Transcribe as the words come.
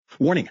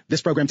Warning,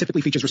 this program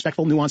typically features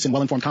respectful, nuanced, and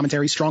well-informed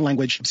commentary, strong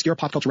language, obscure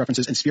pop culture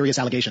references, and spurious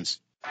allegations.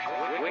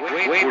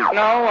 We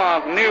know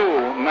of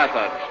new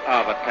methods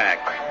of attack.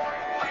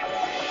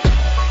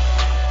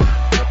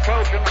 The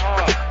Trojan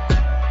horse,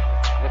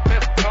 the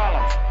fifth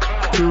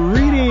column.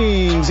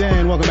 Greetings,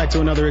 and welcome back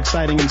to another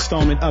exciting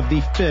installment of the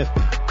Fifth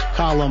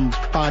Column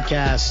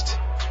Podcast.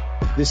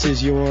 This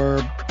is your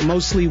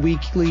mostly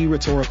weekly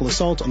rhetorical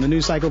assault on the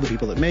news cycle, the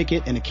people that make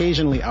it, and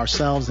occasionally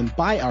ourselves. And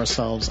by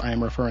ourselves, I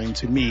am referring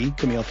to me,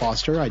 Camille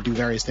Foster. I do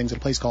various things at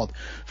a place called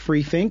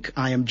Free Think.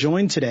 I am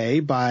joined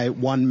today by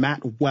one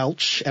Matt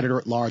Welch,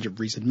 editor-at-large of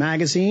Reason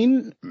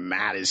Magazine.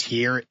 Matt is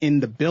here in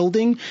the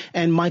building.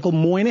 And Michael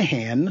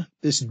Moynihan,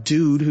 this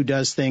dude who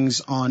does things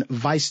on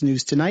Vice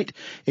News Tonight,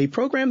 a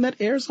program that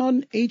airs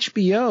on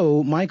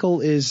HBO.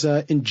 Michael is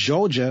in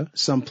Georgia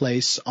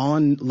someplace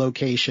on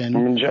location.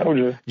 I'm in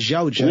Georgia.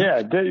 Georgia.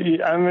 Yeah,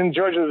 I'm in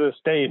Georgia, the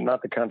state,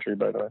 not the country,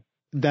 by the way.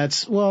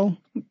 That's true.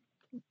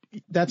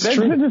 That's a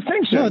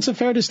distinction. No, it's a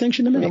fair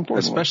distinction to make.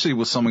 Especially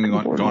with someone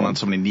going on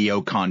so many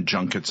neocon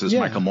junkets as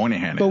Michael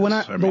Moynihan but is. When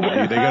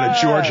they go to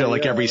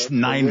Georgia every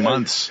 9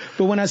 months.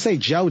 But when I say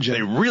Georgia,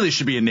 they really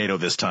should be in NATO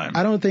this time.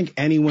 I don't think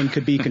anyone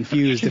could be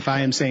confused if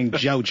I am saying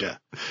Georgia.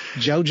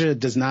 Georgia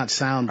does not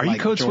sound like. Are you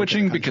code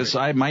switching? Because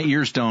my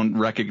ears don't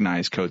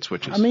recognize code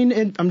switches. I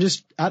mean, I'm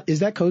just, is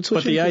that code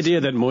switching? But the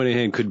idea that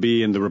Moynihan could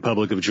be in the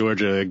Republic of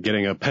Georgia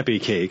getting a peppy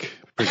cake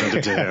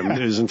presented to him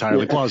is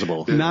entirely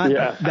plausible.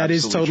 That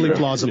is totally true.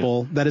 plausible.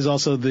 Yeah. That is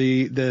also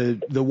the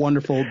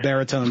wonderful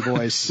baritone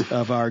voice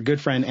of our good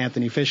friend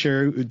Anthony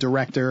Fisher,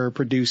 director,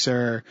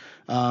 producer,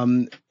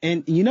 and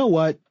you know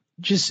what?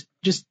 Just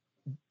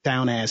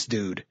down ass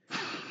dude.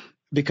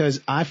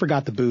 Because I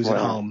forgot the booze at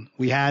home.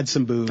 We had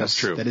some booze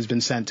that has been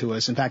sent to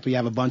us. In fact, we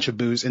have a bunch of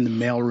booze in the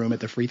mailroom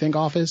at the Free Think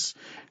office,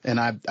 and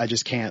I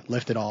just can't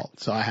lift it all.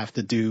 So I have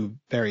to do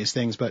various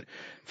things. But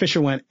Fisher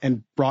went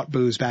and brought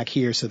booze back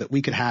here so that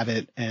we could have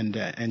it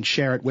and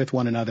share it with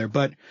one another.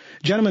 But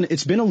gentlemen,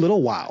 it's been a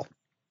little while.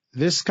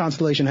 This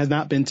constellation has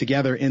not been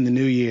together in the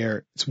new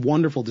year. It's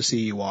wonderful to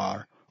see you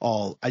all.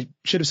 I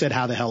should have said,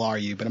 how the hell are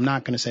you? But I'm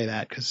not going to say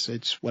that because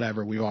it's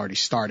whatever. We've already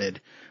started.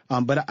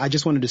 But I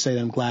just wanted to say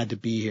that I'm glad to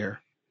be here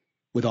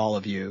with all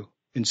of you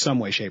in some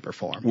way, shape, or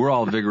form. We're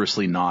all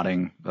vigorously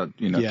nodding,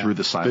 through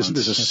the silence.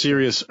 There's a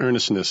serious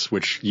earnestness,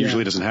 whiwhich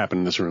usually doesn't happen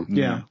in this room.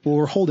 Yeah. Well,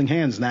 we're holding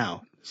hands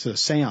now. It's a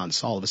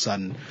seance all of a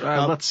sudden.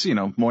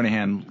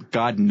 Moynihan,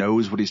 God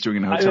knows what he's doing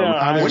in a hotel.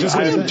 What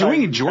are you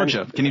doing in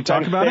Georgia? Can you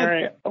talk about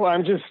it? Well,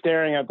 I'm just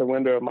staring out the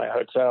window of my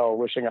hotel,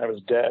 wishing I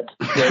was dead.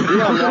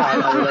 Beyond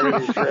that,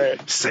 everything's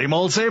great. Same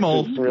old.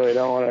 Just really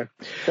don't want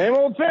to. Same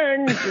old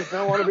thing. Just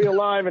don't want to be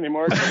alive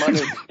anymore. Come on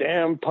this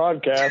damn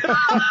podcast.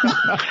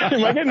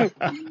 am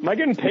I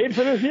getting paid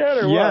for this yet,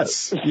 or what?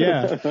 Yes.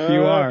 Yeah,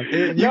 you are.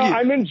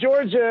 I'm in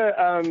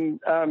Georgia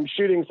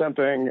shooting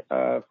something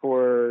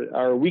for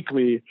our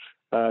weekly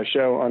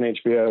show on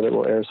HBO that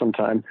will air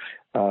sometime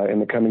in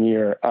the coming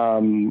year.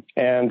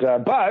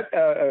 But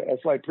a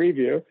slight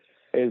preview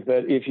is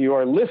that if you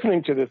are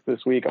listening to this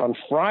week on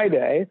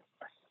Friday,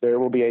 there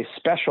will be a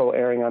special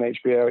airing on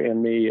HBO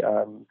in the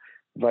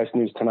Vice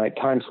News Tonight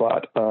time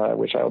slot,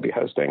 which I will be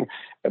hosting,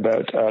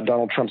 about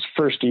Donald Trump's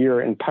first year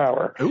in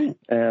power. Ooh.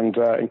 And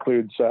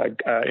includes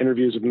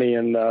interviews with me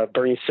and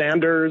Bernie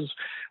Sanders,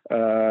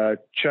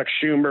 Chuck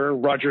Schumer,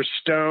 Roger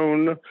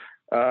Stone,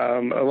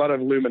 a lot of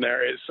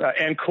luminaries.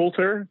 Ann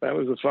Coulter, that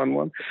was a fun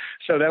one.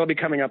 So that'll be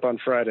coming up on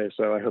Friday,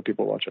 so I hope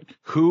people watch it.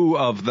 Who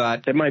of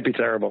that... It might be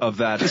terrible. Of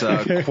that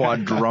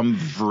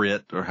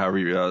quadrumvirate, or however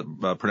you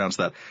pronounce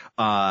that,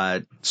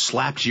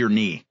 slapped your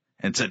knee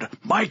and said,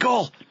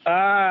 Michael!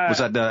 Was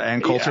that Ann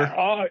Coulter?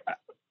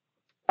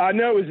 Yeah,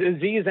 no, it was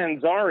Aziz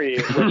Ansari,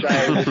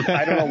 which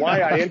I don't know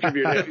why I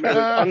interviewed him. It was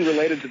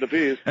unrelated to the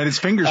piece. And his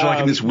fingers were like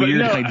in this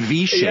weird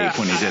V shape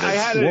when he did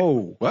it.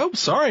 Whoa. Well,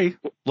 sorry.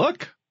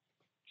 Look.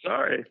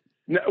 Sorry.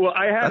 No, well,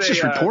 I had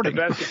the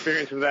best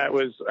experience of that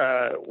was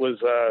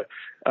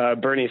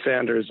Bernie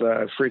Sanders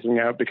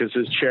freaking out because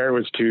his chair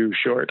was too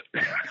short,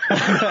 which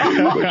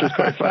is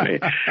quite funny.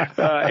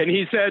 And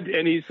he said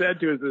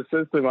to his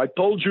assistant, "I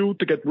told you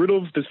to get rid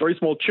of this very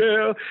small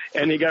chair,"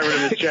 and he got rid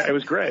of his chair. It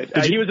was great.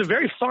 He was a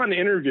very fun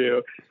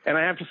interview, and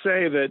I have to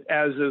say that,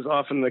 as is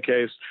often the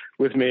case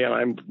with me, and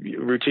I'm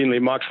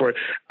routinely mocked for it,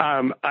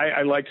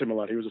 I liked him a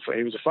lot. He was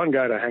a fun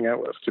guy to hang out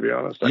with, to be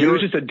honest. I mean,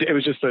 it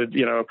was just a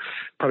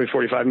probably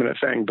 45-minute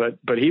thing,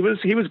 but he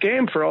was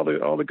game for all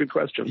the good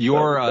questions. So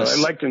I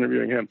liked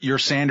interviewing him. Your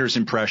Sanders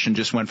impression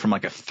just went from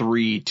like a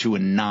 3 to a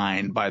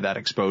 9 by that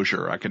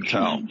exposure, I can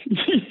tell.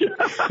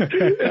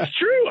 It's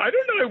true. I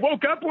don't know. I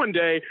woke up one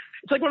day.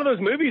 It's like one of those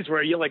movies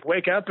where you like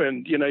wake up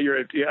and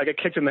I get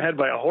kicked in the head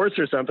by a horse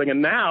or something,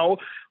 and now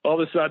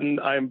all of a sudden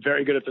I'm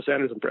very good at the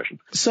Sanders impression.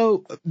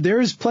 So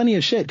there's plenty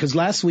of shit, because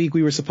last week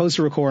we were supposed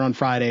to record on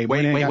Friday.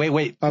 Wait.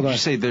 Did you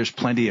say there's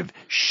plenty of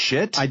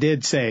shit? I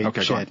did say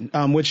shit,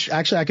 which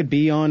actually I could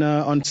be on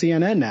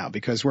CNN now,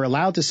 because we're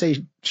allowed to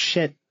say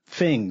shit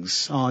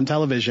things on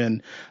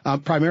television,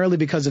 primarily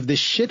because of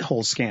this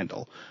shithole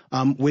scandal,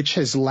 which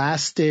has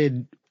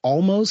lasted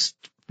almost,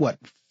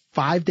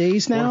 5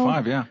 days now. 4 to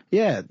 5, yeah.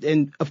 Yeah.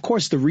 And of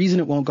course, the reason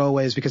it won't go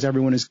away is because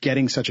everyone is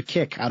getting such a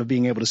kick out of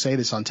being able to say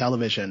this on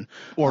television.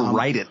 Or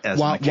write it, as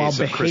while, in the case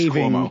while of Chris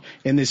behaving Cuomo.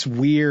 in this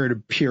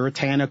weird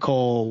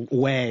puritanical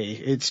way.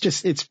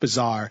 It's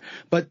bizarre.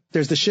 But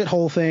there's the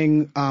shithole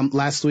thing.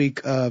 Last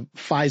week,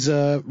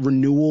 FISA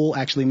renewal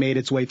actually made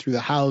its way through the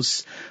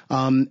House.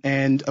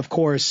 And of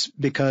course,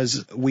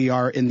 because we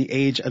are in the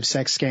age of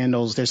sex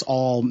scandals, there's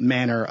all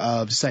manner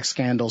of sex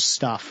scandal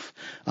stuff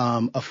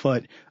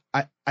afoot.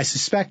 I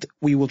suspect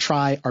we will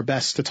try our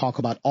best to talk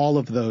about all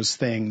of those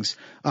things,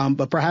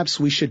 but perhaps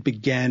we should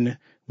begin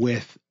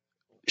with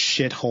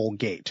Shithole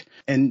Gate.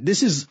 And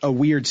this is a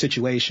weird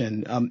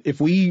situation.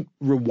 If we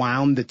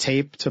rewound the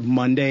tape to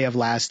Monday of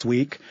last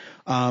week,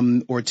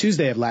 or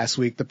Tuesday of last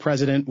week, the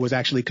president was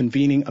actually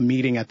convening a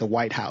meeting at the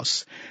White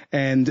House.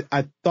 And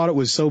I thought it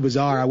was so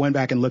bizarre. I went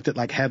back and looked at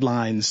like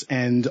headlines,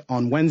 and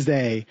on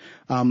Wednesday,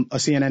 a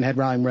CNN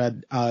headline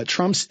read,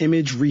 Trump's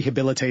image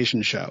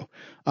rehabilitation show.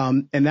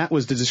 And that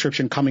was the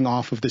description coming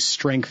off of the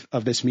strength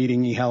of this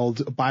meeting. He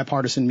held a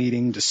bipartisan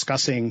meeting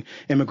discussing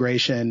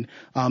immigration.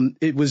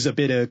 It was a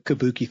bit of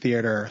kabuki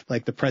theater,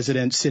 like the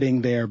president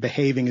sitting there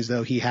behaving as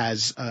though he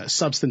has a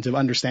substantive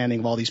understanding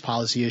of all these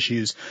policy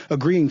issues,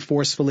 agreeing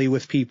forcefully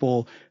with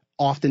people,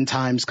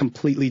 oftentimes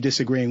completely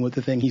disagreeing with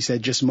the thing he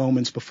said just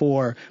moments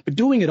before, but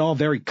doing it all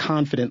very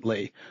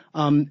confidently,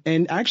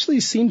 and actually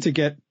seemed to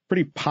get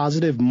pretty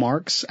positive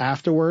marks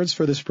afterwards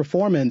for this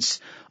performance.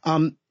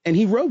 And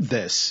he wrote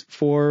this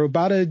for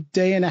about a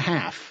day and a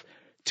half,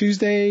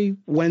 Tuesday,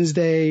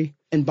 Wednesday,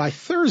 and by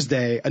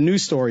Thursday, a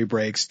news story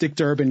breaks. Dick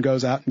Durbin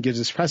goes out and gives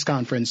his press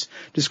conference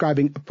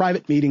describing a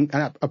private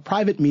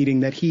meeting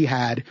that he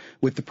had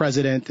with the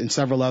president and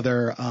several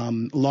other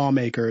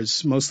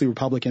lawmakers, mostly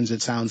Republicans,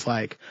 it sounds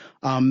like.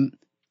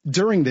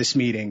 During this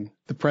meeting,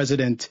 the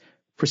president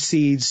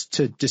proceeds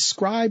to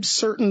describe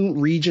certain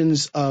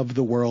regions of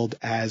the world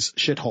as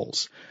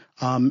shitholes.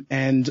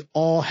 And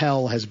all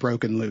hell has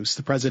broken loose.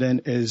 The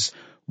president is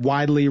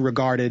widely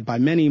regarded by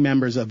many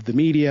members of the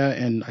media,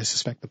 and I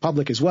suspect the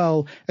public as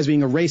well, as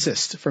being a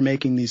racist for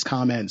making these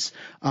comments.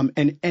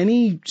 And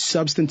any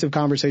substantive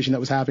conversation that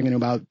was happening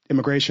about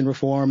immigration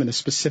reform and the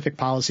specific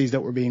policies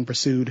that were being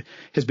pursued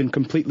has been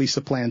completely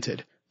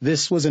supplanted.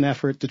 This was an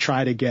effort to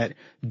try to get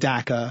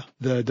DACA,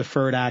 the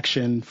deferred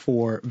action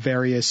for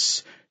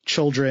various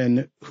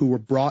children who were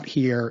brought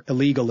here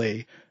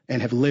illegally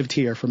and have lived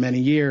here for many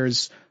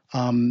years.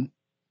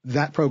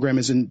 That program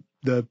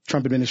the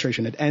Trump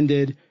administration had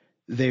ended.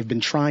 They've been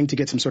trying to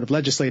get some sort of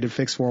legislative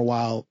fix for a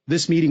while.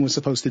 This meeting was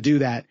supposed to do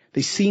that.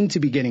 They seem to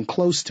be getting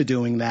close to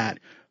doing that.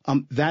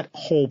 That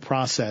whole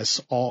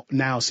process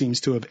now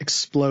seems to have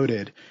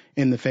exploded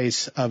in the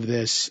face of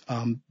this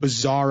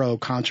bizarro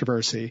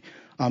controversy.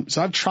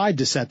 So I've tried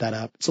to set that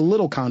up. It's a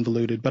little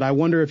convoluted, but I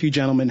wonder if you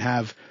gentlemen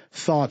have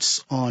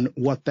thoughts on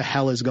what the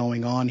hell is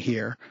going on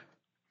here.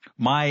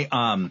 My,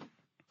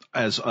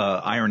 as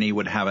irony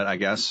would have it, I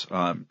guess,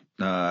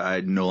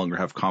 I no longer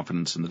have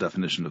confidence in the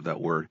definition of that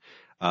word.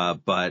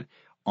 But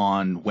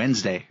on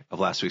Wednesday of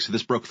last week, so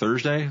this broke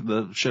Thursday,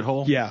 the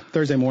shithole? Yeah,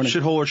 Thursday morning.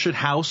 Shithole or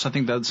shithouse. I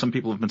think that some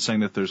people have been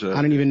saying that there's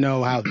I don't even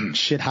know how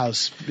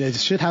shithouse, is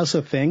shithouse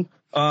a thing?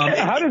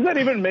 How does that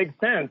even make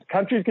sense?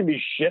 Countries can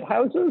be shit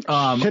houses?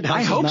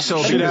 I hope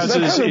so. Shit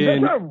houses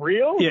That's not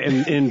real? Yeah,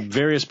 in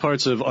various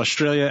parts of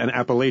Australia and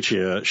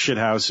Appalachia,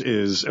 shithouse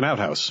is an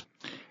outhouse.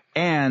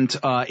 And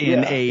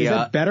is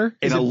that better?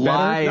 In a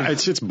live, no,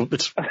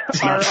 it's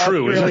not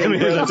true.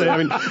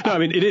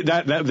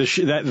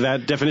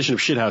 That definition of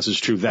shithouse is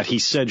true. That he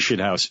said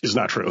shithouse is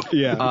not true.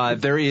 Yeah.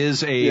 there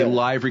is a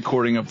live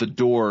recording of The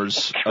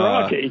Doors,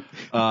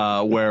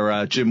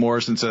 where Jim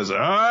Morrison says, "All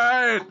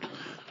right,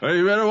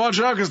 you better watch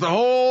out because the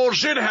whole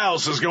shit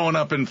house is going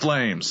up in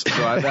flames."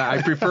 So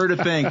I prefer to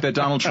think that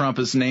Donald Trump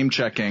is name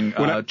checking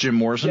Jim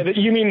Morrison. Yeah,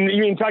 you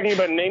mean talking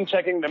about name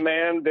checking the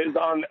man that is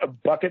on a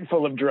bucket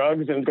full of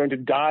drugs and is going to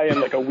die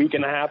in like a week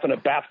and a half in a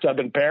bathtub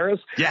in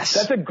Paris? Yes,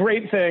 that's a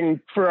great thing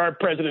for our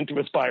president to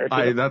aspire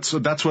to.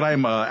 That's what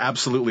I'm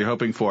absolutely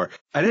hoping for.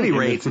 At any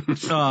rate,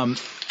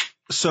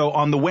 so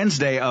on the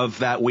Wednesday of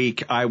that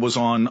week, I was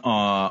on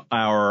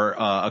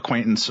our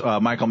acquaintance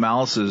Michael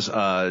Malice's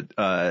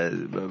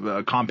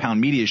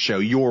Compound Media show,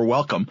 You're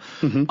Welcome.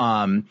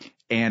 Mm-hmm.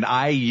 And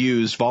I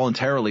used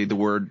voluntarily the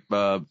word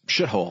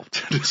shithole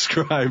to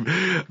describe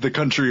the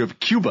country of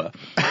Cuba.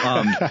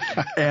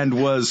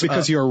 And was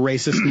because you're a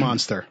racist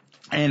monster.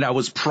 And I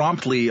was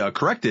promptly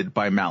corrected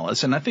by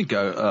Malice, and I think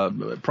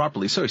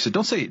properly so. He said,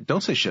 "Don't say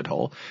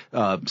shithole.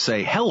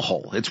 Say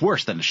hellhole. It's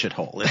worse than a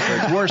shithole.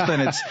 It's worse than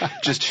it's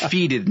just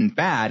feeded and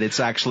bad. It's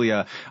actually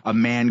a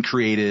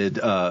man-created,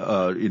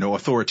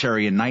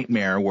 authoritarian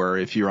nightmare where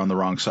if you're on the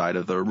wrong side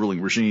of the ruling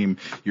regime,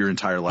 your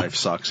entire life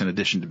sucks. In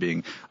addition to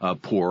being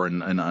poor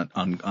and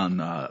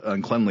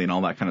uncleanly and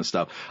all that kind of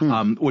stuff,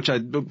 which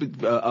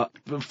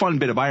fun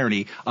bit of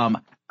irony.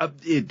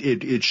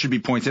 it should be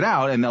pointed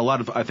out, and a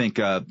lot of, I think,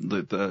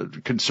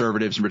 the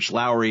conservatives and Rich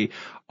Lowry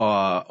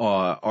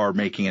are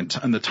making,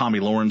 and the Tommy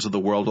Laurens of the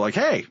world are like,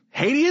 hey,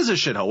 Haiti is a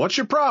shithole. What's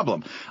your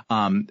problem?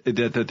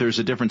 That there's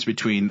a difference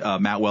between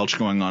Matt Welch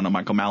going on a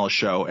Michael Malice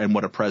show and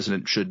what a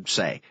president should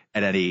say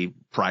at any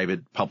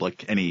private,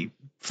 public, any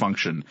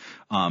function,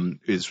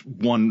 is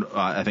one,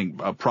 I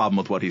think, a problem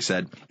with what he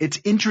said. It's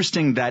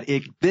interesting that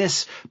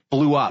this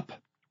blew up.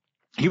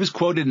 He was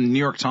quoted in the New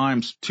York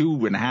Times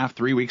 2.5,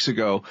 3 weeks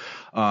ago,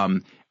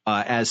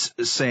 as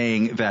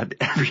saying that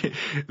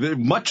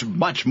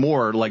much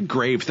more like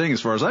grave thing,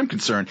 as far as I'm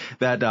concerned,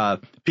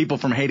 that people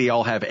from Haiti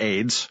all have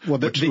AIDS. Well,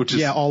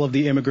 all of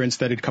the immigrants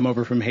that had come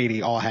over from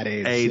Haiti all had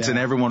AIDS. And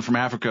everyone from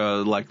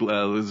Africa,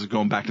 is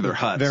going back to their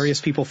huts.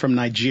 Various people from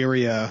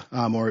Nigeria,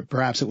 or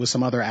perhaps it was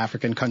some other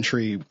African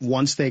country,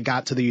 once they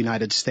got to the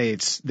United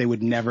States, they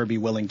would never be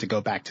willing to go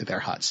back to their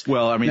huts.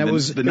 Well, I mean,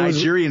 the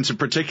Nigerians in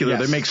particular,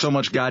 yes. They make so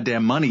much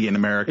goddamn money in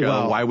America.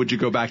 Well, why would you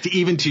go back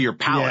even to your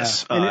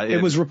palace? Yeah. And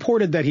it was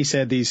reported that he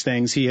said these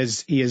things. He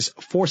has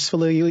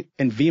forcefully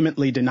and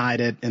vehemently denied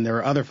it, and there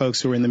are other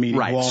folks who are in the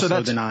media who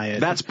also deny it.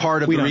 That's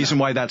part of the reason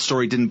why that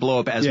story didn't blow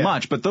up as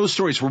much. But those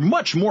stories were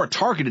much more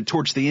targeted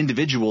towards the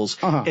individuals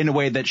in a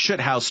way that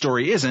Shithouse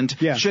story isn't.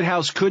 Yeah.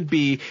 Shithouse could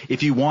be,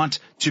 if you want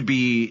to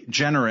be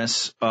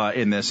generous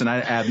in this, and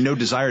I have no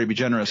desire to be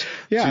generous.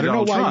 Yeah, I don't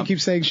know why Trump. you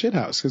keep saying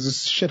Shithouse, because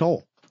it's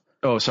shithole.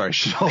 Oh, sorry,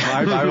 shithole.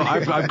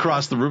 I've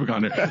crossed the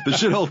Rubicon here. The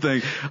shithole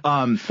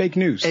thing. Fake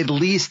news. At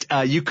least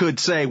you could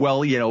say,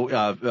 well,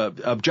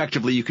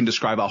 objectively, you can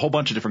describe a whole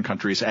bunch of different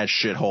countries as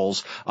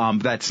shitholes.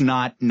 That's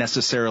not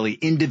necessarily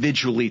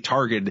individually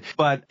targeted.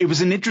 But it was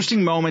an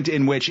interesting moment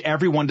in which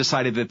everyone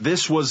decided that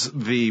this was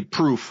the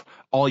proof,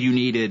 all you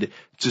needed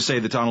to say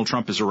that Donald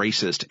Trump is a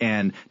racist.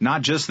 And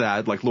not just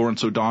that, like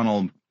Lawrence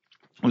O'Donnell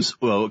was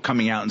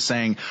coming out and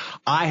saying,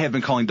 I have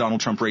been calling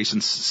Donald Trump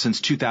racist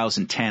since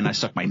 2010. I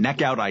stuck my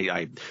neck out.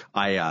 I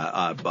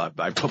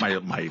put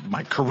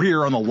my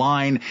career on the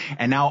line.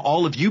 And now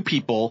all of you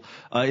people,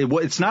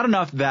 it's not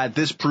enough that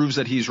this proves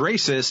that he's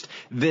racist.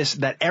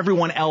 That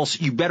everyone else,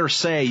 you better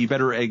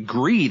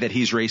agree that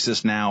he's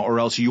racist now, or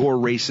else you're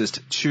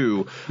racist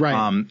too.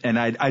 Right. And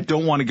I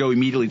don't want to go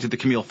immediately to the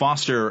Camille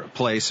Foster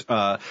place,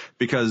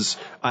 because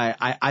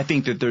I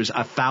think that there's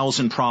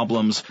 1,000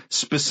 problems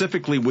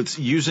specifically with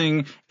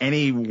using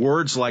any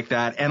words like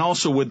that, and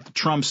also with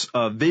Trump's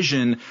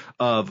vision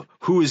of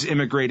who is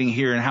immigrating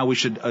here and how we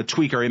should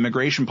tweak our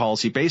immigration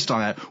policy based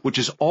on that, which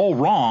is all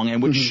wrong,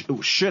 and which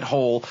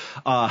Shithole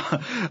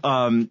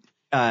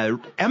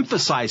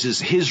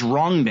emphasizes his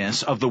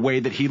wrongness of the way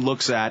that he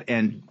looks at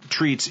and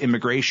treats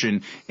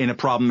immigration in a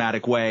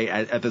problematic way.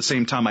 At the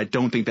same time, I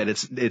don't think that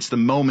it's the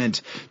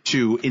moment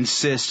to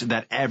insist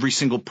that every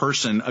single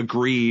person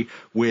agree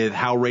with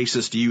how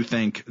racist you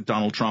think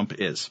Donald Trump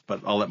is.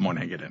 But I'll let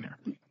Moynihan get in here.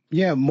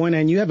 Yeah,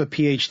 Moynihan, you have a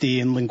PhD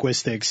in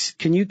linguistics.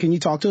 Can you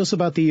talk to us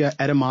about the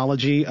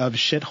etymology of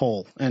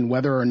shithole and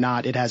whether or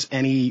not it has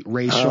any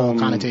racial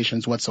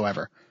connotations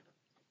whatsoever?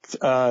 Do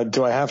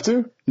I have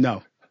to?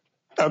 No.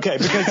 Okay,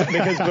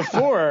 because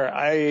before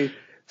I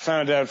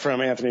found out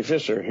from Anthony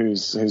Fisher,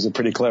 who's a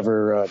pretty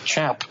clever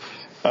chap,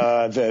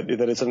 that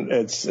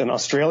it's an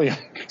Australian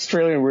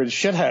word.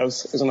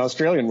 Shithouse is an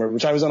Australian word,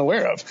 which I was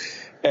unaware of,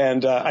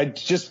 and I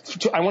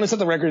want to set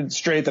the record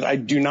straight that I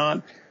do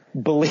not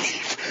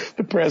believe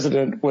the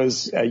president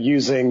was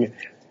using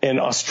an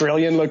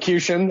Australian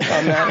locution on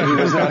that. He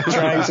was not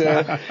trying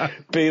to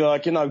be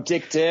like,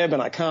 Dick Deb,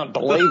 and I can't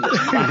believe it.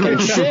 Fucking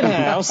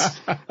shithouse.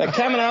 They're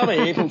coming over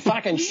here from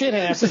fucking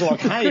shithouses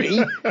like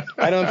Haiti.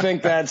 I don't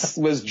think that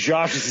was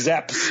Josh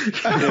Zepps.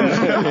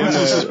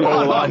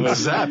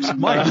 Zepps.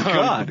 My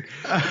God.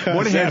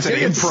 What a handsome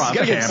improv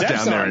camp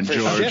down there in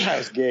Georgia.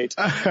 Shithouse Gate.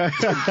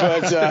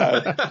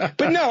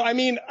 But no, I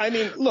mean,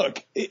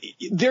 look,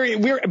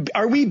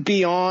 are we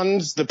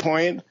beyond the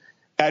point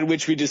at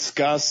which we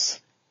discuss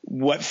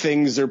what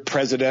things are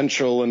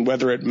presidential and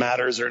whether it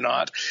matters or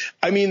not?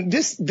 I mean,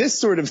 this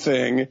sort of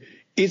thing,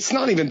 it's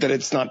not even that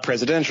it's not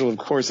presidential. Of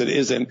course it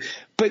isn't.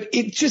 But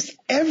it just,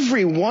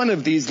 every one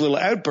of these little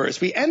outbursts,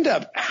 we end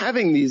up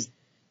having these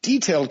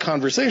detailed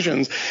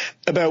conversations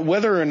about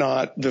whether or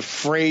not the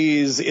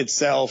phrase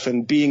itself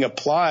and being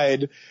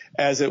applied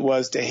as it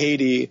was to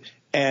Haiti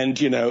and,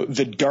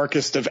 the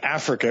darkest of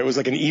Africa. It was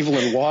like an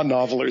Evelyn Waugh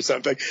novel or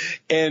something.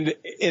 And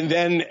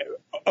then,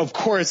 of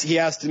course, he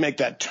has to make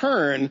that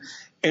turn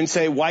and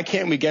say, why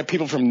can't we get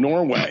people from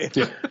Norway?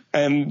 Yeah.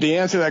 And the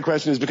answer to that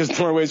question is because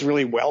Norway is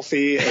really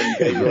wealthy and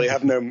they really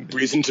have no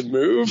reason to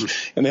move,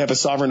 and they have a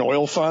sovereign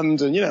oil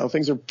fund, and,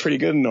 things are pretty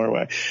good in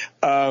Norway.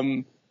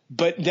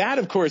 But that,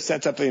 of course,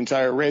 sets up the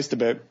entire race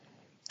debate,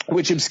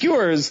 which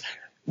obscures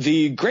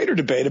the greater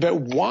debate about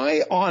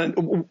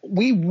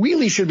we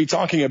really should be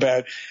talking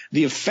about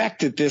the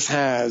effect that this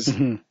has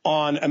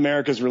on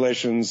America's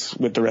relations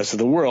with the rest of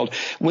the world.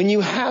 When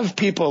you have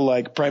people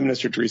like Prime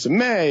Minister Theresa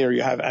May, or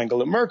you have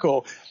Angela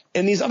Merkel,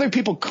 and these other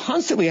people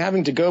constantly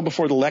having to go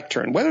before the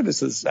lectern, whether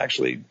this is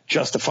actually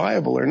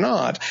justifiable or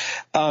not,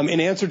 in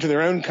answer to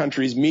their own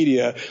country's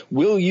media,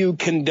 will you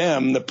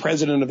condemn the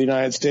President of the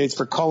United States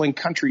for calling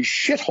countries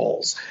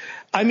shitholes?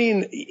 I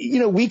mean,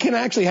 we can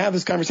actually have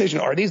this conversation.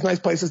 Are these nice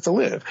places to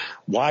live?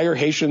 Why are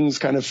Haitians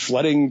kind of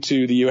flooding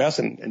to the U.S.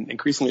 and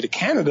increasingly to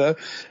Canada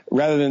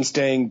rather than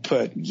staying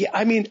put? Yeah,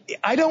 I mean,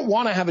 I don't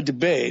want to have a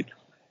debate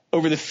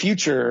over the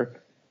future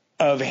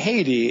of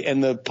Haiti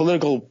and the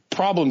political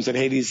problems that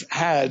Haiti's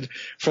had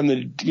from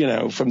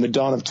the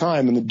dawn of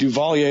time and the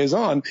Duvaliers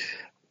on,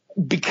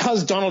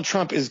 because Donald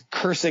Trump is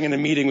cursing in a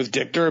meeting with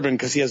Dick Durbin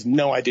because he has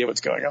no idea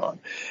what's going on.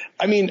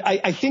 I mean,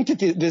 I think that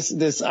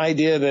this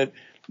idea that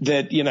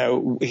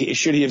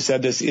should he have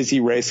said this? Is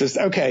he racist?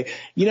 Okay.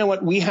 You know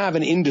what? We have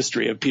an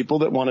industry of people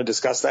that want to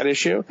discuss that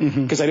issue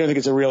because I don't think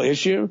it's a real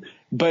issue.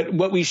 But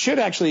what we should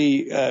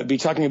actually be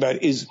talking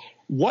about is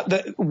what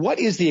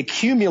is the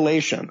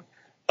accumulation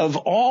of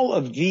all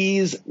of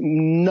these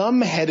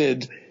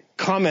numb-headed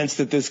comments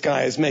that this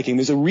guy is making.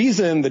 There's a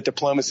reason that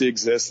diplomacy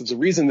exists. There's a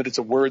reason that it's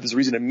a word. There's a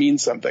reason it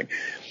means something.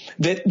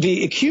 That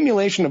the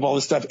accumulation of all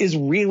this stuff is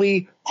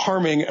really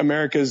harming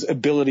America's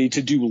ability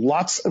to do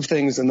lots of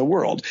things in the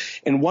world.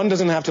 And one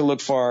doesn't have to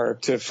look far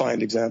to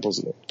find examples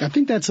of it. I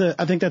think that's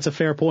a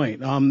fair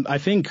point. I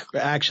think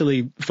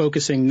actually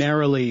focusing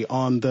narrowly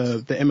on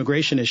the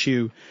immigration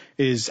issue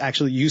is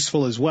actually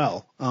useful as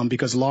well,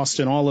 because lost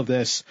in all of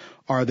this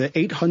are the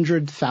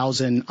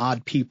 800,000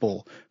 odd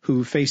people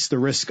who face the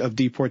risk of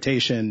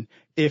deportation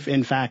if,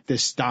 in fact,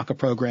 this DACA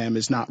program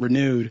is not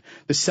renewed.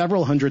 The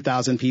several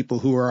 100,000 people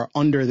who are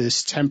under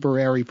this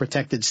temporary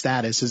protected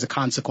status as a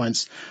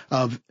consequence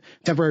of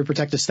temporary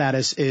protected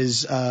status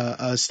is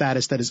a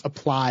status that is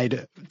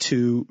applied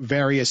to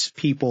various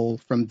people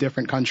from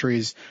different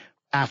countries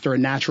after a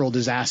natural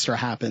disaster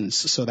happens.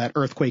 So that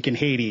earthquake in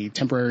Haiti,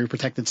 temporary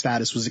protected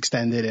status was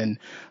extended. And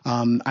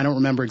I don't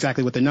remember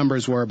exactly what the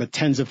numbers were, but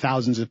tens of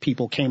thousands of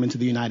people came into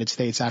the United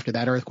States after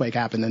that earthquake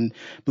happened. And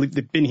I believe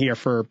they've been here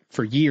for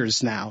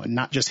years now, and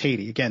not just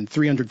Haiti. Again,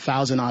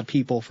 300,000 odd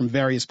people from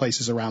various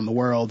places around the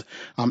world.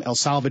 El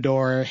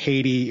Salvador,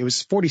 Haiti, it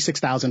was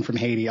 46,000 from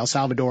Haiti. El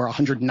Salvador,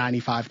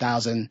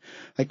 195,000.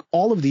 Like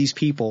all of these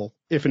people,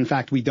 if in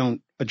fact we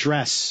don't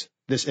address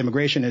this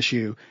immigration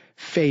issue,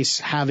 face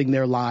having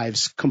their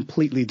lives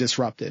completely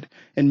disrupted.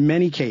 In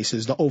many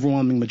cases, the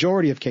overwhelming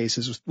majority of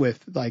cases with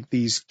like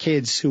these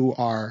kids who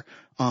are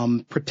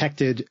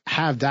protected,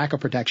 have DACA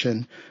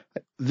protection,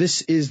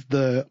 this is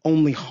the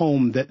only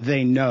home that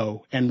they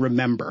know and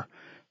remember.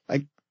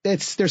 Like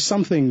there's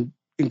something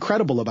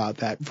incredible about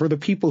that. For the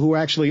people who are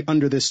actually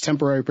under this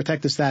temporary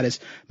protected status,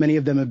 many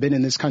of them have been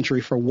in this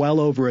country for well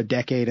over a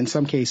decade, in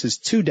some cases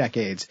 2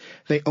 decades.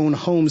 They own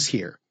homes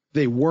here.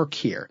 They work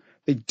here.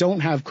 They don't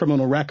have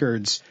criminal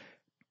records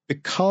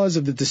because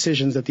of the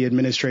decisions that the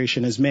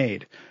administration has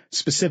made,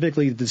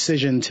 specifically the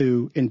decision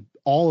to, in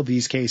all of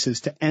these cases,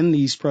 to end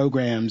these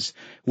programs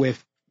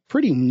with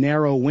pretty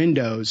narrow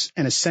windows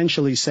and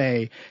essentially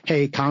say,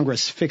 hey,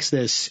 Congress, fix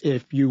this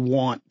if you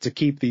want to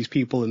keep these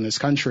people in this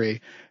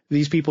country.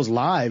 These people's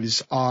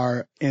lives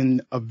are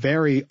in a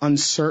very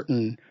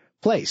uncertain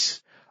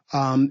place.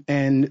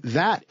 And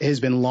that has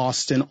been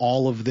lost in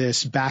all of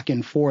this back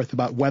and forth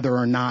about whether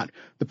or not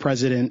the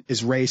president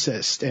is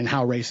racist and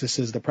how racist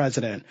is the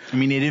president. I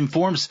mean, it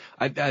informs,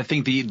 I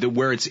think the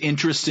where it's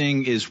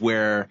interesting is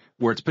where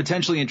it's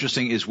potentially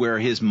interesting is where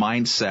his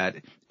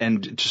mindset,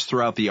 and just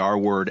throw out the R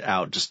word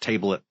out, just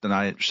table it, I'm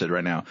not interested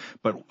right now.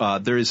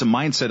 But there is a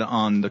mindset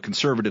on the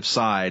conservative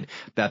side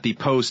that the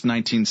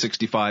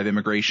post-1965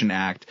 Immigration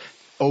Act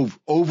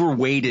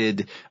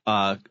overweighted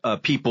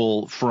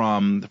people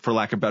from, for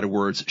lack of better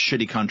words,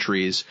 shitty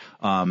countries,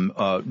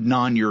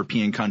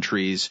 non-European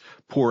countries,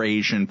 poor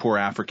Asian, poor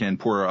African,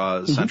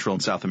 poor Central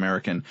and South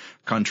American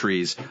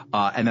countries,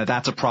 and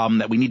that's a problem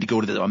that we need to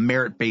go to a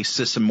merit-based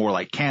system more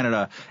like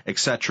Canada,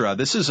 etc.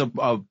 This is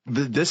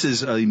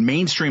a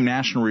mainstream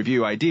National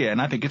Review idea,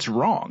 and I think it's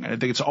wrong. And I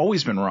think it's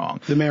always been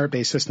wrong. The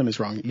merit-based system is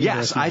wrong.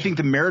 Yes, I think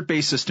the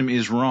merit-based system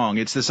is wrong.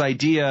 It's this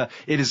idea.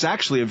 It is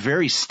actually a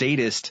very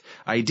statist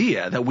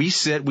idea that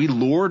we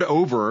lord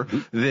over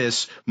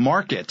this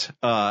market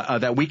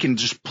that we can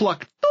just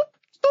pluck.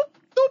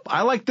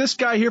 I like this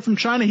guy here from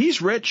China.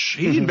 He's rich.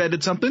 He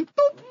invented something.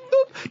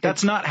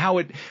 That's not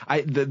how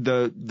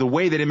the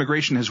way that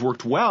immigration has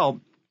worked well,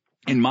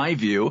 in my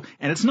view,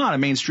 and it's not a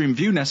mainstream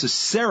view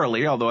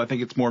necessarily, although I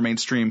think it's more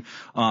mainstream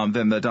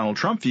than the Donald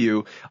Trump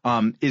view,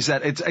 is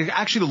that it's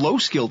actually the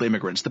low-skilled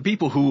immigrants, the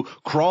people who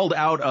crawled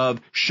out of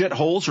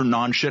shitholes or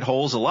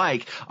non-shitholes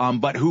alike,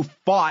 but who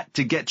fought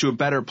to get to a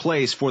better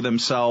place for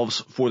themselves,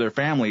 for their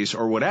families,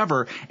 or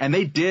whatever, and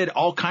they did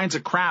all kinds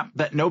of crap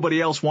that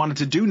nobody else wanted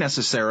to do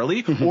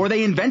necessarily, or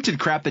they invented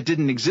crap that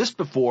didn't exist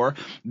before.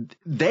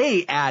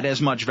 They add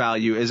as much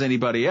value as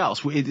anybody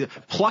else.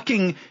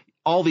 Plucking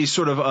all these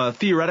sort of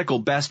theoretical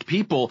best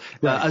people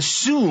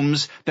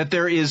assumes that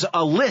there is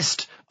a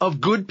list of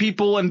good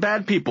people and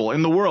bad people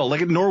in the world.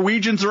 Like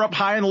Norwegians are up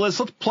high on the list.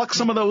 Let's pluck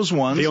some of those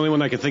ones. The only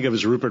one I can think of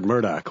is Rupert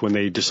Murdoch when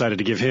they decided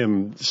to give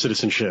him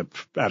citizenship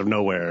out of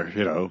nowhere,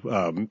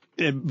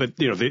 but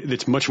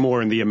it's much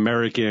more in the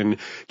American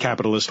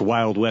capitalist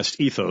Wild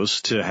West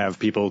ethos to have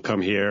people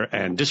come here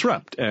and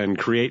disrupt and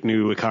create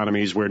new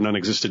economies where none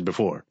existed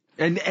before.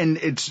 And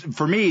it's,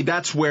 for me,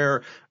 that's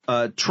where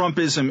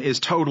Trumpism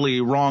is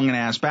totally wrong and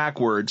ass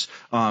backwards.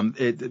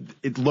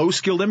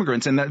 Low-skilled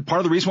immigrants, and that part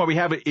of the reason why we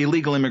have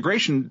illegal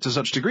immigration to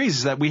such degrees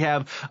is that we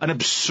have an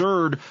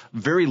absurd,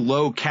 very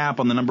low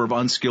cap on the number of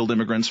unskilled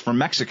immigrants from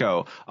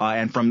Mexico,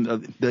 and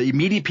from the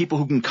immediate people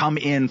who can come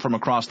in from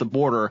across the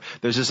border.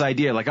 There's this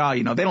idea like,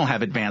 they don't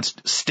have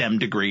advanced STEM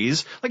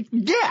degrees. Like,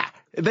 yeah.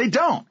 They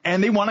don't.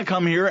 And they want to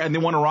come here and they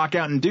want to rock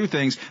out and do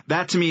things.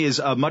 That to me is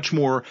a much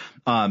more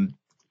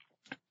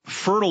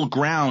fertile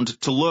ground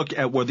to look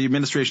at where the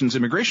administration's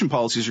immigration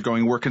policies are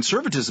going, where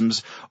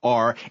conservatisms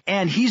are,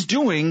 and he's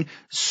doing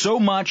so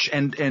much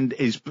and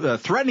is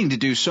threatening to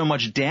do so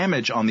much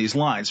damage on these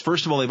lines.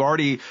 First of all, they've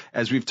already,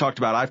 as I've talked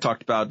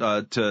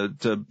about,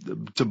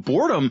 to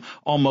boredom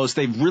almost,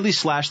 they've really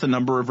slashed the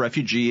number of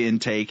refugee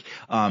intake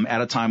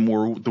at a time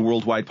where the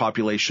worldwide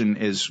population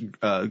is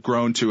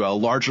grown to a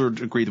larger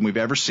degree than we've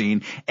ever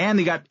seen, and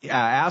they got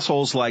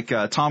assholes like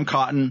Tom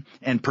Cotton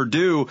and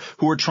Perdue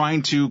who are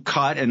trying to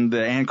cut, and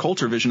the Ann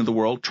Coulter vision of the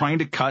world, trying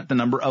to cut the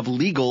number of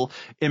legal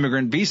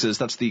immigrant visas.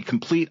 That's the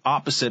complete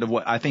opposite of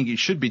what I think you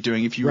should be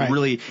doing if you're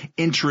really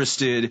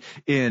interested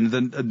in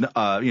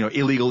the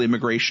illegal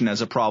immigration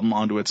as a problem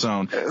onto its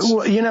own.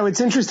 Well,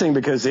 it's interesting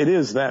because it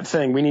is that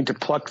thing. We need to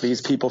pluck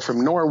these people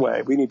from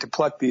Norway. We need to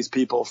pluck these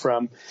people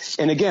from,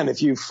 and again,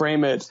 if you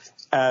frame it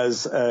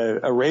as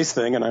a race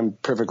thing, and I'm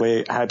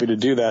perfectly happy to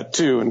do that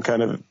too, and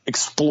kind of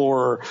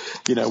explore,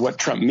 what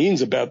Trump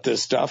means about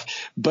this stuff.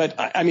 But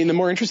I mean, the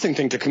more interesting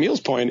thing, to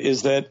Camille's point,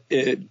 is that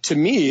to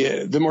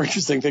me, the more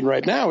interesting thing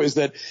right now is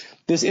that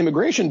this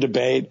immigration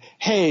debate,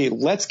 hey,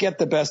 let's get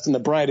the best and the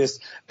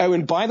brightest. Oh,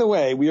 and by the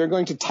way, we are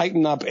going to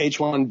tighten up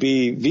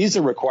H-1B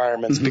visa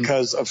requirements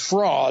because of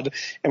fraud,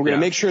 and we're going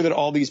to make sure that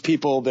all these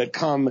people that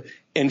come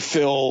and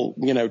fill,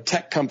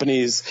 tech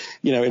companies,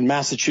 in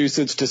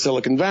Massachusetts to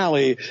Silicon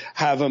Valley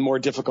have a more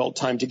difficult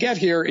time to get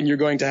here. And you're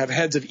going to have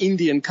heads of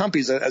Indian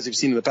companies, as you've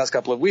seen in the past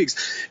couple of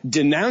weeks,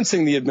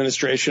 denouncing the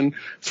administration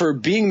for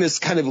being this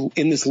kind of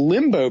in this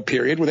limbo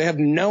period where they have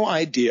no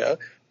idea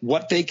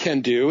what they can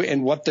do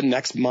and what the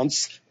next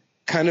months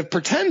kind of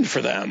pretend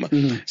for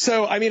them.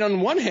 So, I mean,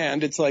 on one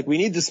hand, it's like we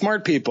need the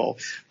smart people,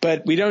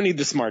 but we don't need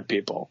the smart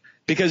people,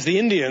 because the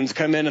Indians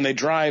come in and they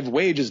drive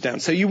wages down.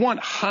 So you want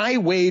high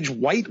wage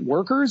white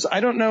workers?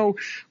 I don't know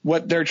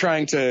what they're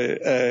trying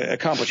to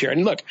accomplish here.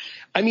 And look,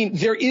 I mean,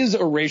 there is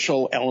a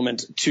racial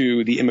element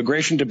to the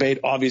immigration debate.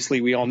 Obviously,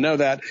 we all know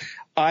that.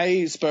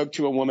 I spoke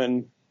to a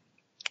woman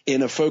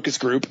in a focus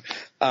group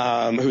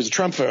who's a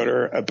Trump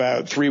voter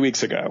about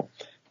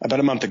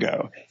a month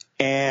ago.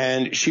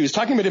 And she was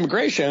talking about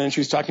immigration, and she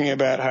was talking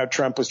about how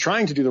Trump was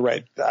trying to do the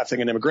right thing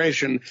in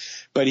immigration,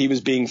 but he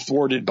was being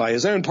thwarted by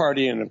his own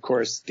party. And, of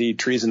course, the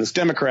treasonous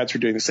Democrats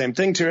were doing the same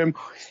thing to him.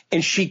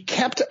 And she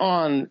kept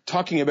on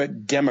talking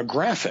about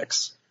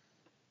demographics.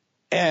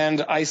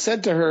 And I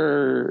said to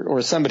her,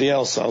 or somebody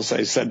else, I'll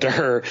say, said to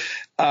her,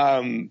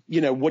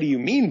 what do you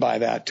mean by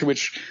that? To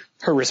which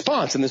her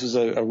response, and this was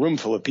a room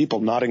full of people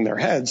nodding their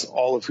heads,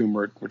 all of whom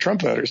were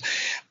Trump voters,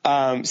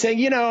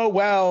 saying,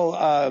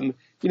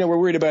 we're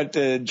worried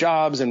about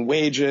jobs and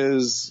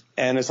wages.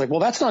 And it's like, well,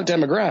 that's not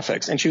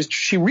demographics. And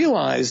she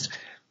realized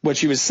what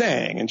she was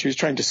saying, and she was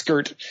trying to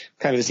skirt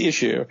kind of this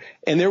issue.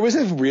 And there was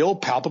a real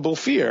palpable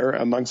fear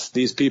amongst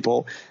these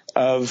people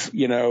of,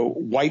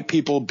 white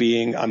people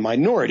being a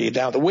minority.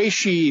 Now, the way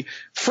she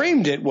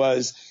framed it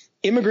was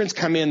immigrants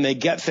come in, they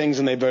get things,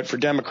 and they vote for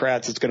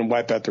Democrats. It's going to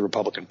wipe out the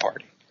Republican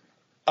Party.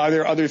 Are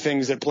there other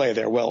things at play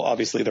there? Well,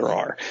 obviously there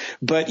are.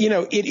 But,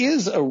 it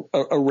is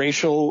a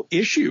racial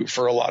issue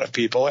for a lot of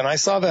people. And I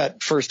saw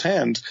that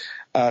firsthand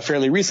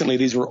fairly recently.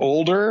 These were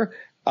older,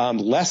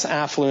 less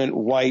affluent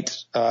white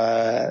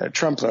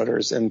Trump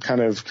voters, and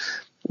kind of,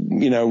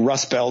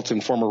 Rust Belt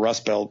and former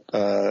Rust Belt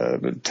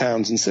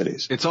towns and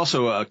cities. It's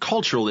also a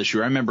cultural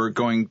issue. I remember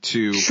going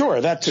to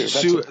that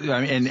too.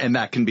 And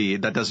that can be,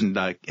 that doesn't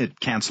it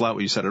cancel out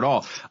what you said at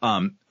all.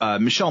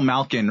 Michelle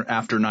Malkin,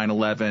 after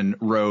 9/11,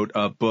 wrote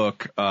a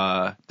book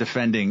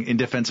in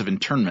defense of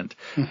internment.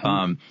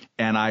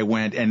 And I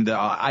went, and the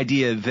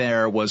idea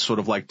there was sort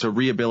of like to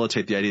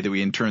rehabilitate the idea that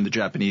we interned the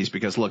Japanese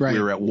because, look, we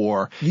were at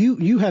war.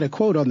 You had a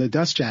quote on the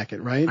dust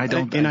jacket, right?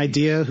 An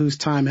idea whose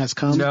time has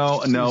come.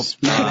 No.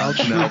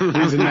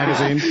 Reason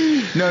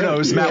magazine. No, it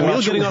was Matt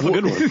Welch. Getting off a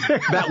good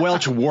one. Matt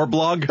Welch, war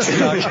blog.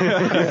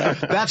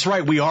 That's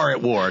right, we are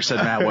at war, said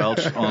Matt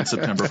Welch on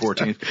September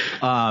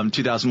 14th,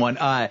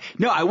 2001.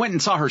 No, I went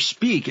and saw her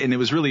speak, and it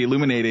was really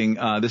illuminating.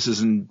 This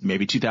is in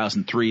maybe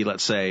 2003,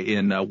 let's say,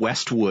 in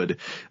Westwood,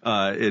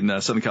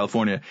 in Southern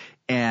California.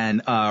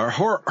 And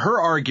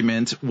her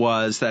argument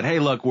was that, hey,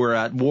 look, we're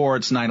at war.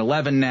 It's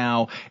 9/11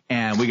 now,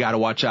 and we got to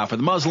watch out for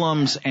the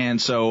Muslims. And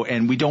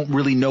we don't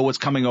really know what's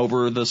coming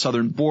over the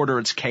southern border.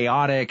 It's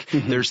chaotic.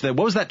 There's what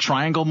was that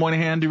triangle,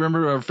 Moynihan? Do you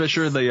remember,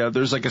 Fisher?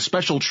 There's like a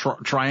special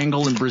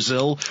triangle in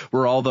Brazil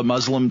where all the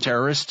Muslim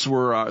terrorists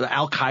were,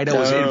 Al Qaeda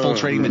was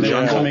infiltrating the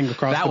jungle.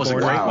 That was a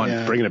great one.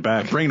 Yeah. Bringing it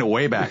back. Bringing it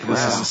way back.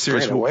 This is a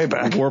serious way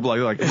back. war block.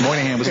 Like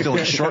Moynihan was still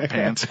in short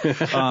pants.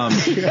 I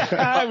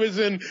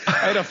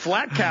had a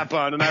flat cap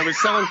on and I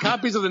was selling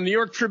copies of the New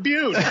York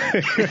Tribune with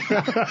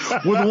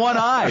one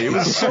eye. It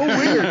was so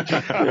weird.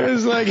 It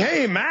was like,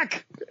 hey,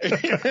 Mac,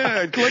 look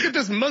at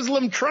this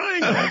Muslim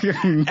triangle.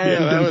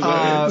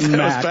 That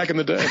was back in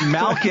the day.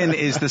 Malkin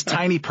is this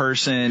tiny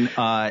person,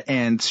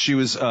 and she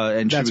was,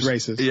 That's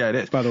racist. Yeah, it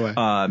is. By the way.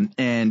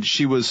 And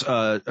she was,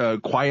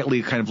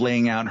 quietly kind of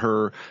laying out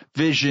her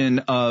vision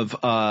of,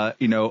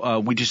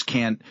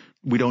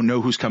 we don't know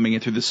who's coming in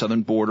through the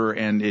southern border,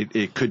 and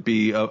it could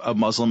be a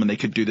Muslim, and they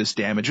could do this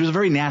damage. It was a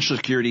very national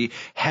security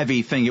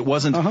heavy thing. It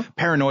wasn't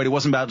paranoid. It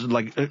wasn't about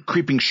like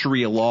creeping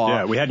Sharia law.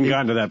 Yeah, we hadn't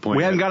gotten to that point.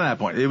 We hadn't gotten to that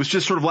point. It was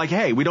just sort of like,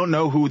 hey, we don't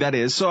know who that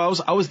is. So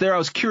I was there. I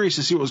was curious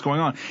to see what was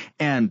going on,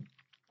 and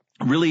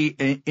really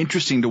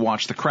interesting to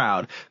watch the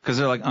crowd because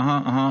they're like,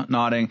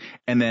 nodding,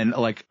 and then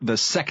like the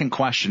second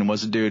question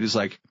was a dude who's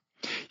like,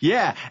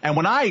 yeah, and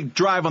when I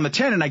drive on the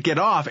 10 and I get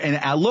off and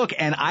I look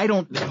and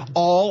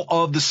all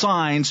of the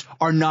signs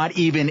are not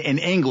even in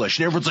English.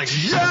 And everyone's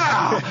like,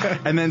 yeah!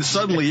 And then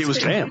suddenly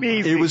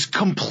it was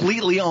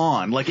completely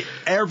on. Like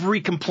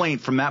every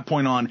complaint from that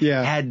point on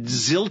had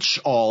zilch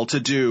all to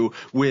do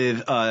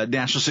with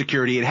national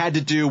security. It had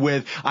to do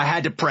with I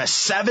had to press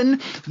 7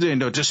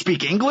 to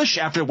speak English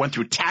after it went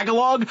through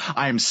Tagalog.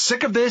 I am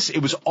sick of this. It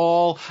was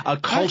all a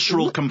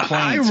cultural complaint.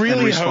 I really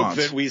and response.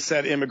 hope that we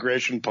set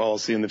immigration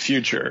policy in the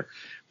future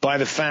by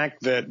the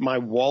fact that my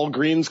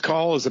Walgreens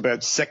call is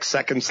about 6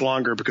 seconds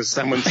longer because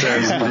someone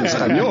says in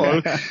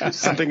Espanol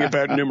something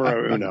about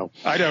numero uno.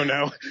 I don't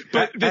know.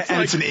 But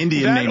it's an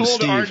Indian that named old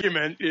Steve.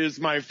 argument is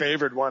my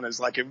favorite one. Is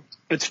like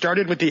it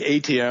started with the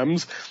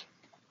ATMs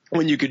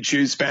when you could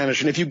choose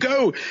Spanish. And if you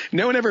go,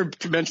 no one ever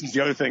mentions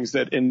the other things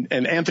that and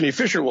Anthony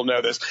Fisher will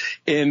know this,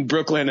 in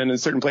Brooklyn and in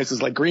certain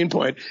places like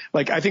Greenpoint,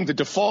 like I think the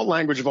default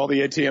language of all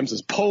the ATMs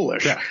is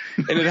Polish. Yeah.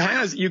 And it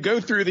has, you go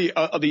through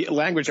the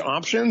language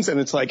options and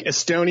it's like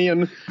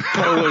Estonian,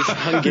 Polish,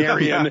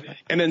 Hungarian,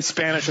 and then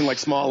Spanish in like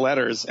small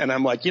letters. And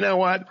I'm like, you know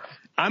what?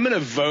 I'm going to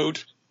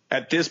vote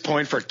at this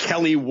point for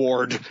Kelly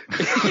Ward.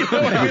 You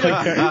know what I mean?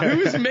 Like,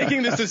 who's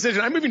making this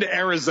decision? I'm moving to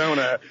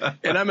Arizona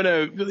and I'm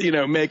going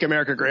to, make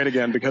America great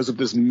again because of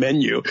this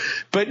menu.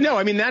 But no,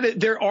 I mean,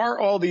 there are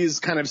all these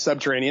kind of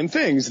subterranean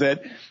things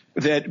that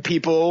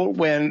people,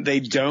 when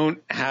they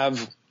don't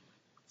have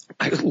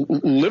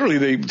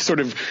literally the sort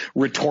of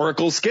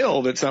rhetorical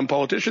skill that some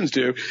politicians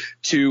do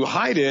to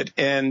hide it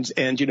and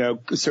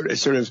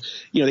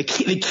they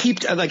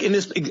keep like in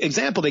this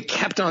example they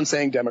kept on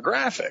saying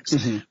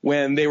demographics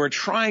when they were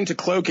trying to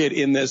cloak it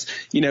in this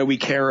we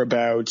care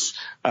about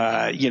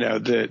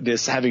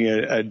this having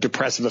a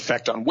depressive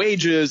effect on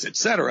wages,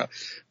 etc.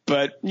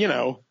 But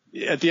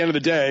at the end of the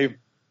day,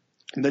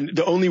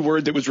 the only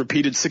word that was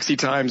repeated 60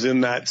 times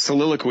in that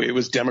soliloquy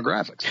was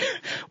demographics.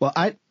 Well,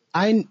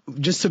 I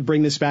just to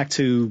bring this back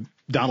to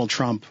Donald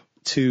Trump,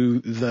 to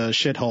the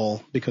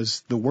shithole,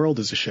 because the world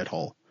is a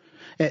shithole.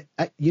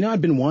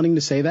 I've been wanting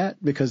to say that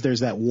because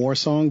there's that war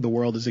song, The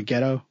World is a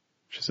Ghetto,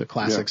 which is a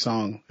classic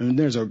song. And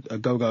there's a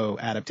go-go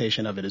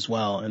adaptation of it as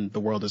well. And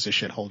The World is a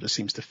Shithole just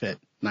seems to fit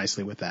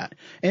nicely with that.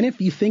 And if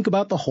you think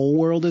about the whole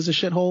world as a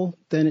shithole,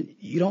 then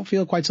you don't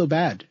feel quite so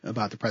bad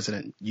about the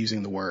president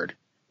using the word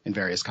in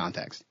various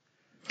contexts.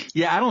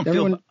 Yeah, I don't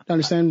Everyone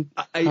understand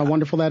how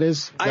wonderful that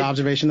is, the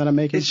observation that I'm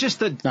making? It's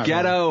just that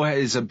ghetto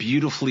is a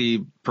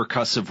beautifully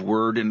percussive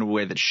word in a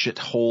way that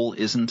shithole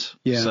isn't.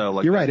 Yeah, so,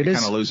 you're right.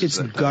 It's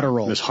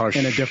guttural this harsh,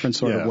 in a different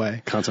sort of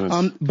way.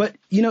 Consonants. But,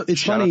 it's Shout funny.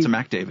 Shout out to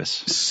Mac Davis.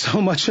 So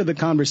much of the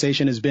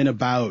conversation has been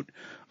about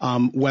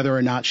whether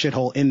or not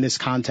shithole in this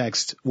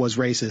context was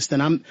racist.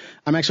 And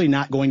I'm actually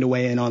not going to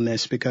weigh in on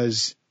this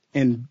because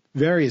in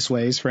various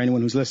ways, for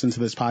anyone who's listened to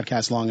this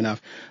podcast long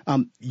enough,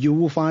 you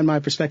will find my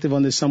perspective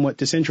on this somewhat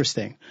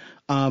disinteresting.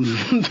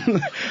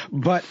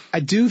 But I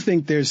do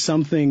think there's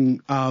something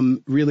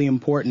really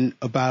important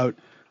about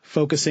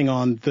focusing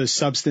on the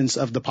substance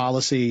of the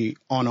policy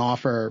on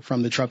offer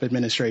from the Trump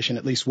administration,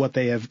 at least what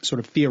they have sort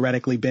of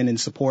theoretically been in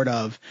support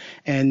of.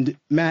 And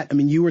Matt, I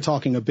mean, you were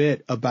talking a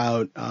bit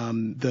about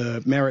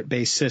the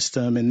merit-based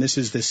system, and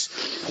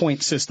this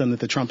point system that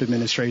the Trump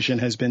administration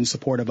has been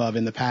supportive of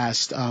in the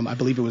past. I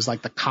believe it was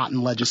like the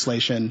cotton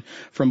legislation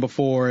from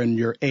before, and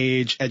your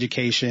age,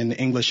 education,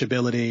 English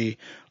ability,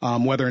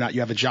 whether or not you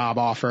have a job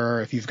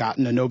offer, if you've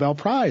gotten a Nobel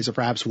Prize or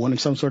perhaps won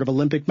some sort of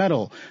Olympic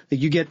medal, that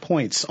you get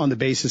points on the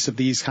basis of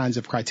these kinds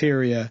of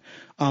criteria.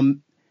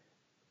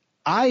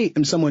 I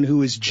am someone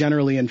who is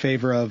generally in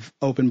favor of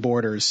open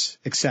borders,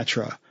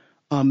 etc.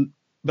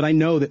 But I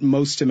know that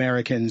most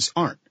Americans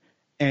aren't.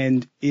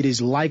 And it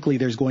is likely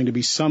there's going to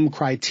be some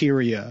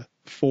criteria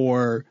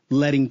for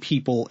letting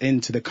people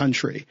into the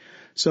country.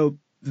 So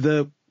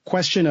the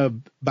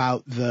question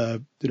about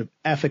the sort of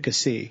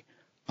efficacy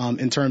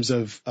in terms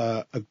of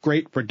a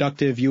great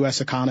productive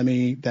U.S.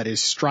 economy that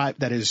is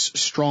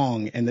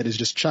strong and that is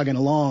just chugging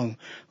along,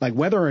 like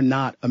whether or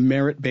not a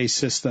merit-based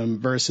system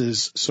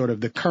versus sort of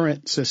the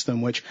current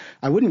system, which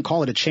I wouldn't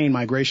call it a chain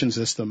migration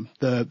system.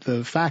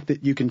 The fact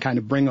that you can kind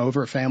of bring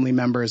over family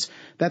members,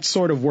 that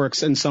sort of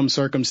works in some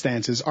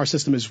circumstances. Our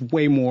system is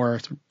way more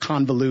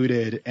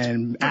convoluted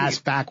and ass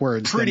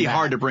backwards. Pretty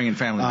hard to bring in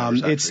family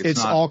members.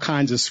 It's all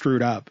kinds of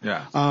screwed up.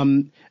 Yeah.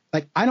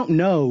 Like I don't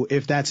know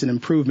if that's an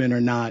improvement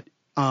or not.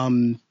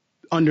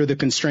 Under the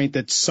constraint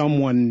that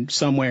someone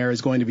somewhere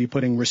is going to be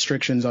putting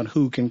restrictions on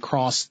who can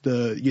cross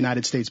the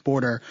United States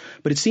border.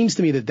 But it seems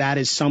to me that that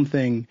is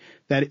something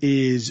that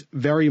is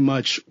very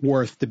much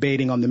worth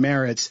debating on the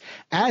merits,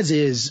 as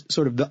is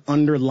sort of the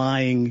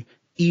underlying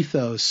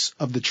ethos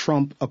of the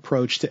Trump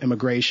approach to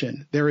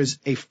immigration. There is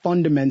a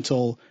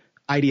fundamental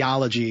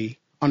ideology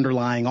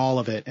underlying all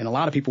of it. And a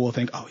lot of people will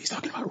think, oh, he's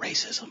talking about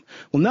racism.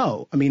 Well,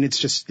 no, I mean,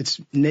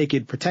 it's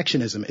naked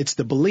protectionism. It's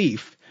the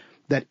belief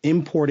that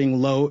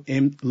importing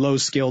low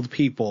skilled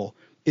people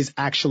is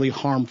actually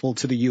harmful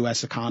to the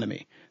U.S.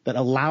 economy, that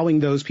allowing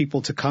those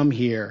people to come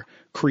here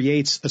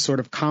creates a sort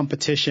of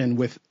competition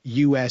with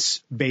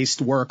U.S. based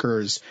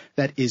workers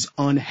that is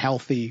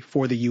unhealthy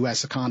for the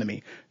U.S.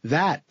 economy.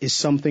 That is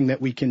something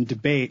that we can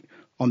debate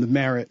on the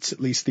merits, at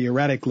least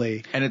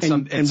theoretically. And it's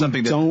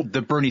something that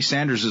the Bernie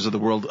Sanderses of the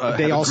world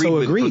they have also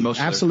agree. With most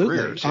Absolutely. Of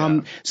their careers,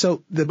 yeah.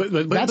 So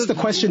that's the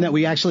question that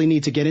we actually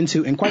need to get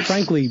into. And quite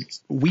frankly,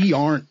 we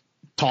aren't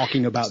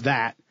talking about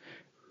that.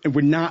 And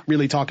we're not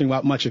really talking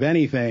about much of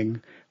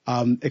anything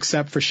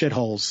except for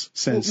shitholes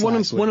since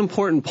one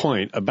important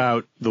point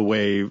about the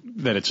way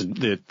that it's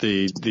that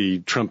the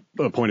Trump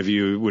point of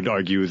view would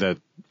argue that,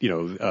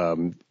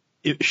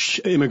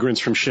 immigrants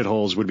from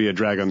shitholes would be a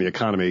drag on the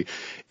economy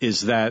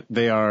is that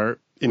they are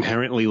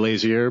inherently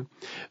lazier.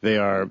 They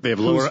have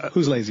lower.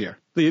 Who's lazier?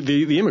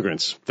 The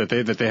immigrants that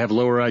they have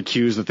lower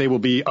IQs, that they will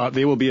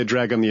be a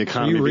drag on the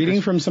economy. Are you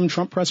reading from some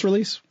Trump press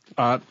release?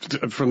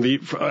 From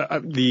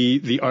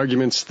the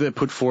arguments that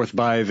put forth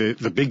by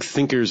the big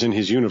thinkers in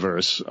his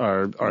universe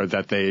are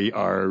that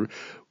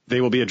they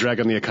will be a drag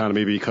on the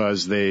economy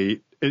because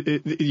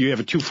you have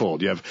a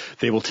twofold.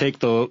 They will take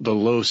the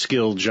low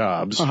skilled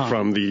jobs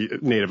from the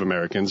Native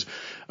Americans,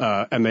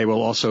 and they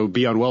will also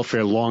be on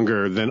welfare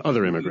longer than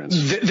other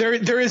immigrants.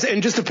 There is,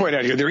 and just to point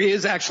out here, there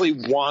is actually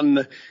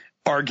one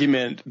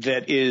argument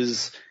that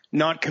is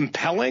not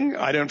compelling.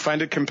 I don't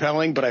find it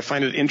compelling, but I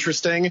find it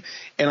interesting.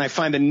 And I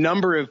find a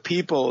number of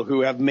people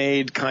who have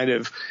made kind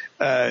of,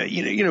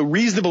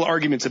 reasonable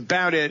arguments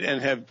about it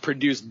and have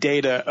produced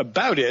data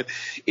about it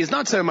is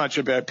not so much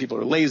about people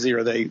who are lazy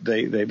or they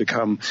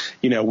become,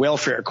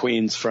 welfare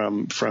queens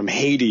from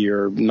Haiti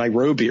or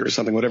Nairobi or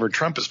something, whatever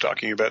Trump is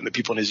talking about and the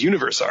people in his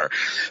universe are.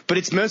 But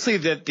it's mostly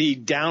that the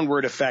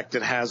downward effect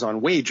it has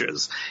on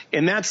wages.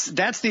 And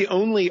that's the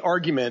only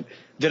argument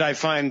that I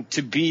find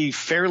to be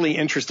fairly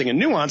interesting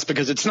and nuanced,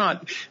 because it's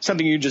not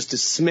something you just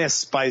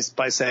dismiss by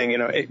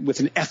saying,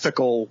 with an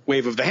ethical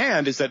wave of the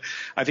hand. Is that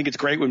I think it's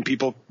great when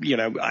people,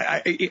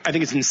 I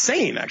think it's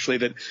insane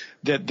actually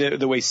that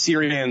the way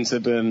Syrians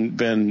have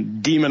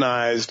been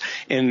demonized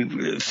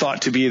and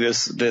thought to be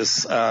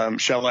this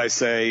shall I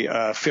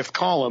say fifth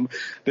column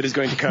that is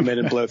going to come in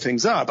and blow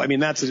things up. I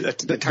mean, that's an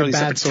entirely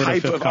separate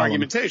type of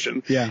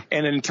argumentation. Yeah.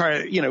 And an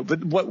entire,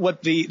 but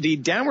what the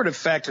downward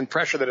effect and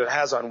pressure that it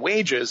has on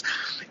wages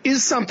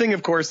is something,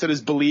 of course, that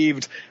is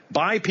believed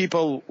by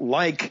people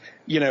like,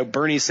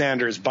 Bernie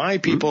Sanders, by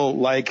people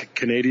like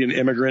Canadian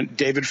immigrant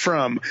David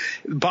Frum,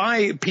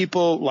 by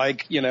people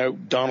like,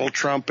 Donald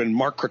Trump and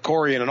Mark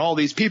Krikorian and all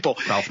these people.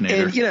 Ralph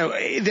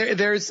Nader. And,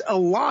 there's a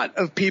lot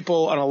of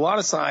people on a lot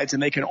of sides,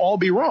 and they can all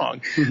be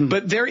wrong. Mm-hmm.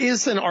 But there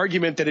is an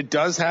argument that it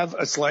does have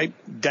a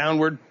slight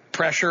downward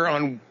pressure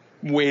on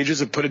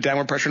wages, put a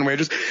downward pressure on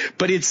wages,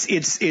 but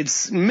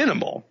it's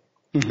minimal.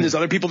 Mm-hmm. There's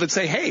other people that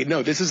say, hey,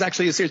 no, this is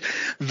actually a serious.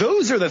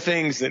 Those are the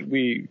things that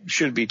we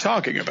should be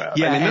talking about.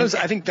 Yeah,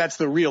 I think that's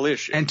the real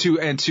issue. And to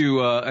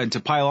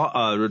pile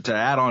on, to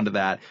add on to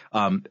that,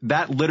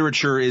 that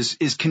literature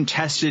is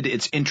contested.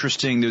 It's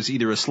interesting. There's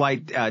either a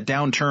slight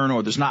downturn,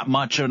 or there's not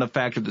much of an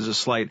effect, or there's a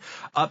slight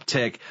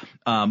uptick.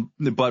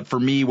 But for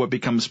me, what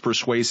becomes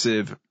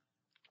persuasive,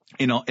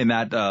 in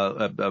that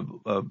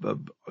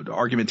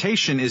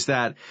argumentation is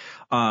that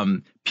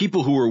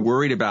people who are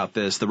worried about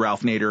this, the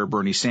Ralph Nader,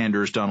 Bernie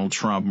Sanders, Donald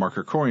Trump, Mark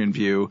Krikorian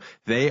view,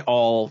 they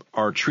all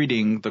are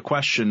treating the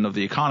question of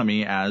the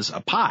economy as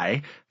a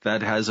pie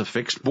that has a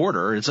fixed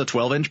border. It's a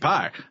 12-inch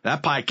pie.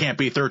 That pie can't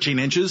be 13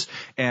 inches.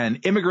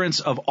 And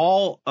immigrants of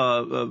all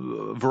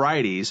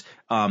varieties,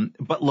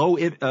 but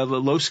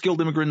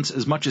low-skilled immigrants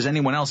as much as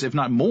anyone else, if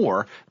not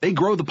more, they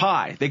grow the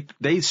pie.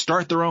 They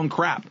start their own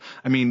crap.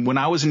 I mean, when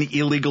I was an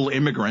illegal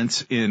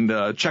immigrant in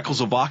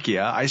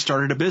Czechoslovakia, I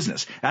started a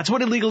business. That's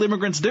what illegal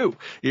immigrants do.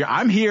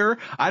 I'm here.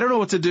 I don't know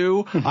what to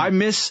do. I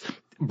miss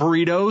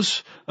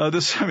burritos.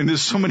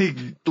 There's so many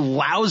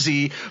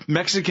lousy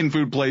Mexican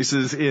food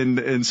places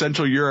in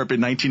Central Europe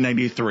in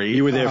 1993.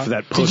 You were there for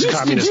that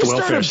post-communist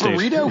welfare state.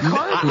 Burrito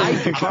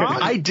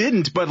cart? I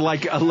didn't, but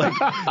like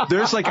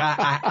there's like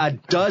a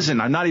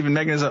dozen. I'm not even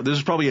making this up.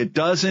 There's probably a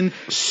dozen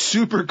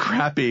super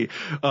crappy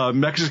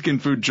Mexican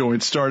food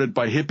joints started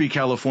by hippie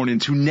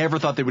Californians who never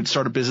thought they would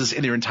start a business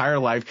in their entire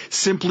life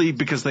simply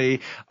because they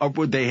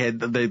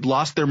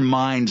lost their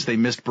minds. They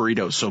missed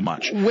burritos so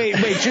much. Wait,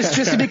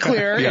 just to be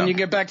clear, Yeah. and you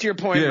get back to your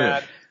point,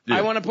 Matt. Yeah.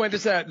 I want to point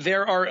this out.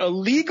 There are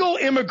illegal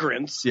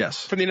immigrants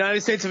Yes. from the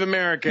United States of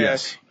America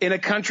Yes. in a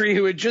country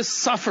who had just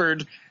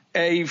suffered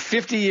a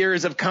 50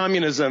 years of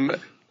communism,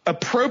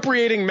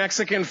 appropriating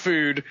Mexican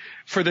food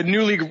for the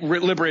newly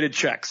liberated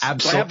Czechs.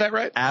 Do I have that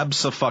right?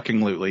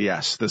 Abso-fucking-lutely,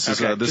 yes. This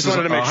is Okay. this Just is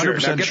wanted to make sure.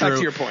 100% Now get true. back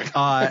to your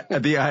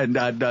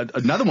point.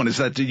 Another one is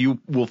that you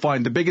will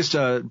find the biggest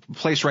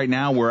place right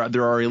now where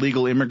there are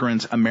illegal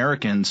immigrants,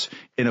 Americans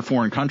in a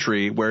foreign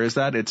country. Where is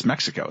that? It's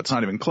Mexico. It's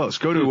not even close.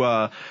 Go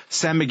to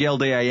San Miguel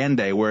de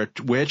Allende,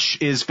 which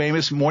is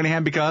famous,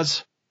 Moynihan,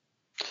 because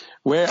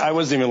Where I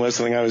wasn't even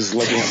listening. I was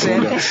looking at the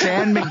window.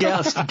 San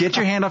Miguel, get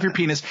your hand off your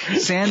penis.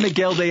 San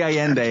Miguel de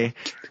Allende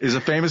is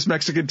a famous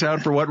Mexican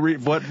town for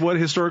what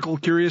historical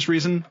curious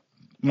reason?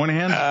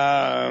 Moynihan?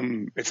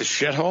 It's a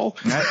shithole.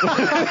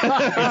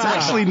 It's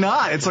actually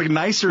not. It's like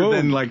nicer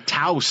than like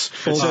Taos.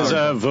 It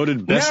says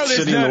voted best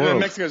city in the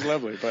world. Mexico's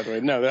lovely, by the way.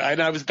 No,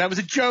 that was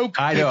a joke.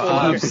 I know. People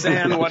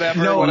understand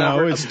whatever. No,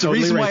 whatever. it's totally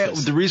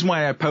racist. The reason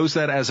why I posed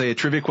that as a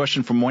trivia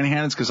question from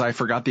Moynihan is because I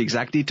forgot the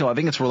exact detail. I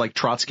think it's where like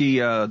Trotsky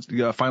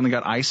finally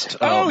got iced.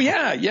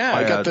 Yeah.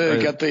 I got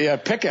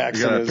the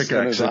pickaxe in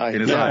his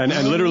eye.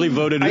 And literally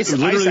voted Ice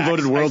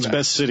world's axe.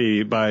 best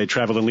city by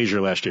Travel and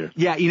Leisure last year.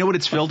 Yeah, you know what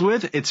it's filled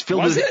with? It's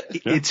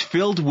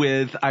filled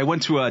with, I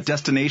went to a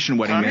destination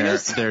wedding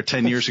there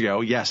 10 years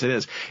ago. Yes, it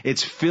is.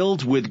 It's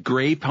filled with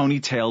gray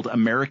ponytailed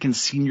American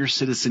senior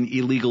citizen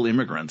illegal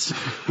immigrants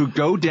who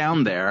go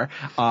down there,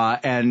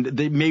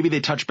 and maybe they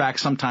touch back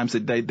sometimes,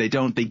 they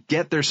don't. They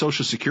get their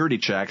social security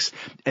checks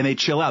and they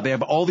chill out. They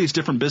have all these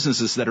different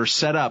businesses that are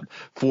set up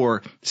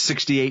for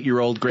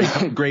 68-year-old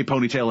gray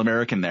ponytail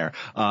American there.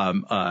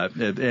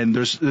 And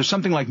there's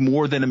something like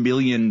more than 1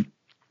 million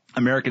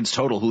Americans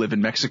total who live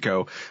in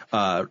Mexico,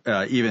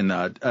 even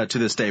to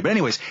this day. But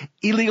anyways,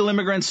 illegal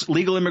immigrants,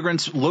 legal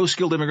immigrants,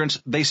 low-skilled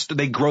immigrants,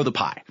 they grow the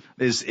pie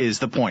is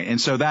the point.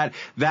 And so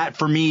that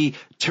for me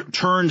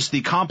turns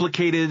the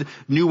complicated,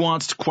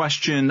 nuanced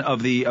question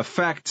of the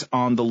effect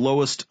on the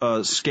lowest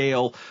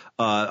scale,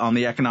 on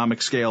the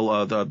economic scale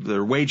of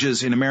their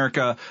wages in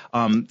America,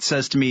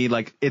 says to me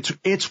like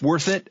it's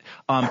worth it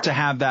to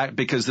have that,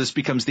 because this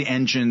becomes the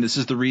engine. This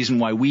is the reason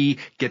why we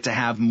get to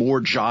have more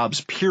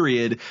jobs,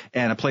 period.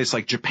 And a place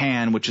like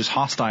Japan, which is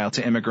hostile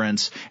to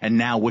immigrants and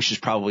now wishes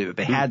probably that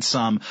they had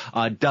some,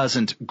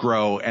 doesn't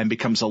grow and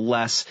becomes a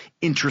less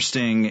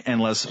interesting and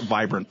less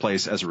vibrant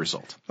place as a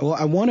result. Well,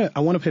 I want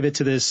to pivot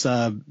to this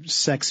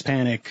sex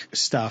panic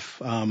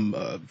stuff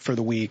for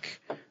the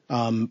week.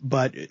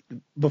 But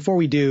before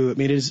we do, I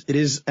mean, it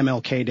is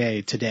MLK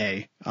Day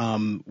today,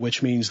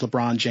 which means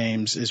LeBron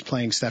James is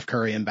playing Steph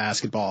Curry in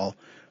basketball.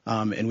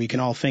 And we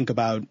can all think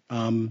about,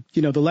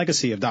 the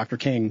legacy of Dr.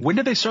 King. When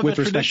did they start with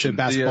that respect tradition? to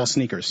basketball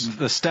sneakers?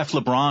 The Steph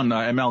LeBron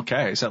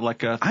MLK. Is that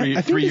like I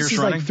think 3 years this is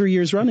running? Like 3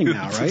 years running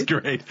now, right? That's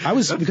great. I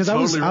was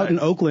Totally out right. in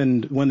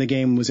Oakland when the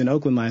game was in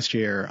Oakland last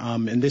year.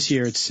 And this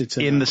year it's in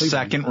the Cleveland.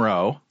 second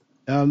row.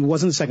 It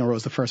wasn't the second row, it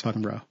was the first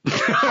fucking row.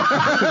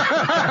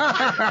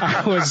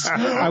 I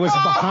was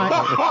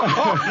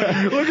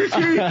behind. Look at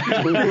you.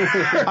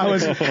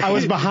 I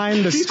was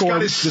behind the He's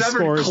got his severed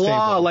scorers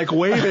claw, table. like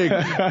waving.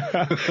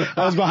 I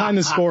was behind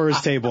the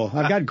scorers table.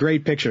 I've got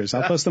great pictures.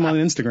 I'll post them on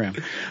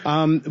Instagram.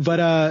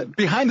 But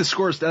Behind the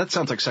scores, that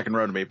sounds like second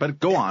row to me, but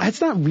go on.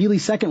 that's not really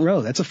second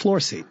row. That's a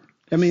floor seat.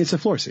 I mean, it's a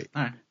floor seat.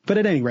 All right. But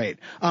at any rate,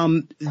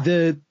 I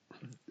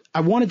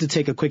wanted to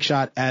take a quick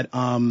shot at,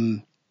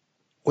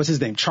 what's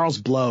his name? Charles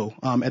Blow,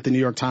 at the New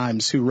York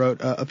Times, who wrote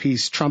a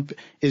piece, Trump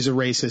is a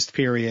racist,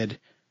 period.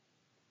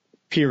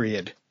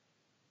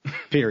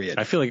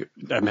 I feel like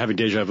I'm having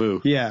deja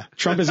vu. Yeah.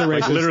 Trump is a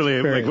racist.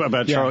 Literally period. like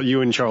about Yeah.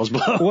 you and Charles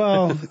Blow.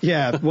 Well,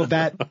 yeah. Well,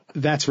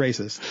 that's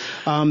racist.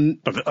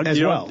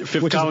 As well.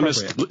 Fifth which is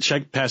columnist, appropriate.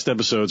 check past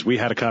episodes. We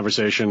had a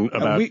conversation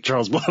about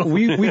Charles Blow.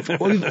 We've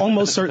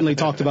almost certainly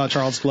talked about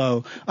Charles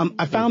Blow.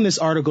 I found this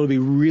article to be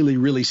really,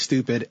 really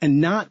stupid,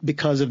 and not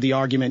because of the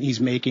argument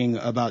he's making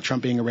about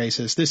Trump being a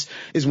racist. This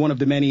is one of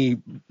the many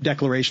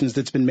declarations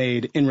that's been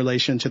made in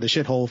relation to the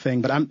shithole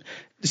thing, but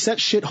set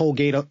shithole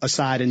gate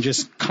aside and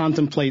just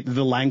contemplate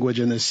the language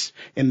in this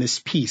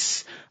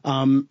piece.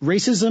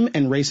 Racism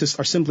and racist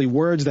are simply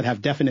words that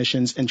have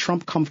definitions, and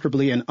Trump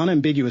comfortably and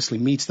unambiguously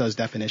meets those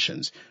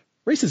definitions.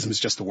 Racism is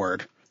just a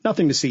word.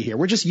 nothing to see here.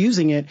 We're just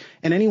using it,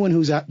 and anyone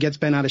who gets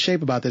bent out of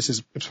shape about this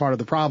is part of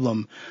the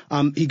problem.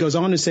 He goes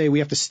on to say we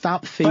have to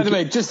stop thinking. By the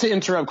way, just to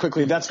interrupt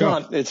quickly,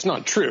 it's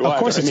not true. Of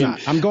course it's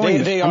not. I'm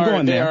going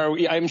there.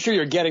 I'm sure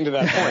you're getting to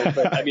that point,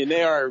 but I mean,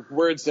 they are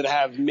words that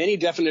have many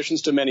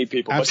definitions to many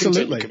people.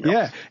 Absolutely.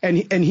 Yeah.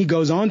 And he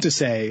goes on to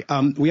say,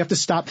 we have to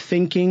stop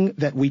thinking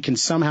that we can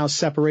somehow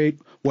separate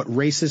what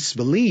racists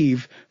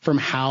believe from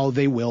how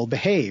they will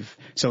behave.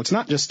 So it's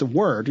not just a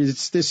word.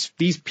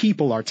 These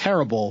people are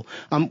terrible.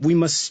 We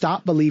must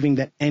stop believing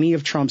that any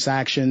of Trump's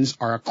actions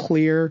are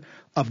clear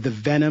of the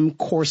venom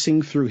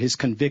coursing through his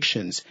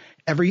convictions.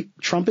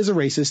 Trump is a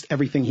racist.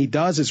 Everything he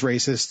does is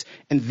racist.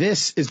 And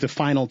this is the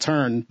final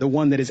turn, the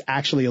one that is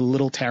actually a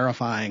little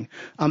terrifying.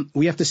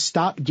 We have to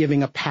stop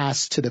giving a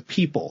pass to the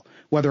people,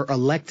 whether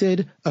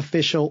elected,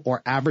 official,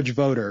 or average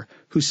voter,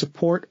 who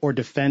support or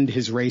defend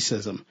his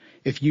racism.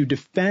 If you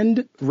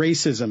defend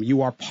racism,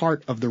 you are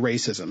part of the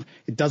racism.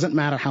 It doesn't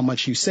matter how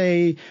much you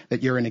say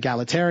that you're an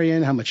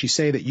egalitarian, how much you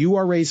say that you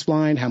are race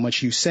blind, how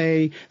much you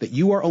say that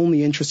you are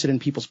only interested in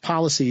people's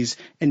policies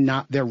and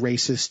not their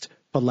racist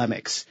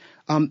polemics.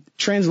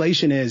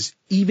 Translation is,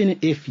 even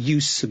if you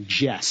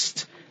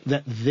suggest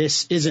that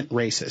this isn't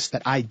racist,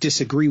 that I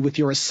disagree with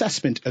your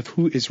assessment of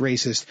who is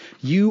racist,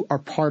 you are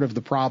part of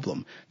the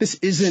problem. This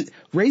isn't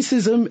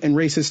racism, and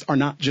racist are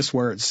not just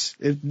words.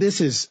 This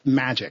is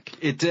magic.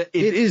 It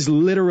is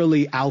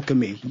literally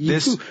alchemy.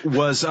 This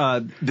was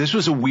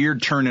a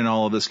weird turn in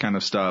all of this kind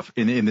of stuff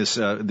in this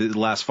the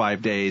last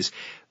 5 days,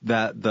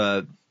 that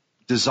the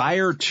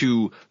desire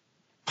to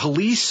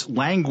police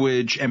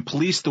language and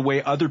police the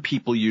way other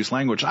people use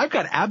language. I've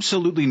got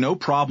absolutely no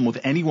problem with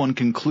anyone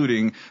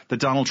concluding that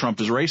Donald Trump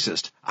is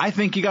racist. I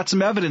think you got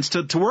some evidence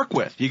to work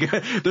with.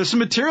 There's some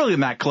material in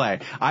that, Clay.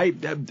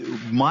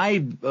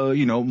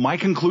 My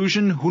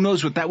conclusion, who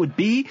knows what that would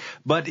be,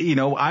 but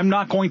I'm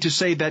not going to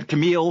say that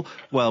Camille,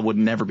 well, it would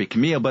never be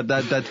Camille, but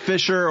that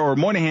Fisher or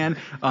Moynihan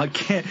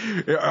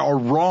are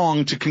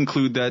wrong to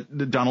conclude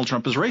that Donald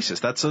Trump is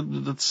racist.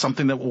 That's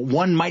something that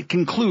one might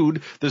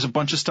conclude. There's a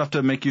bunch of stuff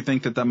to make you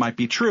think that might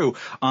be true.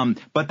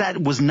 But that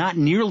was not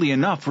nearly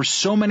enough for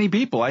so many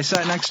people. I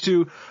sat next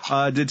to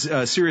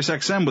Sirius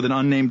XM with an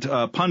unnamed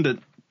pundit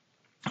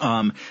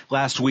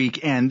last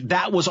week, and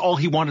that was all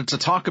he wanted to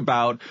talk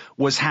about,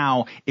 was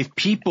how if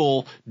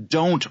people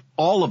don't,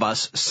 all of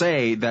us,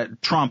 say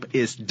that Trump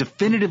is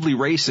definitively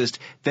racist,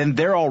 then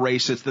they're all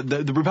racist.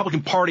 The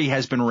Republican Party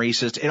has been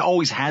racist. It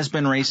always has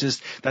been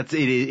racist.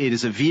 It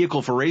is a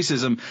vehicle for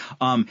racism.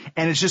 And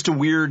it's just a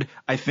weird,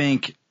 I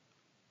think,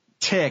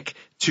 tick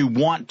to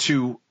want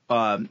to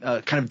kind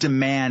of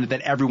demand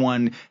that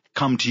everyone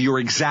come to your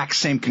exact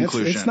same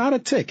conclusion. It's not a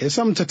tick. There's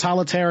something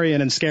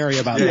totalitarian and scary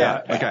about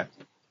that. Yeah. Okay.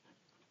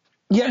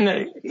 Yeah,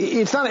 no,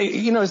 it's not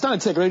a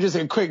tick. Let me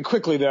just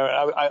quickly though,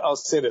 I'll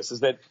say this, is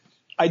that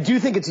I do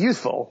think it's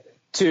useful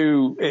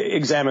to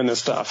examine this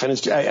stuff. And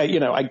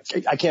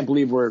I can't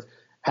believe we're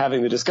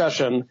having the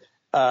discussion,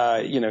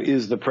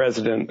 is the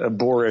president a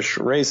boorish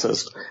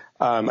racist?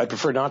 I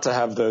prefer not to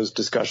have those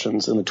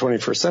discussions in the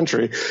 21st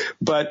century,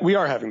 but we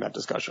are having that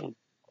discussion.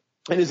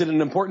 And is it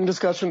an important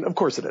discussion? Of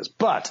course it is.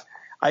 But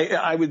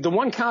the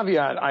one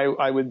caveat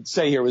I would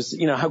say here was,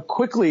 how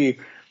quickly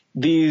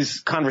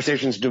these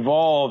conversations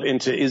devolve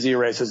into, is he a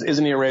racist?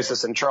 Isn't he a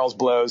racist? And Charles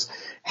Blow's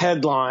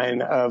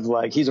headline of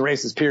he's a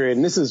racist, period.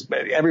 And this is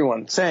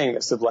everyone saying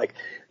this, of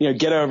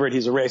get over it.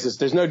 He's a racist.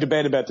 There's no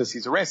debate about this.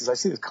 He's a racist. I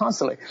see this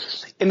constantly.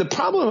 And the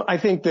problem I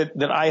think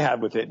that I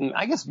have with it, and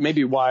I guess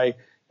maybe why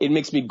it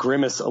makes me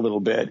grimace a little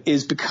bit,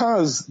 is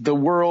because the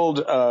world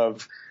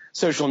of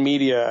social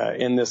media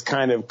in this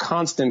kind of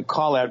constant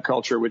call out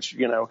culture, which,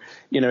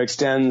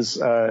 extends,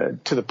 to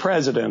the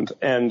president.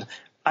 And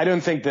I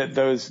don't think that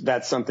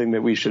that's something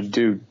that we should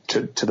do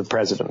to the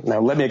president.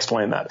 Now, let me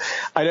explain that.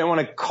 I don't want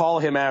to call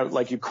him out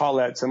like you call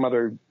out some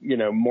other,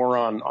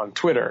 moron on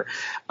Twitter.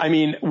 I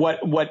mean,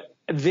 what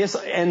this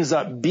ends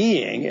up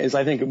being is,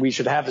 I think we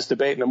should have this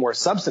debate in a more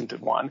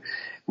substantive one,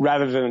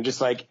 rather than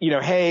just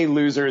hey,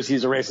 losers,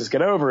 he's a racist,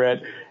 get over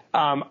it.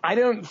 I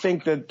don't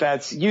think that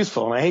that's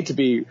useful. And I hate to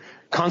be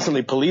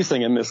constantly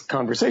policing in this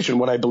conversation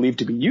what I believe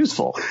to be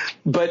useful,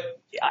 but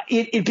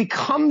it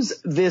becomes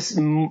this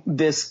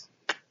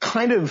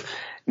kind of,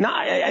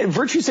 not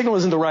virtue signal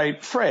isn't the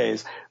right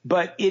phrase,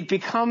 but it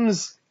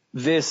becomes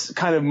this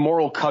kind of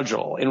moral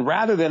cudgel. And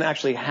rather than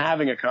actually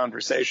having a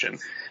conversation,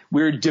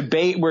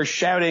 we're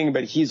shouting,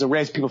 but he's a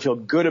racist. People feel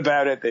good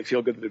about it. They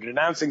feel good that they're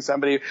denouncing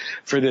somebody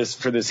for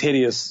this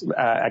hideous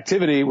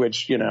activity,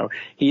 which,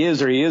 he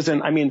is or he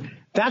isn't. I mean,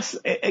 that's,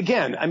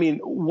 again,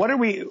 what are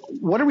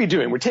we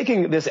doing? We're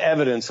taking this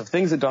evidence of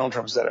things that Donald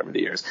Trump said over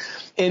the years.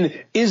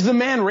 And is the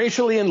man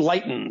racially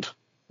enlightened?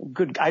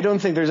 Good. I don't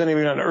think there's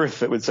anyone on earth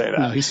that would say that.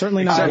 No, he's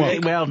certainly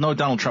not. Well, no,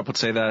 Donald Trump would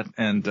say that.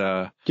 And,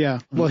 yeah.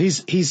 Well,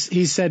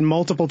 he's said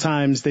multiple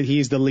times that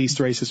he's the least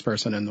racist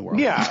person in the world.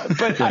 Yeah.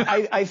 But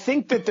I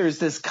think that there's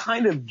this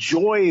kind of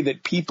joy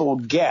that people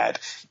get,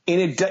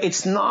 and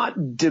it's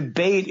not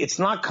debate. It's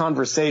not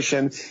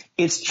conversation.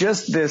 It's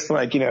just this,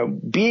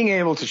 being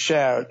able to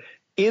shout,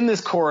 in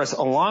this chorus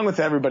along with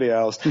everybody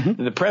else that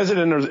the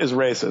president is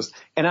racist.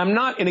 And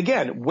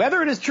again,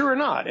 whether it is true or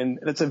not, and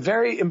it's a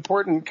very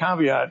important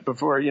caveat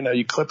before,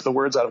 you clip the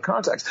words out of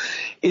context,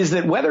 is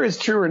that whether it's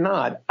true or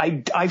not,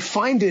 I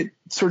find it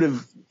sort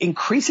of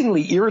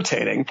increasingly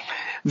irritating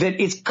that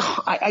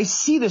I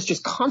see this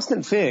just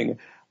constant thing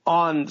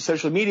on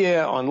social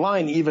media,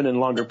 online, even in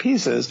longer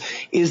pieces,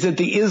 is that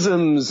the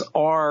isms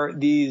are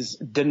these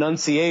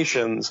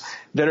denunciations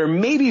that are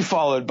maybe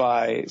followed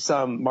by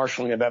some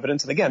marshaling of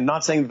evidence. And again,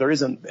 not saying that there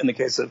isn't in the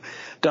case of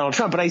Donald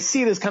Trump, but I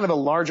see it as kind of a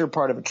larger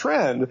part of a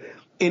trend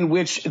in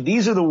which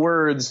these are the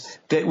words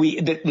that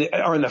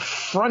are in the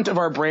front of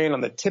our brain, on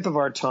the tip of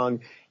our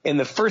tongue. And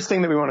the first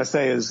thing that we want to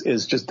say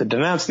is just to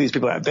denounce these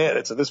people out there.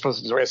 It's this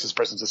person's a racist, this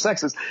person's a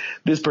sexist,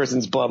 this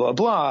person's blah, blah,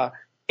 blah.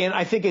 And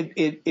I think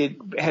it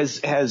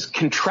has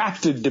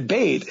contracted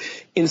debate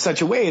in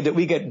such a way that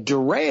we get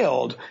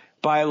derailed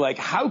by like,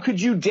 how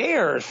could you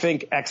dare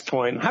think X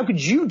point? How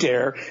could you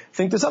dare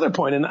think this other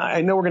point? And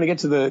I know we're going to get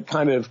to the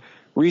kind of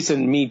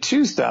recent Me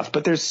Too stuff,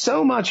 but there's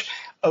so much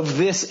of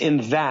this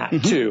and that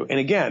too. And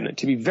again,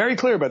 to be very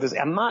clear about this,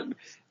 I'm not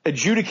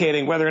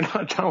adjudicating whether or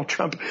not Donald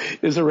Trump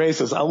is a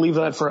racist. I'll leave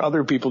that for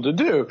other people to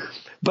do.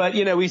 But,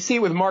 we see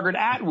it with Margaret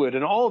Atwood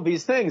and all of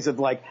these things of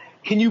like,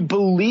 can you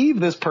believe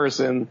this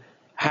person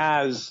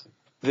has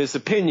this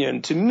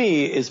opinion? To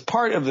me is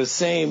part of the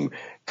same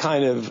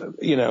kind of,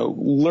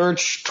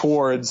 lurch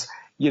towards,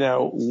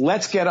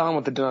 let's get on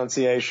with the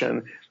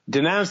denunciation,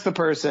 denounce the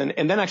person,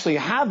 and then actually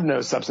have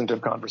no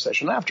substantive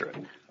conversation after it.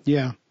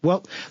 Yeah.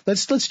 Well,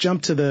 let's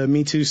jump to the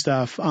Me Too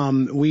stuff.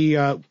 We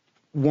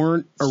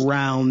weren't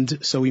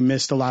around, so we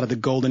missed a lot of the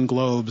Golden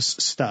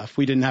Globes stuff.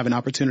 We didn't have an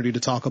opportunity to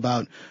talk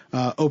about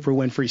Oprah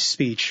Winfrey's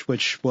speech,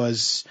 which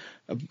was,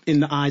 in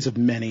the eyes of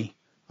many,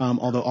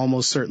 although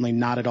almost certainly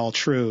not at all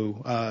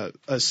true,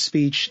 a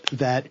speech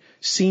that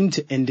seemed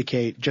to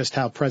indicate just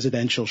how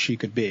presidential she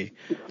could be.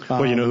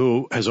 Well, you know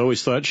who has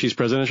always thought she's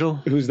presidential?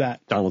 Who's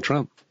that? Donald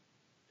Trump.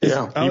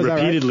 Yeah. He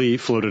repeatedly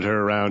floated her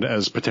around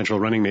as potential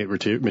running mate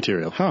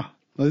material. Huh.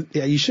 Well,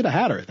 yeah, you should have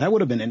had her. That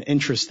would have been an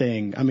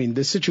interesting. I mean,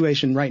 the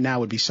situation right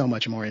now would be so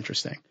much more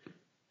interesting.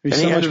 And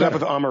he ended up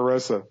with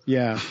Omarosa.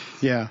 Yeah,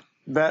 yeah.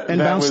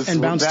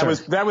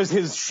 That was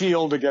his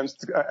shield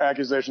against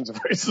accusations of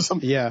racism.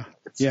 Yeah,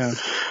 yeah.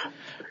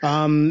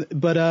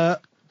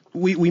 But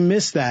we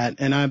missed that,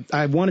 and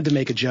I wanted to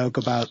make a joke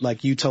about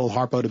like "You told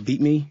Harpo to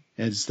beat me"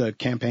 as the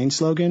campaign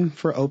slogan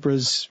for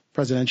Oprah's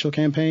presidential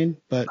campaign,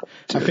 but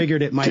I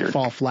figured it might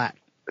fall flat.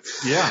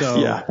 Yeah. So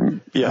yeah.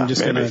 I'm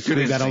just going to leave that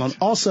instinct. alone.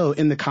 Also,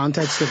 in the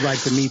context of like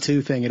the Me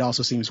Too thing, it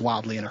also seems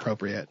wildly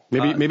inappropriate.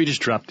 Maybe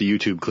just drop the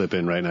YouTube clip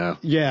in right now.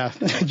 Yeah.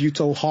 You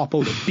told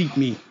Harpo to beat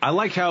me. I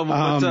like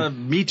how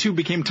Me Too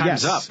became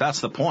Time's Up. That's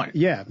the point.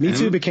 Yeah. Me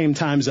Too became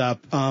Time's Up.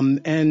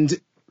 And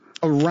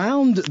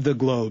around the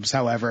globes,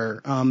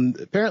 however,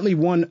 apparently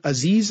one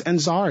Aziz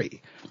Ansari,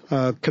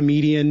 a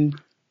comedian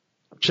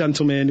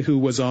gentleman who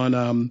was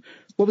on,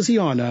 what was he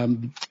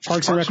on?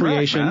 Parks and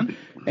Recreation. Rec,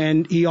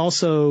 and he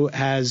also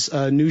has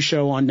a new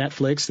show on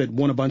Netflix that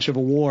won a bunch of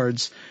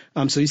awards.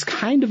 So he's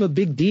kind of a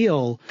big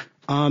deal.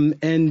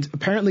 And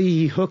apparently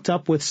he hooked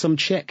up with some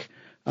chick,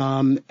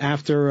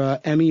 after a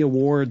Emmy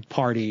Award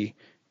party,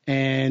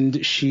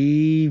 and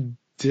she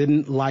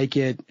didn't like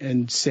it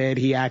and said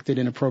he acted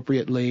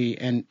inappropriately.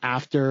 And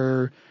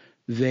after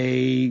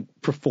they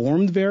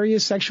performed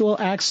various sexual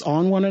acts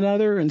on one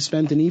another and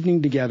spent an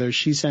evening together,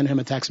 she sent him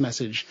a text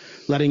message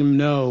letting him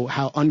know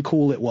how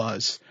uncool it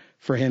was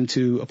for him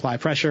to apply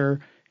pressure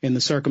in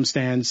the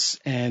circumstance.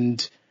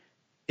 And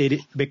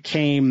it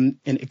became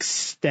an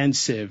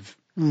extensive,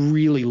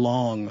 really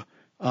long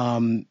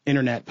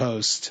internet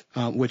post,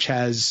 which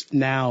has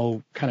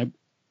now kind of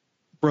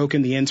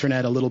broken the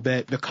internet a little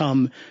bit,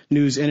 become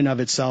news in and of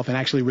itself, and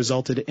actually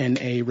resulted in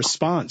a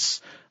response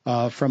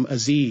from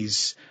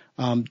Aziz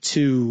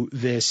to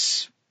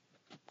this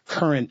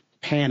current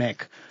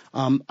panic.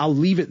 I'll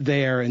leave it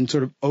there and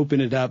sort of open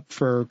it up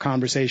for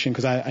conversation,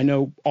 because I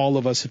know all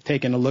of us have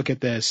taken a look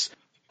at this.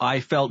 I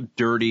felt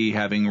dirty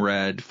having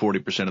read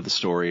 40% of the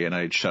story, and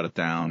I shut it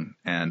down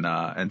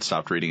and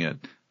stopped reading it.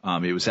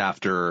 It was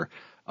after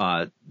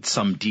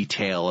some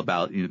detail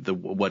about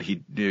what he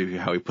do,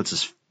 how he puts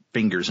his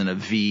fingers in a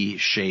V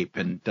shape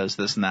and does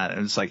this and that,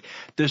 and it's like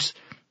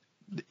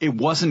it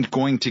wasn't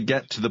going to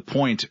get to the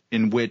point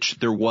in which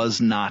there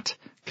was not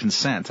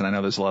consent. And I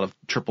know there's a lot of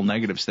triple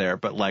negatives there,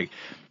 but like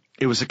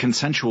it was a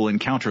consensual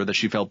encounter that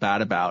she felt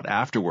bad about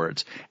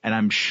afterwards. And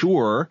I'm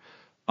sure,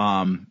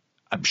 I'm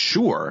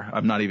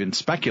not even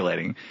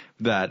speculating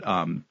that,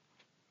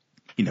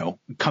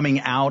 coming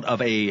out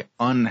of a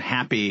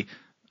unhappy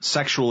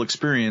sexual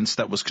experience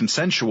that was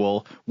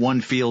consensual,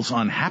 one feels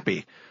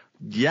unhappy.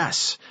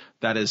 Yes.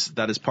 That is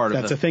part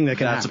of that's a thing that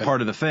can happen. That's a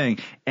part of the thing.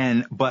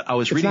 But I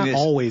was reading this. It's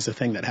not always a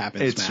thing that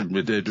happens.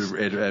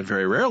 It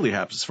very rarely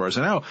happens, as far as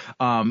I know.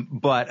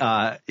 But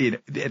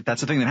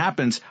that's the thing that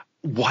happens.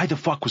 Why the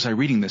fuck was I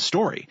reading this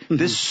story?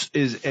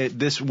 Mm-hmm.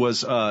 This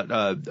was,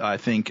 I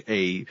think,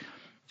 a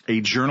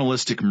a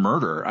journalistic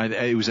murder.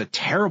 It was a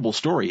terrible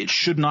story. It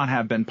should not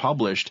have been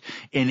published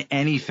in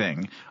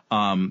anything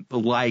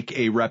like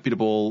a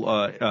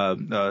reputable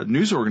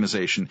news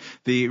organization.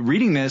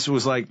 Reading this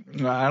was like,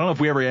 I don't know if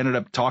we ever ended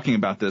up talking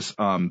about this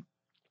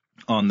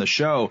on the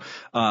show,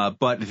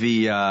 but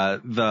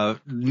the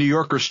New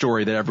Yorker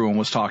story that everyone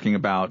was talking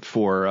about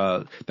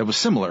that was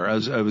similar.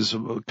 It was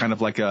kind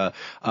of like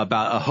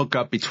about a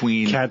hookup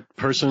between cat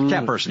person,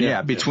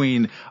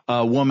 between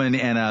a woman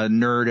and a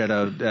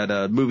nerd at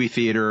a movie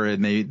theater,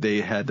 and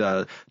they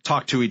had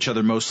talked to each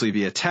other mostly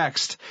via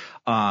text.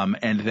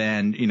 And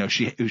then,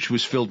 she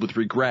was filled with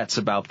regrets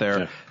about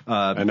their,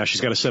 and now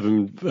she's got a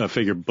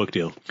 7-figure book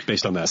deal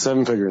based on that.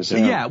 7 figures.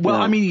 Yeah. Well,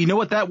 I mean, you know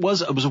what that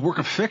was? It was a work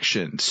of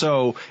fiction.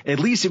 So at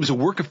least it was a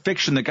work of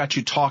fiction that got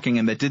you talking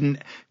and that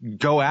didn't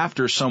go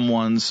after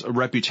someone's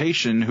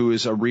reputation who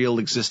is a real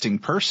existing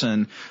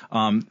person,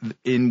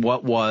 in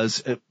what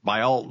was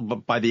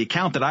by the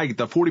account that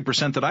the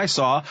 40% that I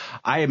saw,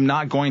 I am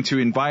not going to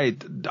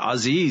invite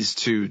Aziz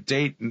to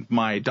date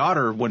my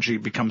daughter when she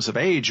becomes of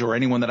age or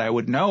anyone that I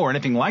would know or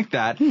anything like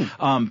that.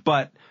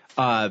 But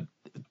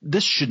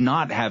this should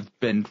not have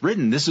been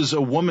written. This is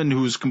a woman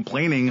who's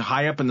complaining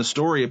high up in the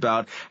story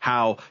about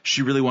how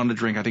she really wanted to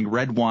drink, I think,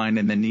 red wine,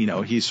 and then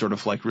he sort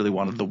of like really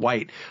wanted the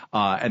white,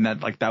 and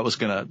that was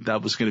gonna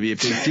be a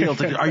big deal.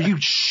 Are you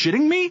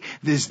shitting me?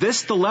 Is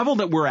this the level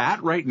that we're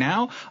at right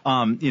now?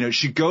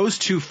 She goes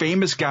to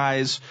famous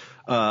guys'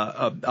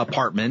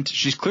 apartment.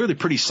 She's clearly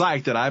pretty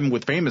psyched that I'm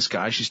with famous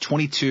guy. She's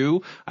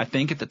 22, I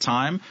think, at the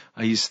time.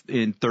 He's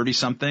in 30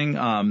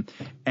 something.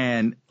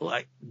 And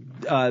like,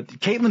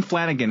 Caitlin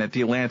Flanagan at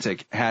The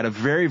Atlantic had a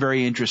very,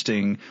 very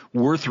interesting,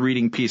 worth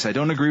reading piece. I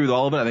don't agree with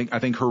all of it. I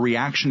think her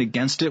reaction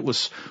against it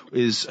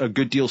is a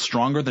good deal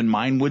stronger than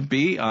mine would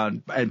be.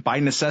 And by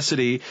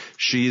necessity,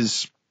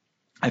 she's,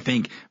 I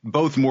think,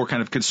 both more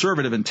kind of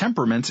conservative in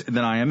temperament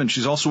than I am, and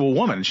she's also a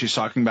woman. And she's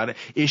talking about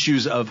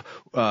issues of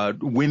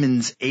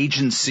women's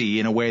agency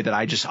in a way that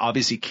I just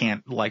obviously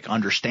can't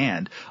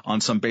understand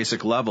on some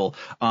basic level.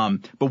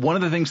 But one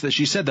of the things that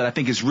she said that I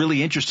think is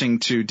really interesting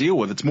to deal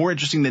with, it's more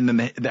interesting than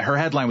her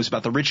headline was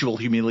about the ritual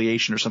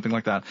humiliation or something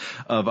like that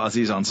of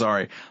Aziz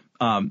Ansari.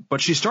 But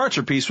she starts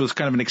her piece with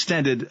kind of an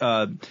extended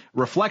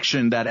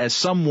reflection that as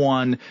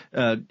someone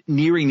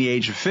nearing the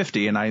age of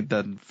 50, and I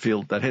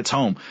feel that hits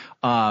home,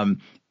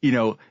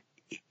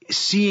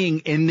 seeing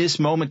in this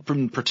moment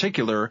in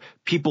particular,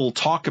 people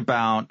talk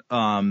about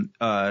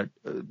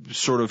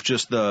sort of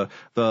just the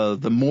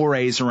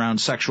mores around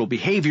sexual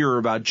behavior,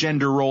 about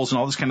gender roles and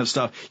all this kind of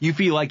stuff. You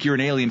feel like you're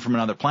an alien from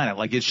another planet.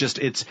 Like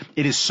it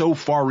is so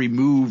far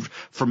removed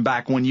from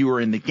back when you were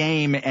in the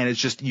game, and it's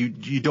just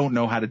you don't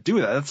know how to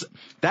do that.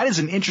 That is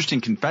an interesting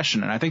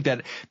confession, and I think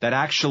that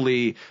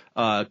actually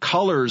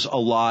colors a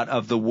lot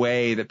of the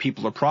way that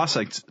people are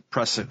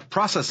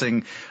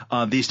processing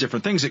these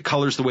different things. It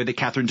colors the way that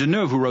Catherine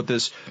Deneuve, who wrote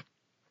this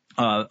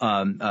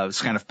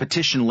kind of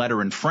petition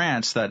letter in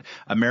France that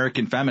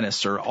American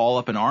feminists are all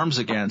up in arms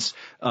against,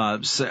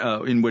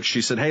 in which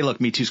she said, hey,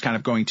 look, Me Too's kind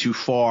of going too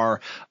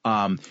far.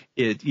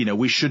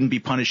 We shouldn't be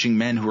punishing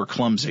men who are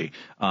clumsy,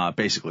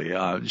 basically.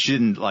 She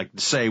didn't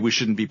say we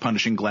shouldn't be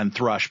punishing Glenn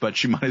Thrush, but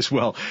she might as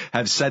well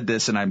have said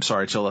this, and I'm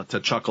sorry to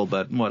chuckle,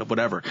 but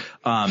whatever.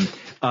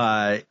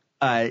 That's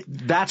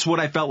what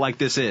I felt like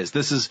this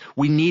is.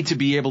 We need to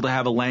be able to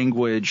have a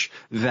language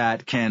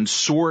that can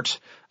sort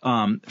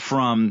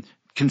from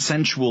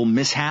consensual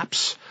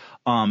mishaps,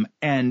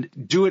 and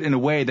do it in a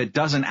way that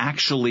doesn't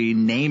actually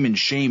name and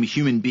shame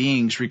human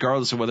beings,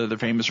 regardless of whether they're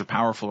famous or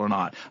powerful or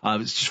not. It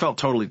just felt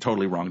totally,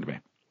 totally wrong to me.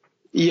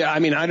 Yeah, I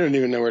mean, I don't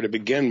even know where to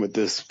begin with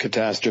this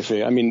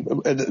catastrophe. I mean,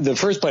 the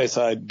first place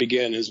I'd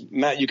begin is,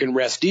 Matt, you can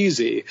rest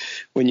easy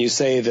when you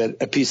say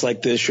that a piece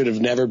like this should have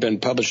never been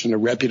published in a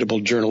reputable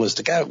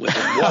journalistic outlet.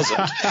 It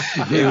wasn't.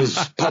 It was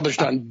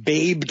published on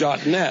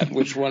babe.net,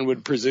 which one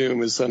would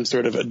presume is some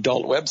sort of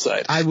adult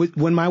website.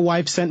 When my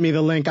wife sent me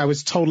the link, I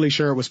was totally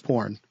sure it was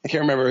porn. I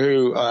can't remember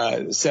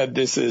who said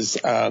this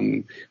is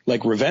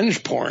like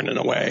revenge porn in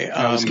a way.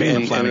 And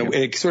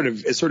it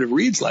sort of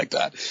reads like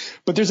that.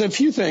 But there's a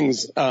few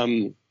things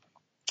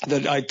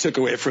that I took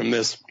away from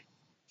this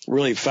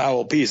really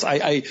foul piece.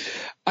 I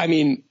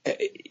mean,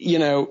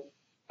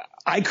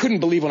 I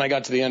couldn't believe when I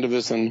got to the end of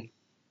this and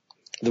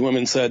the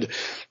woman said,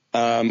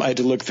 I had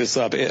to look this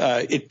up.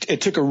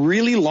 It took a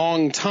really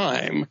long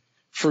time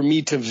for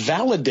me to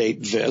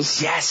validate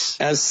this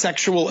as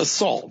sexual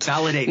assault.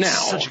 Validate. Now,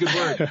 such a good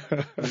word.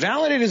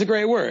 Validate is a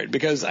great word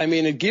because, I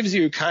mean, it gives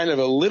you kind of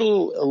a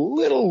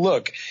little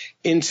look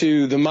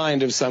into the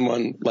mind of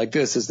someone like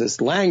this, is this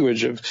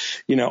language of,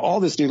 all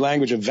this new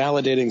language of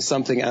validating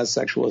something as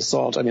sexual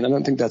assault. I mean, I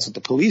don't think that's what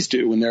the police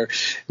do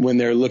when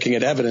they're looking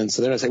at evidence.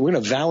 So they're not saying, we're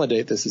going to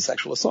validate this as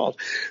sexual assault.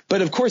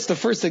 But of course, the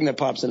first thing that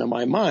pops into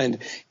my mind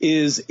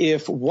is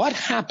if what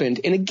happened,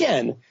 and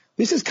again,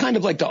 this is kind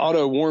of like the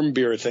Otto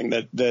Warmbier thing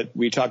that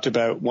we talked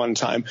about one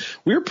time.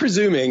 We're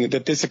presuming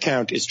that this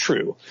account is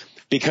true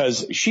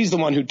because she's the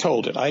one who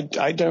told it.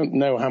 I don't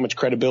know how much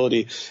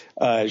credibility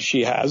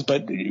she has,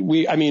 but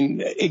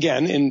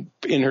again,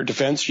 in her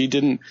defense, she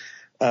didn't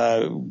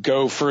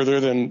go further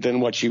than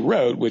what she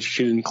wrote, which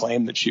she didn't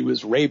claim that she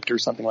was raped or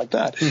something like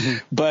that. Mm-hmm.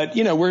 But,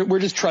 we're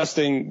just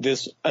trusting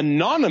this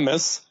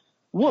anonymous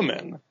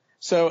woman.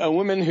 So a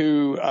woman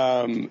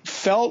who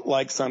felt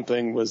like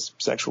something was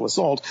sexual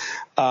assault,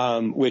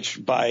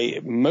 which by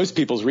most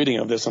people's reading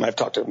of this, and I've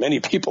talked to many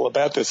people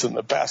about this in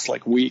the past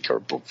week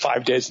or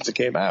 5 days since it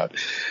came out,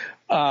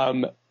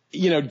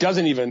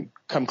 doesn't even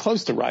come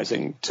close to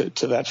rising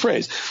to that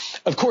phrase.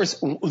 Of course,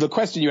 the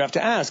question you have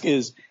to ask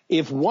is,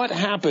 if what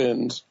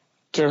happened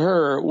to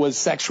her was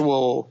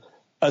sexual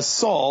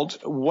assault,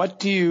 what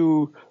do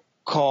you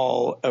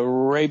call a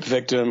rape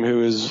victim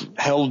who is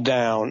held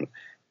down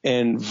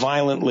and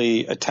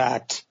violently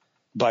attacked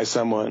by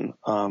someone,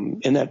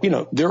 in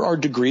that, there are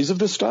degrees of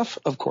this stuff,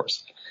 of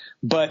course.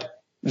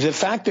 But the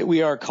fact that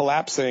we are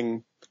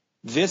collapsing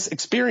this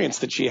experience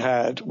that she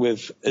had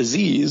with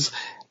Aziz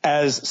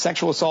as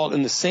sexual assault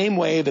in the same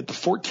way that the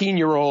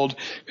 14-year-old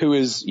who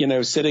is,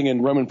 sitting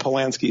in Roman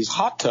Polanski's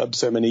hot tub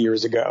so many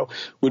years ago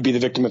would be the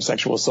victim of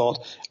sexual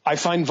assault, I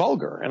find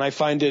vulgar, and I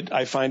find it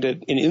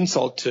an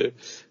insult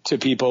to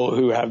people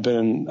who have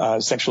been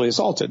sexually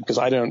assaulted, because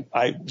I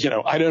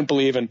don't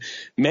believe, in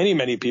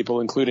many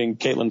people, including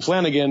Caitlin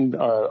Flanagan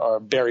or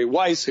Barry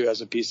Weiss, who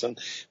has a piece on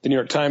the New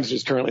York Times, which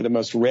is currently the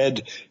most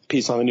read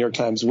piece on the New York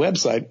Times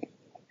website,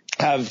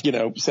 have,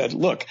 said,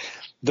 look,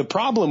 the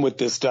problem with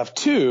this stuff,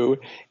 too,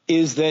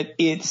 is that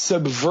it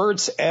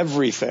subverts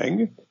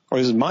everything, or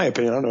this is my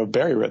opinion, I don't know if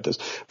Barry read this,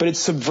 but it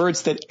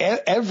subverts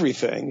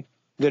everything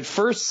that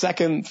first,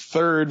 second,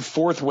 third,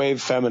 fourth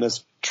wave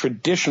feminists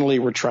traditionally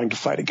were trying to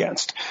fight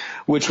against,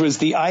 which was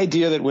the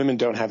idea that women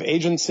don't have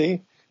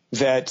agency,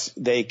 that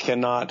they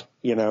cannot,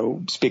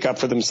 speak up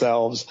for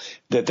themselves,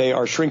 that they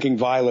are shrinking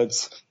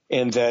violets,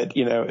 and that,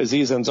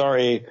 Aziz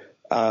Ansari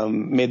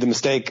made the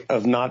mistake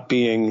of not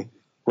being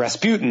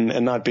Rasputin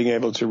and not being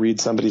able to read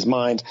somebody's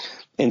mind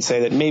and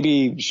say that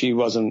maybe she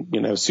wasn't,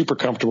 super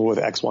comfortable with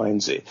X, Y,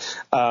 and Z.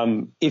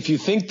 If you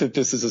think that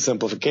this is a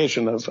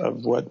simplification of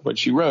what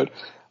she wrote,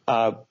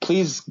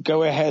 please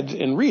go ahead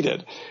and read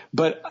it.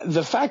 But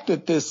the fact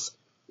that this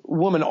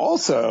woman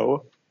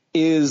also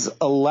is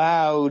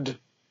allowed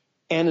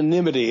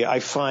anonymity,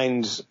 I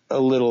find a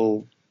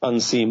little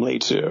unseemly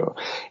too.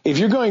 If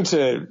you're going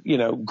to,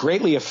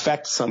 greatly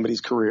affect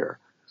somebody's career,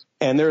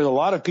 and there's a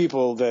lot of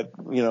people that,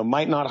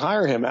 might not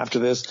hire him after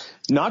this,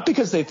 not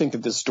because they think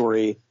that this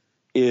story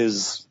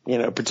is,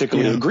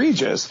 particularly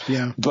egregious,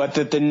 but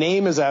that the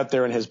name is out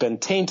there and has been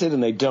tainted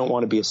and they don't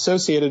want to be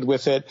associated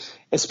with it,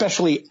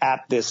 especially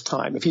at this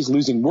time. If he's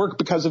losing work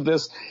because of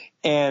this,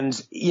 and,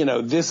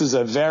 this is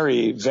a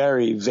very,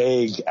 very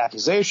vague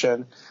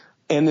accusation,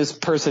 and this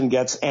person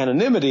gets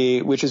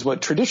anonymity, which is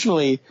what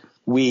traditionally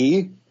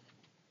we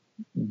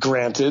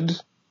granted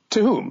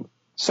to whom?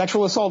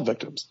 Sexual assault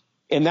victims.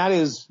 And that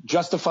is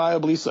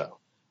justifiably so.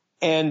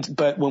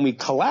 But when we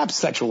collapse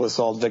sexual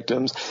assault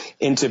victims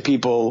into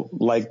people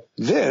like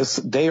this,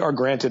 they are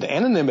granted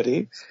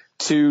anonymity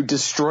to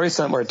destroy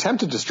or attempt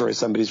to destroy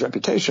somebody's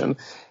reputation.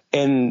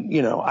 And,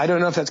 I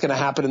don't know if that's going to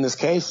happen in this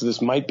case. This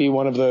might be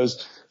one of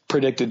those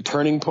predicted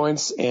turning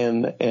points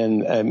and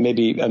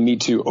maybe a Me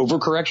Too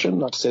overcorrection,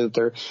 not to say that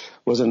there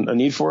wasn't a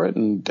need for it.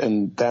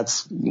 And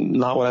that's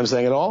not what I'm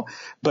saying at all.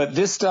 But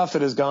this stuff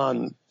that has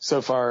gone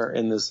so far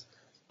in this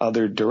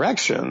other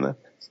direction,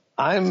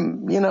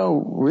 I'm,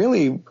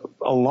 really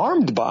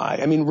alarmed by.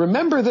 I mean,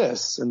 remember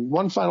this, and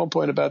one final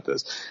point about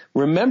this.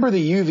 Remember the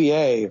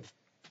UVA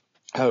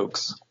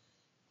hoax.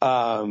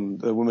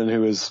 The woman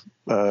who was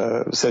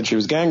said she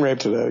was gang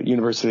raped at a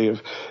University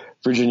of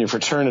Virginia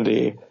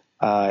fraternity,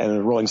 and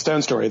a Rolling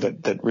Stone story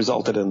that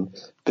resulted in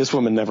this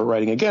woman never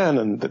writing again,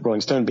 and the Rolling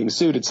Stone being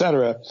sued,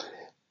 etc.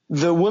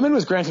 The woman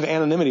was granted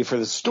anonymity for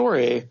this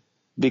story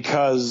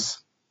because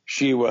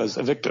she was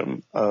a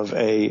victim of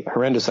a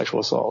horrendous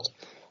sexual assault.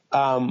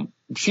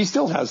 She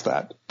still has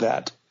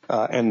that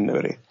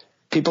anonymity.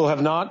 People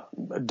have not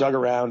dug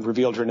around,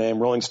 revealed her name.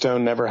 Rolling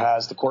Stone never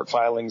has. The court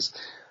filings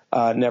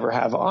never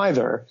have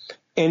either.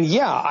 And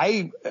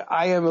I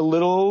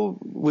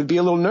would be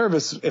a little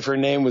nervous if her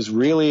name was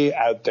really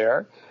out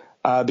there,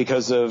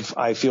 because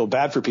I feel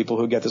bad for people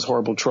who get this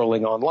horrible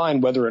trolling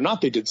online, whether or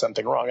not they did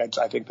something wrong.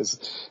 I think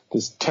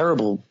this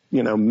terrible,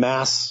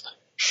 mass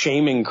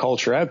shaming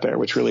culture out there,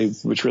 which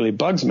really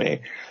bugs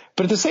me.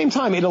 But at the same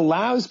time, it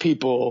allows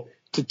people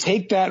to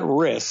take that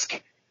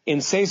risk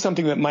and say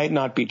something that might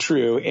not be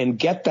true and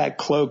get that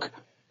cloak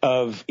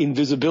of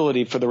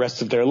invisibility for the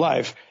rest of their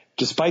life,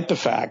 despite the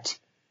fact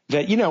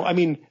that,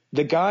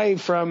 the guy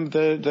from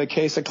the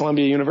case at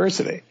Columbia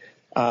University,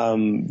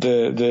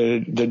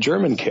 the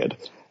German kid,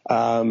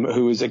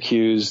 who was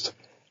accused,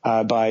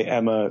 by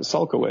Emma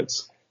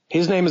Sulkowicz,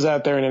 his name is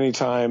out there, and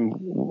anytime,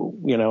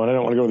 and I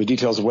don't want to go into the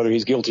details of whether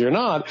he's guilty or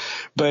not,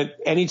 but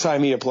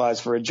anytime he applies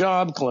for a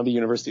job, Columbia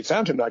University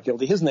found him not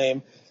guilty, his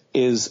name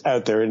is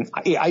out there. And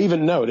I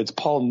even note it's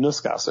Paul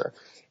Nussgasser.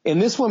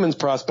 And this woman's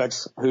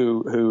prospects,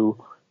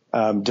 who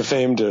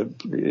defamed a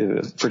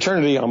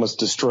fraternity, almost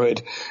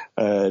destroyed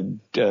a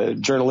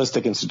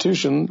journalistic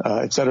institution,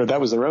 et cetera.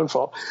 That was their own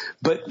fault.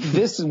 But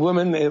this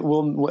woman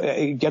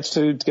gets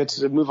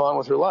to move on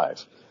with her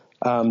life,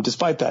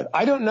 despite that.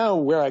 I don't know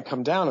where I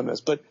come down on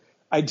this, but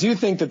I do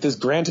think that this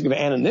granting of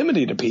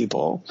anonymity to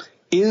people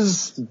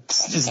is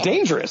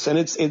dangerous, and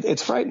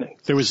it's frightening.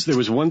 There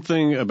was one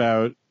thing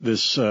about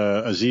this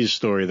Aziz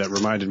story that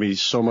reminded me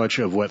so much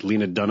of what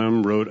Lena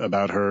Dunham wrote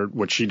about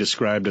what she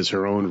described as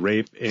her own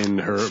rape in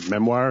her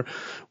memoir,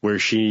 where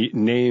she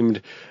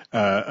named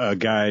a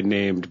guy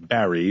named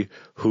Barry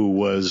who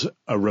was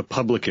a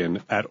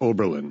Republican at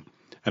Oberlin.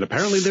 And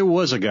apparently there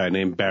was a guy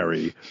named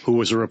Barry who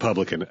was a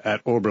Republican at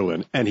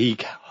Oberlin, and there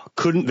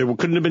couldn't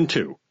have been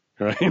two.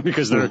 Right?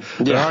 Because there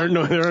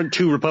aren't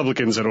two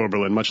Republicans at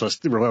Oberlin, much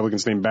less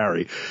Republicans named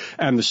Barry.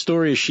 And the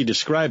story as she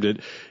described it,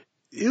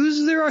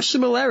 there are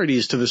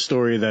similarities to the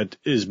story that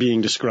is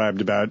being described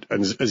about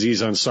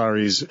Aziz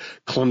Ansari's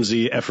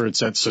clumsy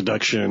efforts at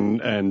seduction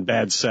and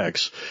bad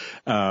sex.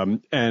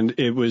 And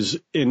it was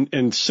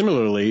and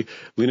similarly,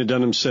 Lena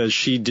Dunham says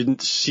she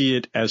didn't see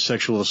it as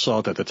sexual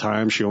assault at the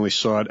time. She only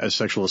saw it as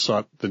sexual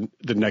assault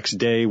the next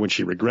day when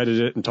she regretted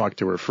it and talked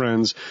to her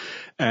friends.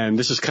 And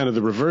this is kind of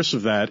the reverse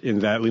of that, in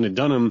that Lena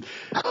Dunham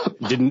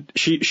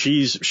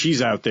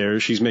she's out there,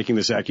 she's making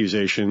this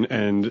accusation,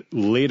 and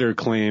later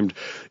claimed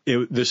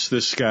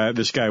this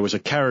guy was a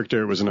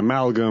character, it was an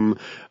amalgam,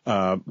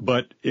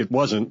 but it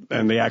wasn't,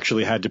 and they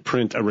actually had to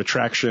print a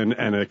retraction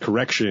and a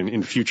correction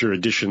in future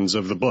editions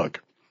of the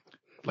book.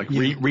 Like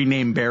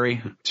rename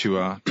Barry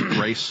to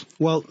Grace.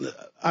 Well,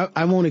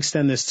 I won't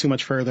extend this too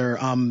much further.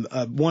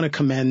 Want to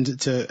commend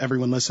to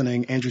everyone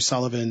listening Andrew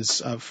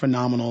Sullivan's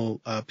phenomenal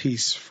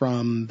piece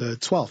from the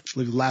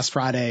 12th, last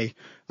Friday.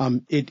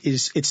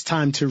 It's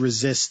time to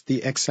resist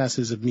the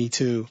excesses of Me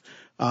Too.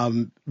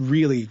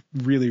 Really,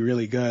 really,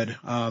 really good.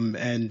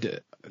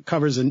 And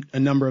covers a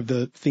number of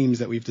the themes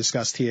that we've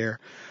discussed here.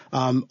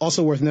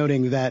 Also worth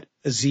noting that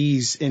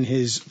Aziz, in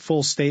his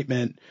full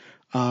statement,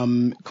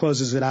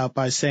 closes it out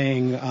by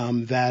saying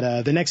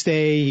that the next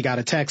day he got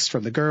a text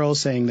from the girl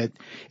saying that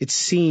it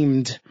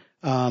seemed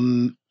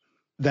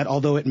that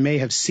although it may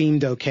have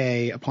seemed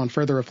okay, upon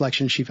further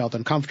reflection she felt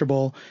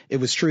uncomfortable. It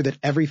was true that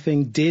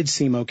everything did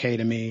seem okay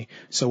to me.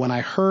 So when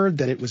I heard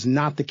that it was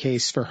not the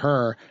case for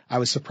her, I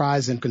was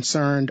surprised and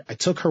concerned. I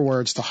took her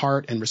words to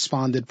heart and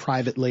responded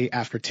privately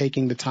after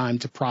taking the time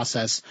to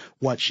process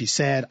what she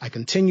said. I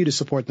continue to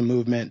support the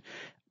movement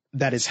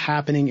that is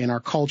happening in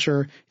our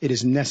culture. It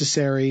is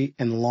necessary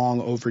and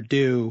long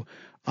overdue.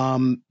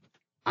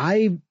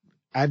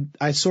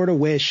 I sort of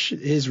wish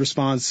his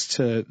response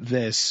to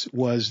this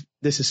was,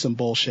 this is some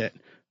bullshit.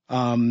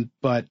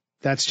 But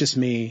that's just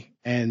me.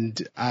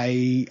 And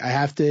I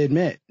have to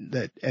admit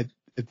that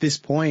at this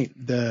point,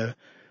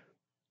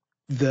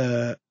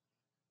 my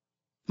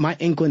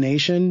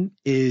inclination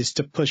is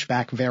to push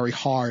back very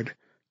hard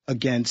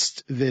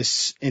against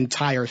this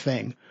entire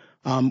thing.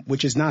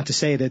 Which is not to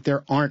say that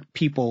there aren't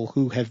people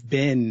who have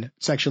been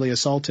sexually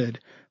assaulted,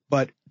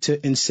 but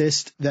to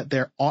insist that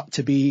there ought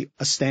to be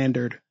a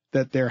standard,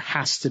 that there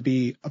has to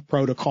be a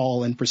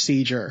protocol and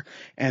procedure,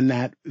 and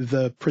that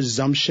the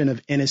presumption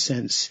of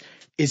innocence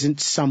isn't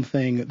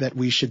something that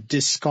we should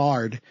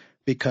discard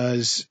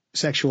because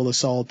sexual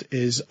assault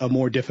is a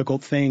more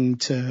difficult thing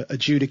to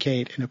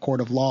adjudicate in a court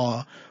of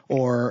law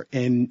or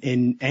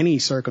in any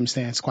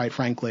circumstance, quite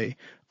frankly.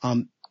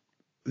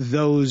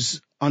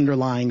 Those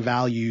underlying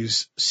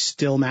values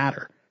still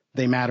matter.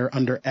 They matter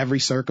under every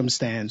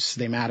circumstance.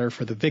 They matter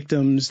for the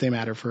victims, they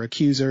matter for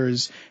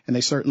accusers, and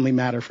they certainly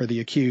matter for the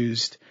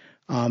accused.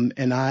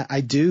 And I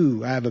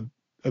have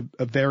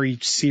a very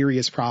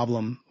serious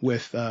problem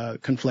with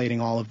conflating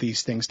all of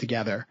these things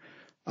together.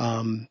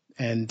 I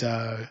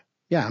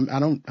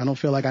don't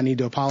feel like I need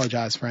to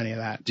apologize for any of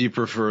that. Do you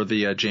prefer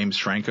the James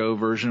Franco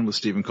version with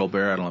Stephen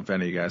Colbert? I don't know if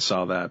any of you guys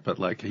saw that, but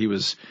like he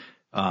was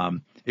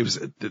it was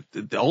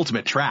the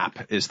ultimate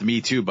trap is the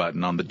Me Too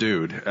button on the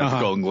dude at the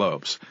Golden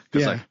Globes.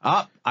 Because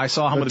I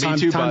saw him with the Me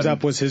Too button. Time's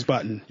Up was his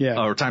button. Yeah.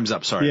 Or Time's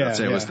Up. Sorry. Yeah,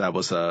 that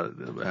was how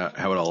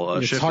it all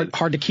it's shifted.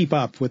 hard to keep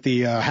up with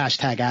the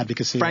hashtag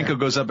advocacy. Franco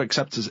goes up,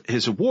 accepts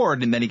his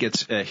award, and then he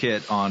gets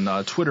hit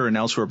on Twitter and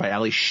elsewhere by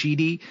Ali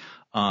Sheedy.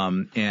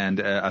 And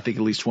I think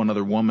at least one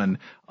other woman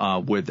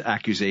with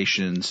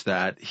accusations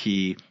that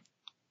he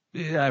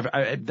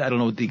I don't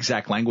know the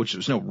exact language. There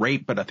was no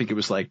rape, but I think it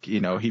was like,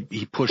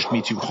 he pushed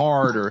me too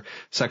hard or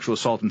sexual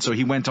assault. And so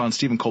he went on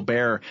Stephen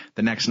Colbert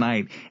the next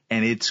night,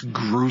 and it's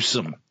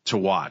gruesome to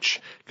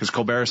watch because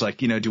Colbert's like,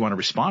 do you want to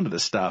respond to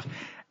this stuff?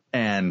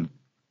 And,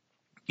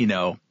 he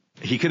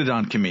could have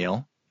done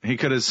Camille. He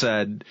could have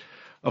said,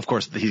 Of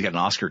course, he's got an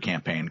Oscar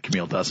campaign.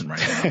 Camille doesn't right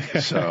now,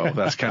 so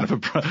that's kind of a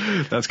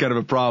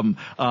problem.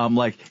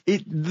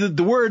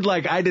 The word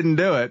I didn't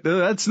do it.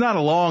 That's not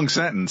a long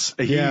sentence.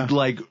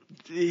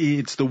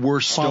 It's the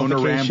worst stoner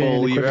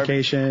ramble you've ever.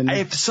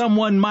 If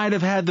someone might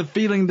have had the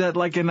feeling that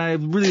and I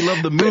really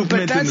love the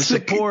movement and the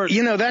support.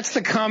 That's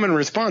the common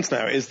response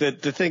now, is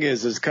that the thing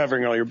is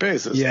covering all your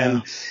bases.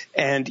 Yeah.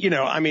 And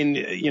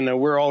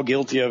we're all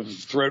guilty of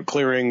throat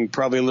clearing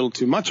probably a little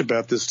too much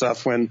about this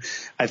stuff, when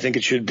I think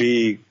it should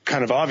be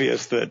kind of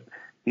obvious that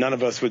none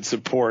of us would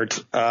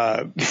support,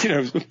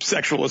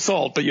 sexual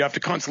assault, but you have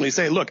to constantly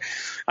say, look,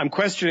 I'm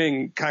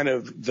questioning kind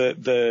of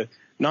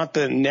not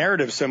the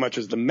narrative so much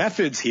as the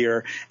methods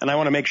here. And I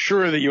want to make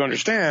sure that you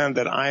understand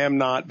that I am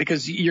not,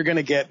 because you're going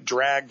to get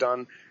dragged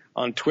on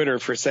Twitter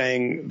for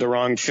saying the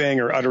wrong thing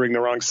or uttering the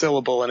wrong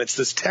syllable. And it's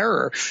this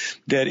terror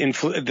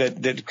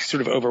that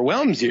sort of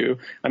overwhelms you.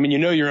 I mean,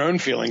 your own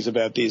feelings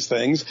about these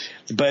things,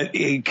 but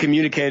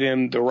communicate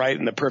in the right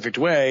and the perfect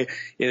way.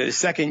 The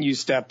second you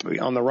step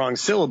on the wrong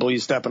syllable, you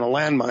step on a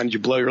landmine, you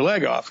blow your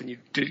leg off, and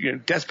you're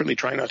desperately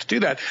trying not to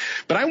do that.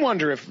 But I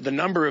wonder if the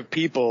number of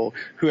people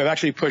who have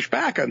actually pushed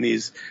back on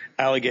these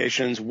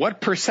allegations, what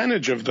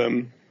percentage of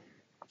them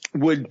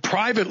would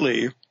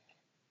privately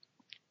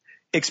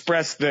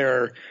express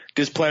their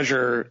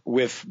displeasure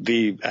with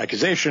the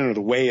accusation or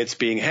the way it's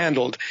being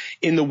handled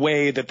in the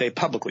way that they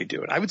publicly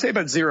do it. I would say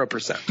about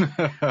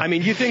 0%. I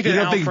mean, you think that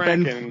Al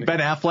Franken Ben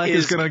Affleck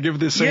is going to give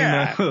the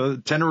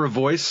same tenor of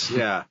voice?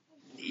 Yeah.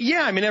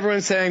 Yeah, I mean,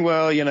 everyone's saying,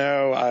 well,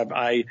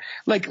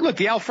 look,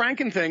 the Al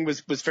Franken thing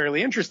was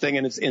fairly interesting,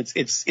 and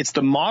it's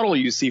the model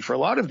you see for a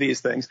lot of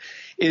these things.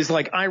 Is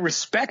I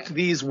respect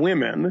these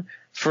women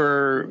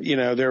for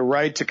their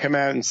right to come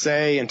out and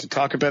say and to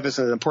talk about this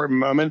at an important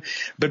moment,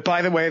 but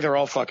by the way, they're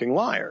all fucking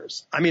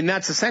liars. I mean,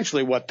 that's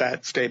essentially what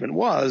that statement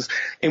was,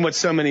 and what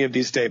so many of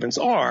these statements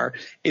are,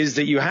 is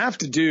that you have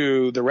to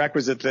do the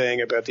requisite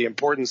thing about the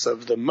importance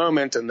of the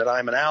moment and that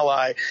I'm an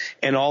ally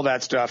and all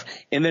that stuff,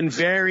 and then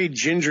very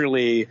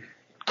gingerly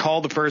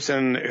call the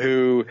person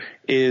who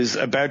is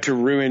about to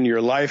ruin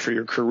your life or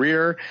your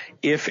career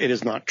if it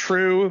is not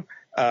true.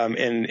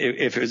 And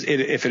if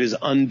it is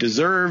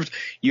undeserved,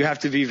 you have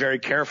to be very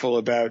careful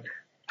about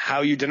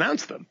how you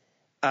denounce them.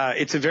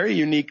 It's a very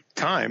unique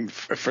time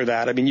for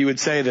that. I mean, you would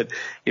say that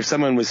if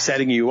someone was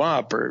setting you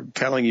up or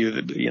telling you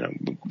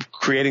that,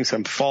 creating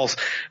some false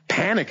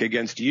panic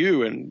against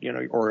you and,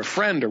 or a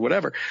friend or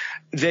whatever,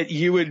 that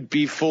you would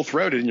be full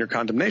throated in your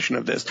condemnation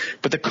of this.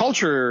 But the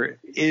culture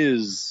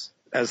is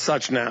as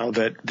such now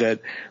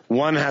that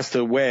one has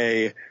to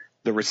weigh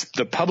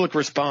the public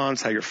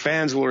response, how your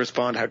fans will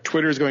respond, how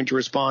Twitter is going to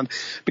respond.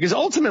 Because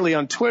ultimately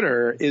on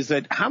Twitter is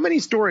that how many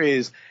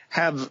stories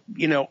have,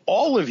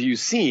 all of you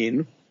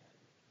seen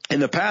in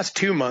the past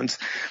 2 months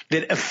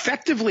that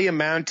effectively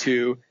amount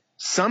to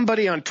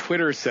somebody on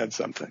Twitter said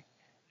something.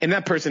 And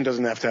that person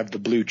doesn't have to have the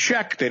blue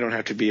check. They don't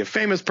have to be a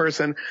famous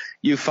person.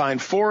 You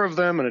find 4 of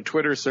them in a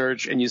Twitter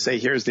search and you say,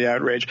 here's the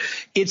outrage.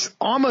 It's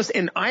almost,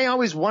 and I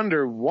always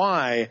wonder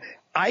why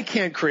I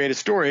can't create a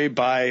story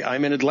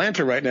I'm in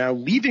Atlanta right now,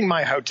 leaving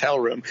my hotel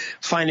room,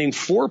 finding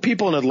 4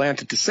 people in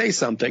Atlanta to say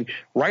something,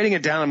 writing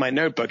it down in my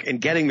notebook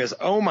and getting this,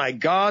 oh my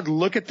God,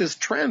 look at this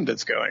trend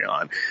that's going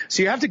on.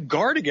 So you have to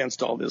guard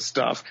against all this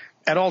stuff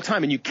at all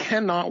time, and you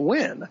cannot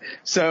win.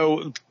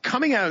 So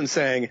coming out and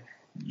saying,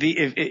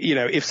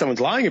 if someone's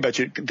lying about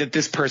you, that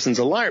this person's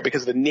a liar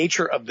because of the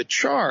nature of the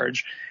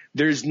charge,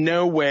 there's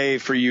no way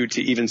for you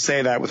to even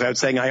say that without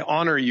saying, I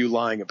honor you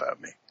lying about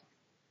me.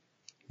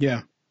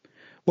 Yeah.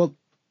 Well,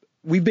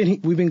 we've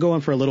been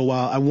going for a little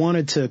while. I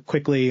wanted to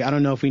quickly, I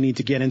don't know if we need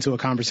to get into a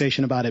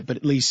conversation about it, but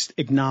at least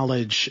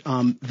acknowledge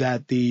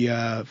that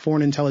the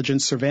Foreign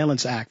Intelligence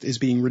Surveillance Act is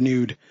being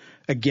renewed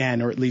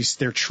again, or at least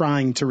they're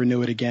trying to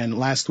renew it again.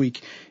 Last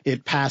week,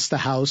 it passed the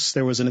House.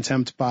 There was an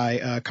attempt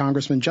by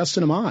Congressman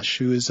Justin Amash,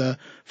 who is a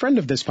friend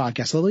of this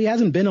podcast, although he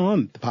hasn't been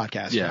on the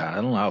podcast. Yeah, I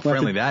don't know how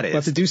friendly that is. We'll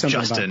have to do something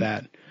about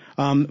that.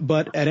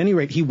 But at any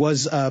rate, he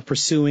was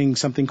pursuing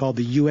something called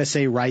the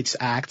USA Rights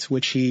Act,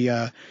 which he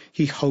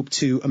hoped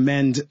to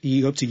amend.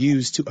 He hoped to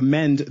use to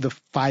amend the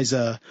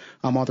FISA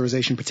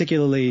authorization,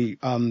 particularly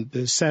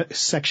the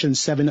Section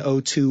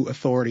 702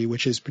 authority,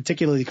 which is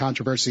particularly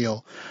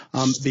controversial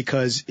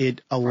because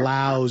it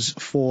allows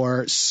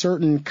for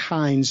certain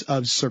kinds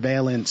of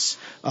surveillance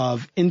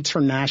of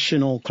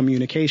international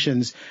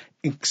communications,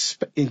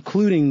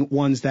 including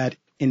ones that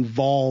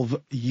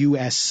involve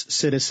U.S.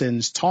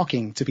 citizens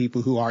talking to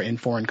people who are in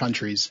foreign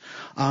countries.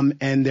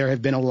 And there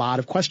have been a lot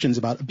of questions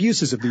about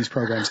abuses of these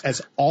programs.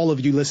 As all of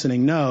you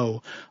listening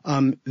know,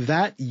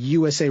 that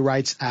USA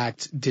Rights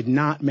Act did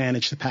not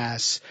manage to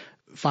pass.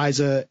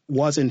 FISA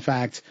was, in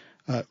fact,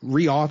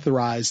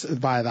 reauthorized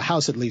by the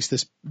House, at least.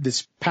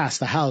 This passed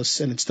the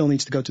House, and it still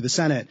needs to go to the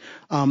Senate.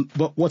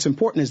 But what's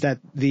important is that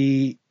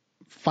the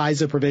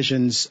FISA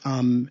provisions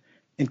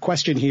in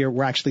question here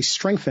were actually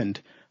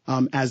strengthened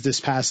as this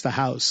passed the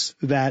House,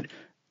 that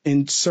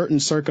in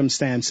certain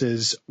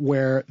circumstances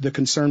where the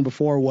concern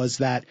before was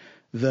that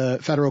the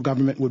federal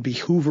government would be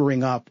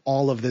hoovering up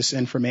all of this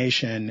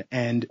information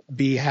and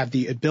have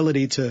the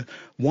ability to,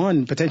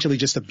 one, potentially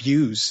just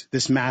abuse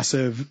this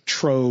massive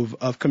trove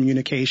of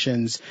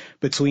communications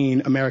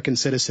between American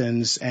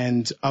citizens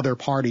and other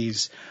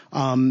parties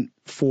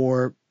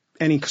for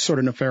any sort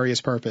of nefarious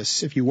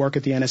purpose. If you work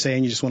at the NSA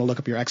and you just want to look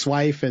up your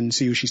ex-wife and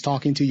see who she's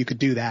talking to, you could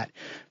do that.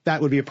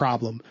 That would be a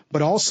problem.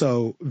 But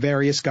also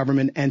various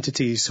government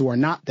entities who are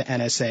not the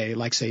NSA,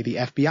 like say the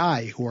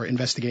FBI, who are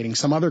investigating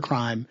some other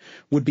crime,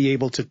 would be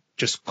able to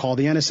just call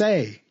the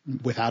NSA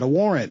without a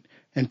warrant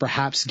and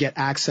perhaps get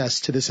access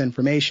to this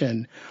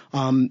information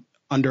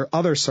under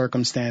other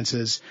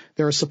circumstances.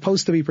 There are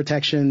supposed to be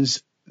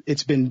protections.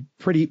 It's been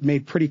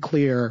made pretty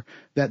clear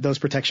that those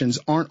protections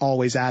aren't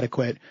always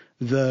adequate.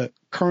 The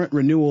current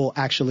renewal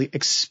actually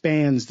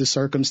expands the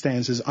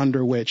circumstances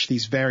under which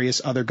these various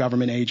other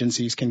government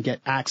agencies can get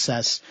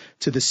access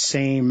to the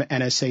same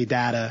NSA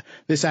data.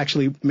 This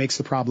actually makes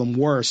the problem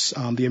worse.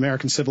 The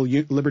American Civil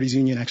Liberties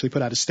Union actually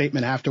put out a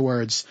statement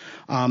afterwards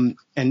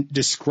and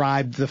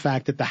described the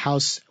fact that the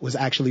House was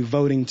actually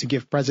voting to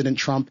give President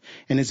Trump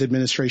and his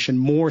administration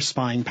more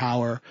spying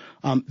power.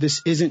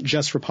 This isn't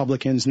just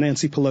Republicans.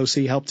 Nancy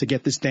Pelosi helped to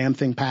get this damn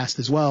thing passed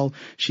as well.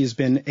 She has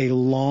been a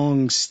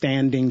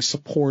long-standing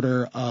supporter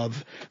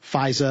of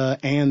FISA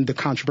and the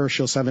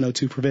controversial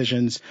 702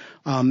 provisions.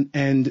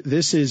 And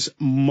this is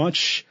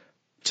much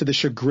to the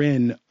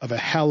chagrin of a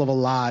hell of a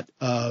lot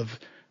of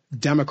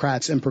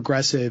Democrats and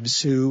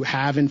progressives who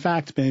have, in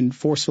fact, been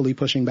forcefully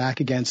pushing back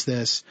against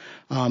this,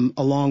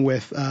 along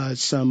with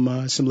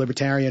some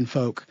libertarian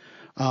folk.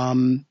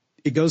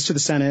 It goes to the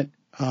Senate.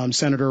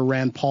 Senator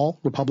Rand Paul,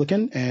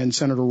 Republican, and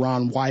Senator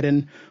Ron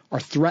Wyden are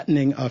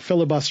threatening a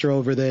filibuster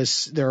over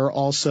this. There are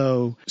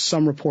also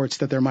some reports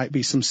that there might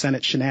be some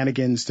Senate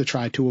shenanigans to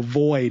try to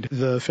avoid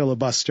the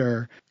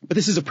filibuster. But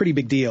this is a pretty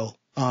big deal.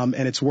 And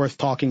it's worth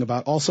talking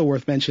about. Also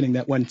worth mentioning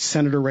that when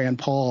Senator Rand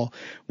Paul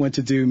went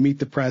to do Meet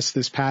the Press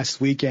this past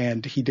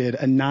weekend, he did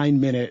a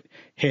 9-minute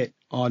hit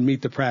on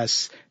Meet the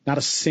Press. Not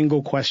a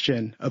single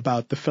question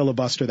about the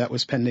filibuster that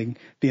was pending.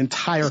 The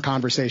entire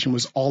conversation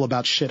was all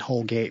about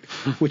Shithole Gate,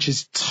 which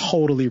is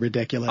totally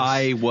ridiculous.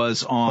 I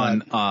was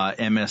on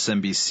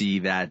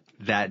MSNBC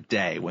that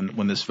day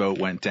when this vote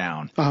went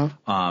down.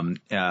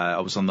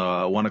 I was on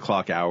the 1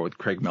 o'clock hour with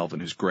Craig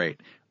Melvin, who's great.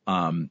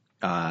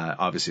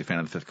 Obviously a fan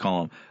of the Fifth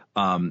Column.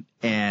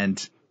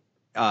 And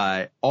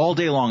all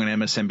day long on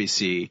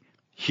MSNBC,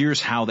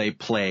 here's how they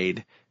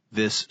played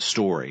this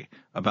story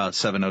about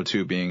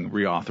 702 being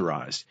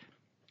reauthorized.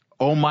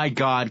 Oh my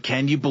God,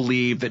 can you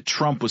believe that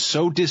Trump was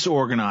so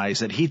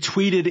disorganized that he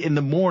tweeted in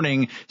the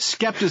morning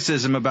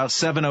skepticism about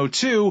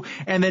 702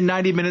 and then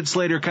 90 minutes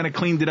later kind of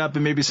cleaned it up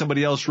and maybe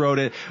somebody else wrote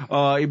it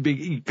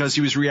because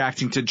he was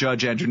reacting to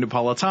Judge Andrew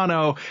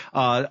Napolitano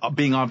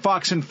being on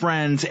Fox and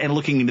Friends and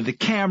looking into the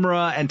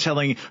camera and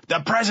telling the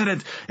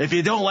president, if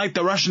you don't like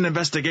the Russian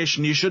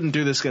investigation, you shouldn't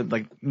do this.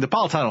 Like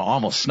Napolitano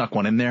almost snuck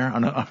one in there.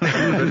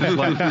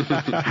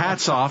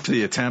 Hats off to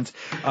the attempt.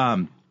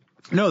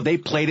 No, they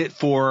played it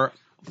for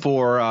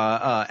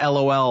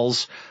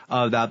LOLs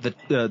that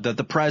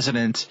the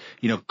president,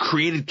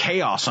 created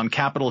chaos on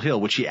Capitol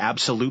Hill, which he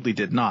absolutely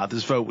did not.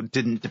 This vote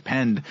didn't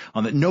depend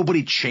on that.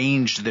 Nobody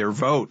changed their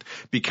vote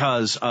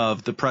because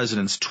of the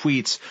president's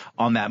tweets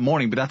on that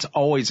morning. But that's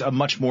always a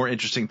much more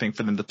interesting thing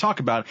for them to talk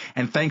about.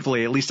 And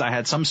thankfully, at least I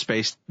had some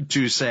space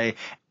to say,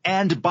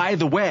 and by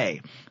the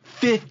way,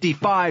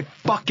 55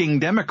 fucking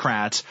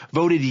Democrats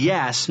voted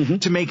yes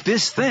to make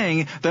this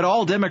thing that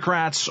all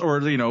Democrats or,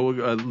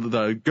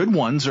 the good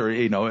ones or,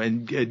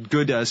 and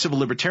good civil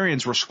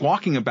libertarians were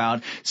squawking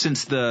about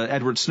since the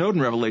Edward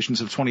Snowden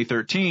revelations of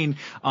 2013.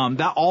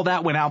 All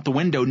that went out the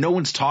window. No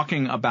one's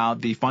talking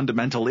about the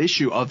fundamental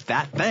issue of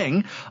that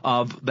thing,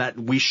 of that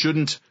we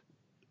shouldn't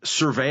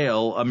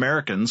surveil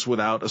Americans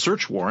without a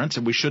search warrant,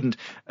 and we shouldn't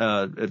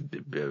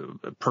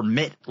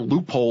permit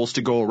loopholes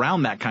to go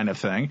around that kind of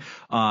thing.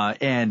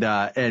 And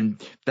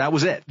that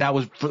was it. That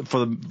was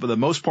for the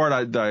most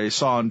part. I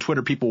saw on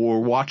Twitter people were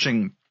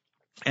watching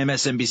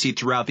MSNBC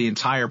throughout the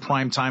entire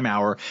primetime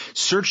hour,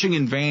 searching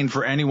in vain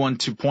for anyone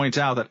to point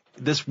out that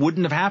this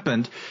wouldn't have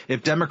happened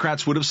if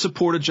Democrats would have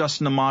supported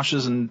Justin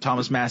Amash's and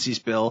Thomas Massey's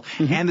bill,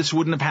 and this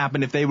wouldn't have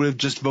happened if they would have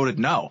just voted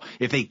no.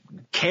 If they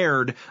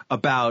cared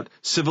about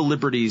civil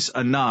liberties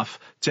enough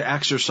to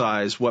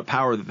exercise what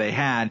power that they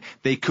had,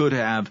 they could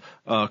have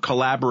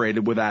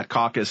collaborated with that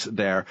caucus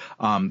there.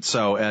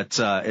 So it's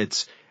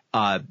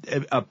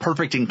a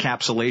perfect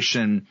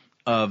encapsulation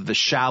of the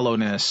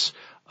shallowness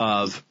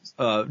of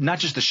not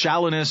just the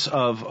shallowness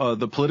of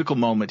the political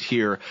moment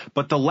here,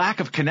 but the lack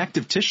of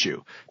connective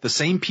tissue. The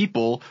same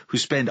people who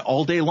spend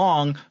all day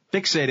long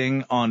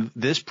fixating on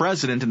this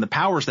president and the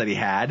powers that he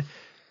had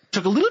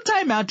took a little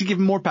time out to give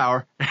him more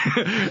power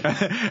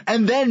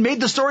and then made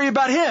the story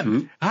about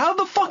him. How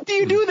the fuck do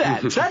you do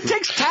that? That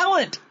takes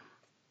talent.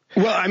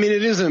 Well, I mean,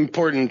 it is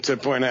important to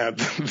point out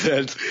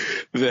that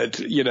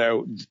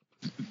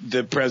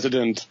the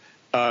president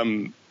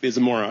is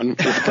a moron.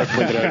 It's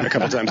pointed out a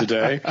couple times a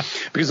day,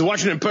 because the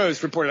Washington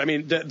Post reported. I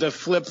mean, the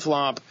flip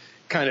flop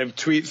kind of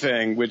tweet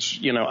thing, which,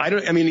 you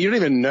don't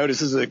even notice.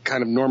 This is a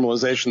kind of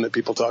normalization that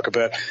people talk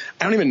about.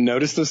 I don't even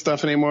notice this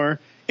stuff anymore.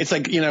 It's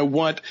like,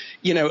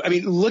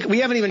 look, we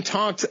haven't even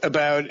talked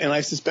about, and I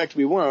suspect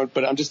we won't,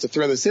 but I'm just to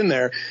throw this in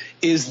there,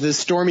 is the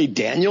Stormy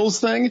Daniels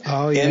thing.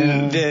 Oh, yeah.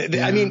 And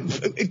I mean,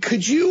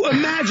 could you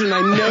imagine?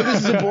 I know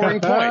this is a boring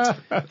point.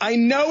 I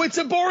know it's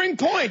a boring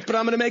point, but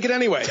I'm going to make it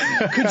anyway.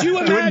 Could you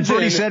imagine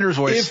Bernie Sanders'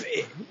 voice.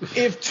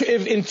 if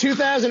in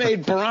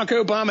 2008 Barack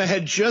Obama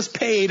had just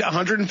paid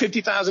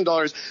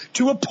 $150,000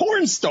 to a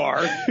porn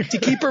star to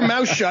keep her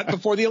mouth shut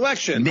before the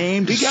election?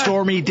 Named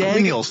Stormy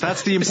Daniels.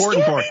 That's the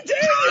important part.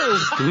 Stormy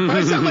Daniels!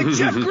 I sound like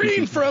Jeff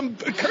Green from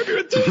Curb Your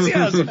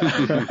Enthusiasm.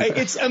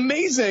 It's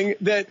amazing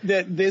that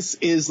this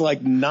is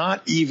like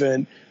not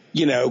even,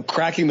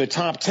 cracking the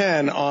top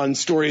 10 on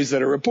stories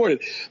that are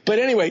reported. But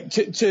anyway,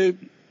 to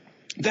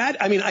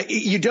that, I mean,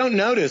 you don't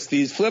notice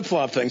these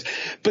flip-flop things.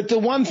 But the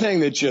one thing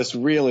that just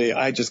really,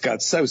 I just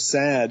got so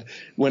sad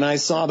when I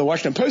saw the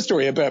Washington Post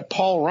story about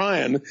Paul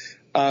Ryan,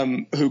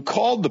 who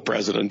called the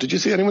president. Did you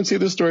see anyone see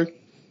this story?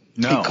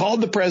 No. He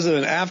called the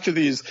president after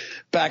these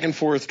back and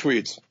forth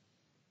tweets.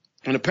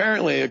 And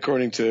apparently,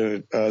 according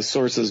to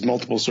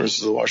multiple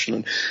sources of the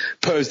Washington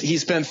Post, he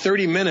spent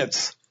 30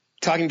 minutes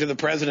talking to the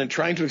president,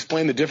 trying to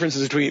explain the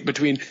differences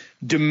between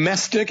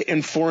domestic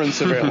and foreign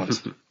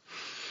surveillance.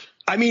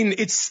 I mean,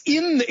 it's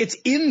in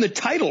the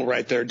title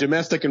right there,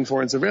 domestic and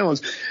foreign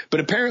surveillance. But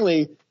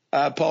apparently,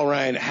 Paul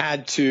Ryan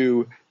had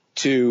to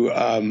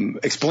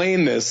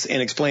explain this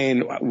and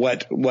explain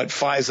what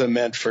FISA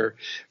meant for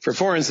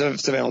foreign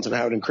surveillance and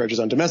how it encroaches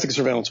on domestic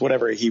surveillance,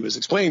 whatever he was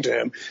explaining to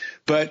him.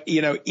 But,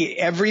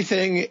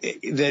 everything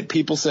that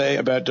people say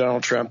about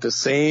Donald Trump, the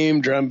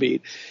same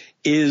drumbeat,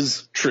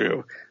 is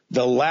true.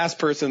 The last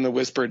person that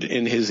whispered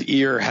in his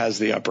ear has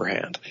the upper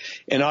hand.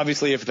 And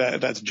obviously, if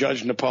that's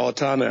Judge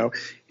Napolitano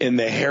in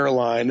the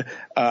hairline,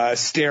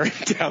 staring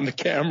down the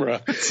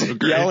camera,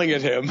 yelling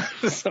at him.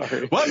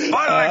 Sorry. What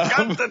part of the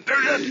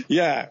Constitution?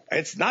 Yeah,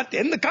 it's not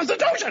in the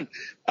Constitution.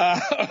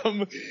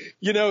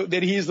 That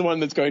he's the one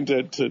that's going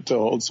to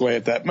hold sway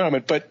at that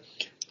moment. But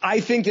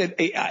I think that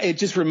it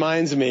just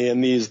reminds me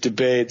in these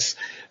debates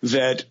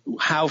that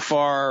how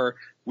far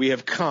we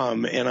have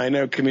come. And I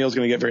know Camille's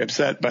going to get very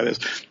upset by this.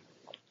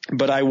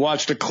 But I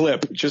watched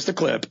just a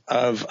clip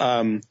of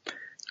Barack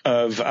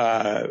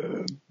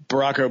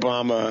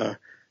Obama,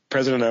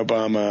 President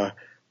Obama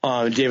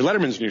on David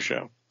Letterman's new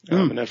show, a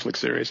Netflix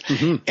series.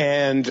 Mm-hmm.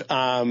 And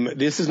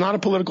this is not a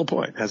political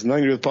point. It has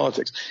nothing to do with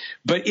politics.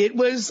 But it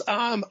was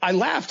I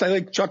laughed.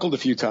 I chuckled a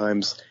few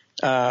times.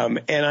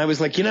 And I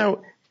was like,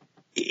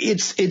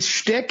 it's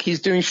shtick. He's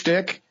doing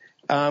shtick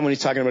when he's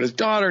talking about his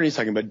daughter and he's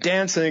talking about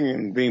dancing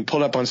and being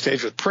pulled up on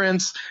stage with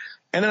Prince.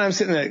 And then I'm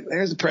sitting there,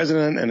 there's the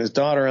president and his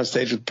daughter on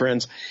stage with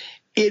Prince.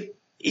 I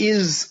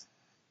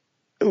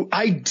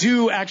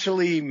do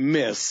actually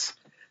miss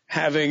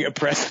having a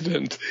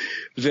president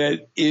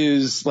that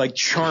is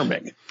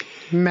charming.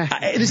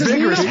 This has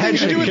nothing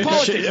to do with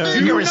politics.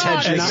 Vigorous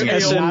hedging.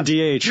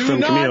 SNDH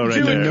from Camille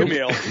right there.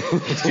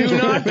 Do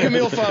not,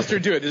 Camille Foster,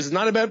 do it. This is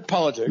not about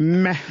politics.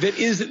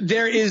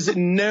 There is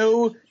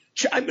no,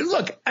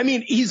 look, I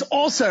mean, he's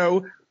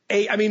also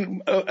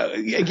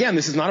again,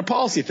 this is not a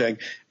policy thing.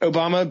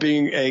 Obama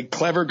being a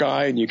clever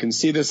guy, and you can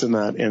see this in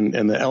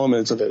the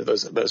elements of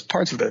those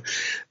parts of the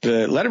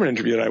Letterman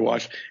interview that I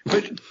watched.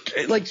 But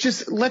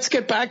just let's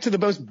get back to the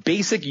most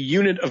basic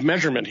unit of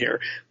measurement here.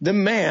 The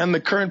man,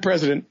 the current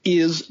president,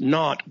 is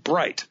not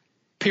bright.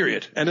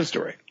 Period. End of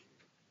story.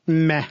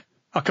 Meh.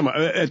 Oh, come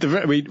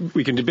on.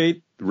 We can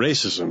debate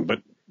racism,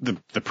 but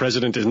the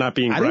president is not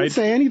being bright. I didn't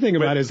say anything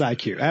about his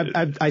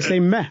IQ. I say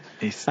meh.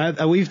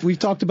 We've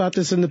talked about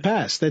this in the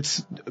past.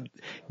 That's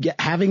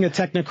having a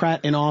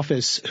technocrat in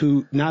office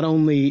who not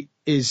only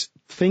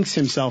thinks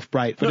himself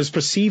bright, but is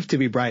perceived to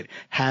be bright,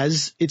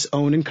 has its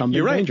own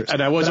incumbent dangers.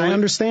 And I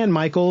understand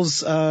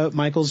Michael's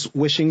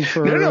wishing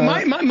for.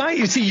 No.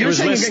 You see, you're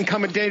saying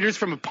incumbent dangers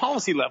from a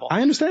policy level.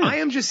 I understand. I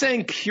am just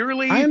saying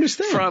purely. I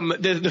understand. From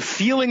the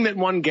feeling that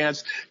one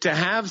gets to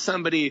have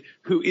somebody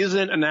who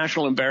isn't a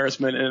national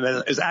embarrassment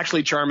and is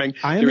actually charming.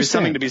 There is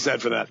something to be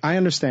said for that. I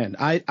understand.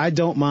 I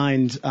don't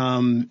mind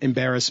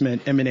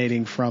embarrassment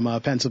emanating from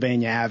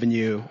Pennsylvania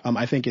Avenue.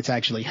 I think it's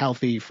actually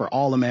healthy for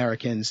all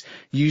Americans.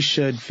 You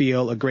should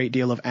feel a great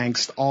deal of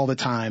angst all the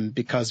time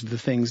because of the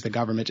things the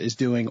government is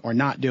doing or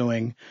not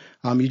doing.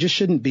 You just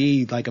shouldn't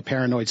be like a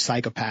paranoid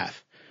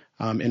psychopath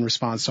in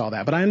response to all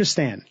that. But I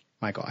understand,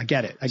 Michael. I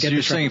get it. So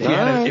you're saying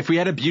if we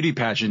had a beauty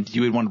pageant,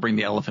 you would want to bring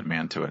the Elephant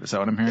Man to it. Is that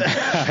what I'm hearing?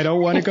 I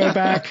don't want to go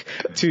back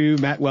to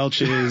Matt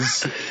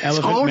Welch's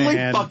Elephant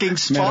Man. Totally fucking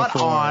spot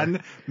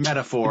on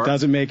metaphor. It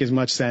doesn't make as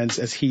much sense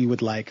as he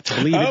would like to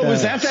believe it does.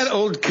 Was that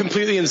old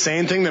completely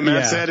insane thing that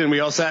Matt said, and we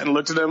all sat and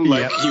looked at him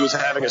like he was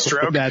having a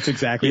stroke? That's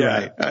exactly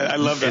right. I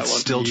love that it's one. It's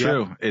still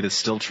true. It is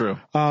still true.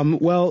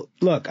 Well,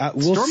 look,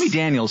 Stormy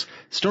Daniels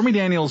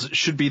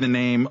should be the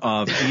name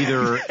of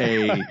either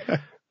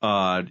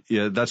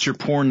Yeah, that's your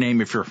porn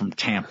name if you're from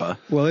Tampa.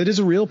 Well, it is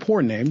a real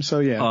porn name, so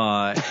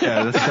yeah.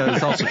 Yeah,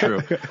 that's also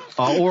true.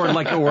 Or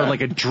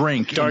like a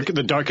drink.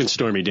 The Dark and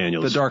Stormy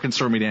Daniels. The Dark and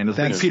Stormy Daniels.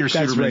 I think Peter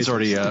Suderman's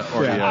already.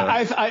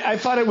 I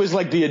thought it was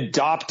like the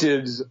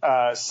adopted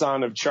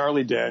son of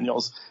Charlie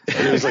Daniels.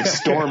 And it was like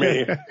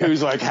Stormy,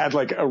 who's like had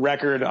like a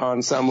record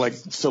on some like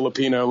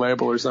Filipino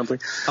label or something.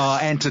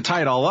 And to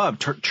tie it all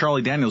up,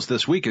 Charlie Daniels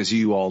this week, as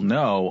you all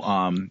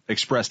know,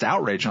 expressed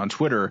outrage on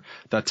Twitter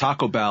that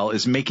Taco Bell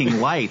is making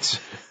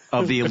light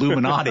of the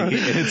Illuminati in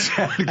its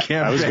campaign.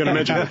 I was going to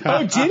mention that.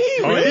 Oh, did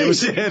he?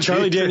 Really?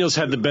 Charlie Daniels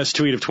had the best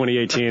tweet of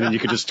 2018, and you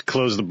could just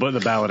close the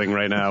balloting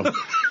right now.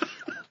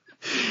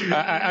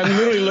 I'm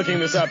literally looking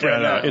this up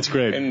right now. It's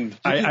great. And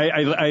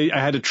I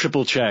had to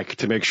triple check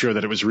to make sure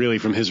that it was really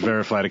from his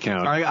verified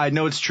account. I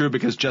know it's true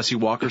because Jesse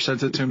Walker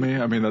sent it to me.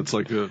 I mean, that's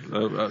like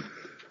a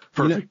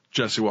perfect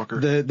Jesse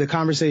Walker. The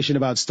conversation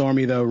about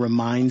Stormy, though,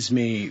 reminds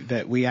me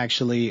that we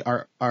actually,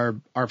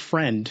 our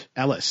friend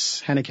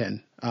Ellis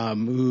Hennigan,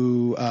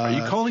 who are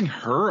you calling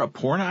her a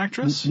porn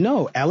actress?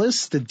 No,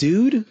 Ellis, the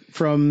dude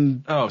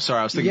from. Oh,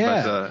 sorry, I was thinking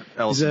about the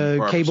Ellis. He's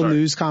a cable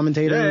news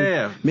commentator.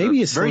 Yeah. Maybe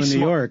he's still in New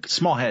York.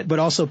 Small head, but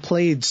also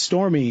played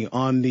Stormy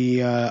on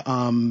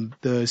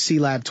the C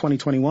Lab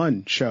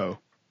 2021 show,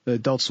 the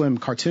Adult Swim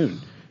cartoon.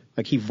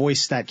 Like he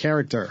voiced that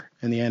character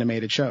in the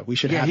animated show. We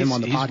should have him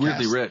on the podcast. He's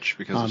weirdly rich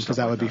because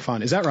that would be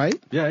fun. Is that right?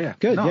 Yeah.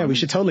 Good. No, we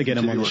should totally get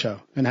him on the show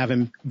and have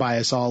him buy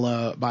us all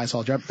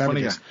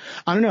beverages.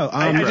 I don't know.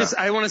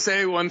 I want to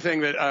say one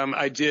thing that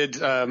I did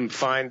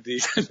find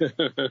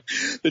the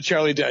the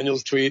Charlie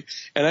Daniels tweet,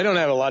 and I don't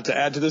have a lot to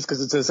add to this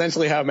because it's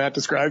essentially how Matt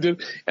described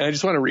it, and I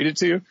just want to read it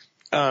to you.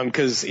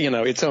 Cause,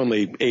 it's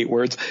only 8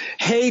 words.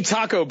 Hey,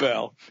 Taco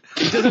Bell.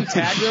 He doesn't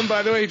tag them,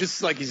 by the way.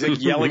 He's like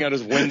yelling out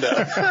his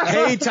window.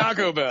 Hey,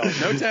 Taco Bell.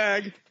 No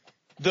tag.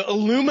 The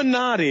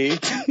Illuminati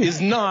is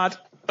not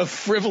a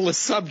frivolous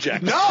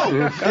subject.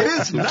 No,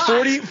 it is not.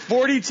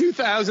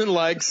 42,000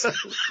 likes,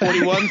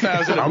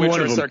 41,000 of which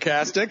are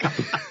sarcastic.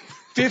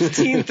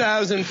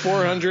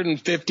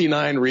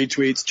 15,459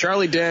 retweets.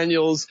 Charlie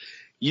Daniels,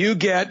 you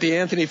get the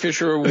Anthony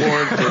Fisher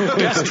Award for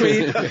best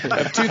tweet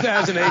of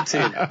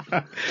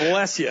 2018.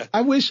 Bless you.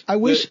 I wish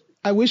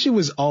it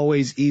was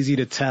always easy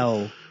to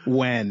tell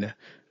when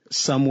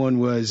someone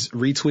was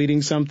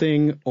retweeting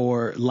something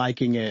or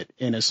liking it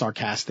in a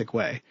sarcastic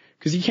way.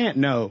 Because you can't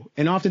know.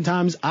 And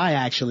oftentimes I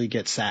actually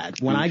get sad.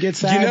 When I get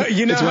sad,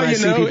 it's when I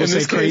see people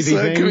say crazy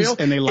things Camille,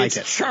 and they like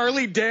it.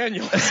 Charlie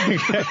Daniels.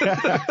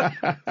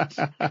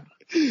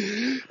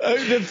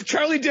 The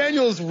Charlie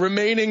Daniels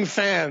remaining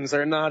fans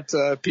are not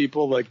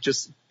people like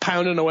just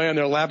pounding away on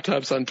their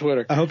laptops on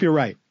Twitter. I hope you're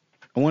right.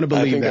 I want to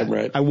believe that. I'm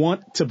right. I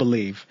want to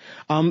believe.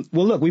 Well,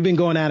 look, we've been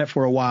going at it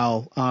for a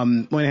while.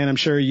 Moynihan, I'm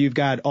sure you've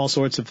got all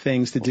sorts of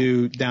things to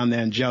do down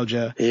there in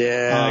Georgia.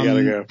 Yeah, I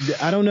gotta go.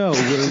 I don't know.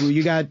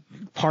 You got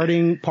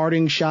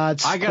parting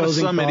shots. I got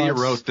some idiot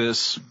wrote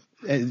this.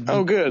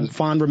 Oh, good.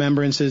 Fond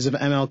remembrances of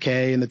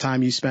MLK and the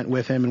time you spent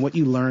with him and what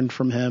you learned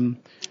from him.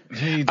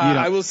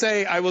 I will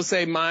say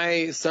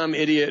some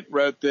idiot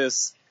wrote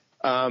this.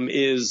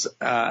 Is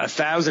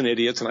 1,000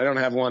 idiots, and I don't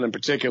have one in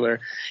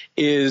particular,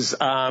 is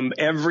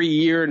every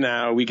year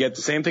now we get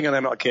the same thing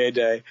on MLK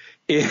Day,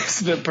 is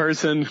the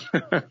person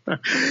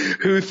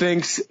who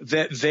thinks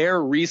that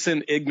their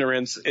recent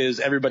ignorance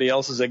is everybody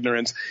else's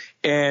ignorance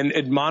and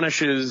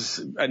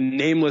admonishes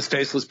nameless,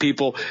 faceless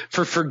people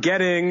for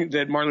forgetting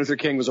that Martin Luther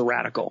King was a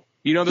radical.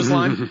 You know this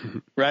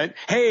line? Right?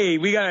 Hey,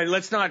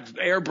 let's not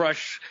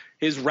airbrush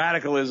his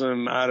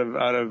radicalism out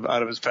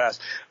of his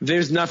past.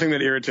 There's nothing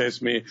that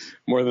irritates me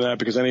more than that,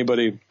 because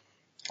anybody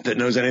that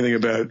knows anything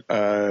about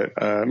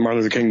Martin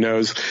Luther King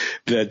knows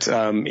that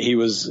he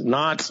was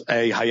not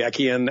a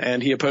Hayekian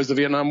and he opposed the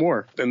Vietnam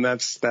War, and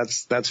that's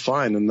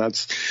fine, and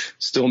that's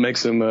still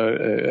makes him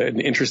an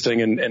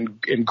interesting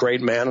and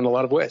great man in a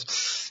lot of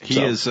ways.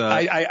 He is.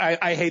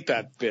 I hate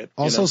that bit.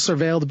 Also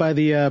surveilled by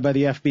the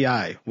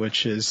FBI,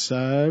 which is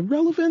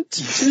relevant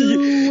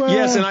to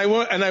yes, and I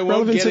won't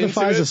get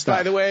into it. Stuff.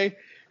 By the way,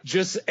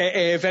 just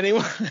if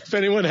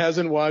anyone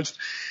hasn't watched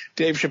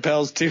Dave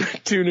Chappelle's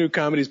two new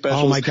comedy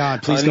specials. Oh my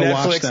God, please go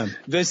Netflix. Watch them.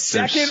 The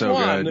second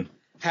one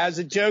has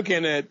a joke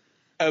in it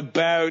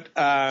about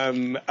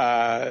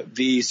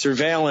the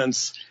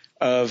surveillance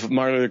of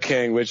Martin Luther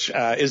King, which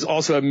is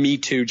also a Me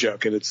Too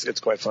joke, and it's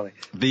quite funny.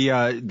 The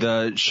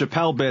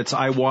Chappelle bits,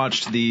 I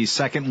watched the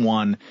second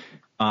one.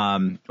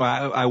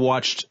 I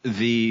watched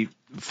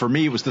for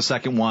me, it was the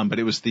second one, but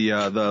it was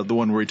the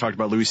one where he talked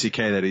about Louis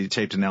C.K. that he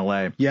taped in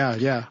L.A.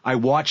 Yeah. I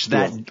watched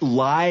that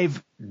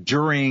live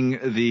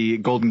during the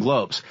Golden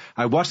Globes.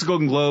 I watched the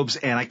Golden Globes,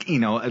 and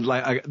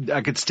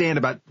I could stand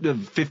about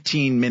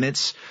 15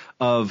 minutes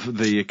of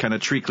the kind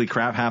of treacly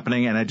crap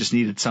happening, and I just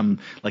needed some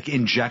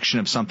injection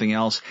of something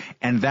else.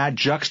 And that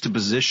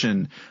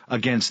juxtaposition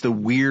against the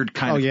weird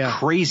kind of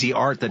crazy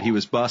art that he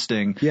was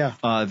busting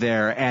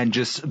there, and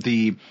just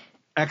the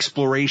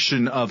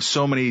exploration of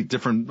so many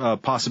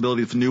different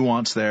possibilities of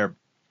nuance there.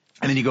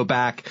 And then you go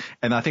back,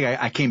 and I think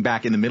I came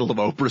back in the middle of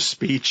Oprah's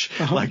speech.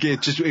 Like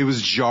it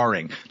was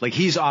jarring. Like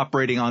he's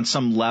operating on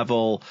some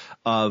level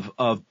of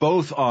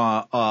both,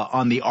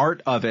 on the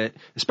art of it,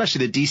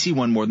 especially the DC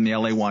one more than the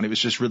LA one. It was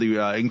just really,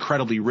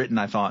 incredibly written,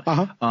 I thought.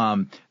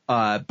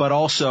 But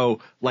also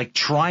like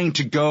trying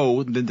to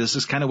go, this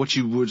is kind of what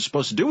you were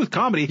supposed to do with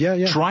comedy.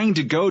 Trying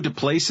to go to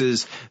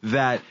places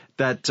that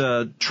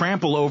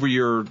trample over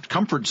your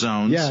comfort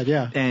zones.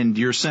 And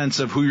your sense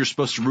of who you're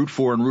supposed to root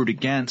for and root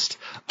against,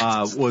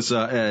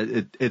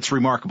 it's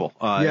remarkable.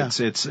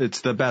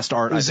 It's the best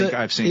art I think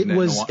I've seen in a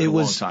long time. It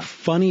was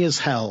funny as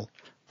hell.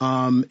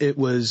 It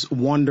was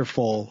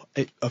wonderful.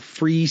 A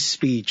free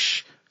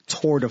speech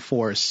tour de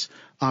force.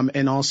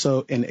 And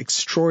also an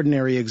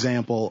extraordinary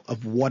example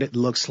of what it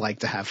looks like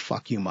to have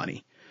fuck you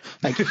money.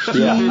 Like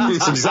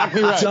That's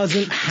exactly right.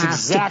 Doesn't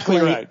have to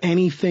play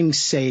anything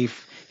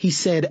safe. He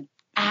said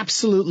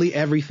absolutely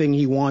everything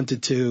he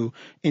wanted to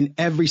in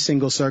every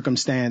single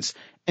circumstance.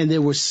 And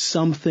there was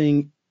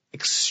something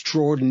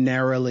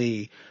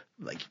extraordinarily,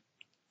 like,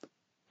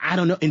 I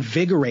don't know,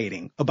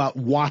 invigorating about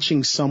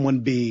watching someone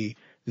be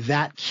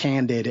that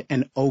candid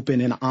and open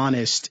and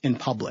honest in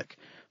public.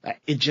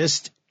 It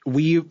just,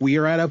 we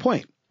are at a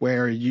point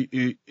where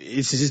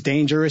it's just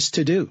dangerous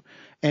to do.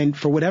 And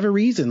for whatever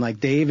reason, like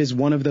Dave is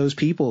one of those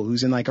people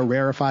who's in like a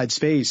rarefied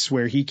space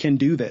where he can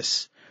do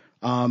this.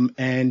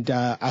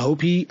 I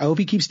hope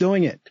he keeps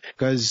doing it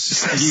because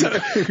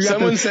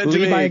someone said to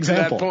me to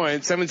that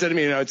point, someone said to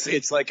me,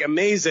 it's like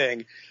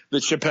amazing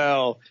that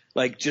Chappelle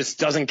like just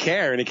doesn't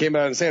care. And he came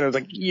out and said, I was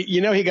like,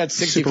 he got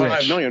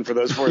 65 million for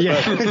those four.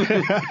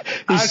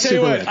 I'll tell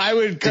you what, I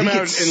would come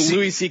out and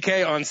Louis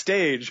C.K. on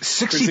stage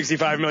for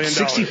 $65 million.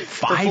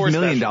 $65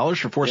 million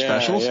for four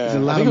specials?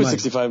 Yeah. I think it was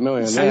 65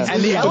 million.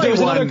 And there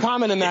was another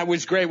comment in that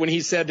was great when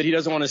he said that he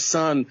doesn't want his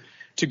son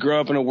to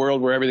grow up in a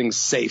world where everything's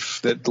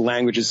safe, that the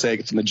language is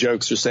safe and the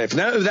jokes are safe.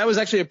 And that was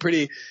actually a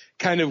pretty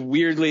kind of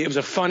weirdly, it was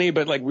a funny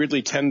but like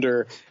weirdly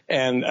tender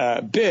and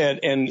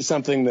bit, and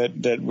something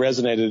that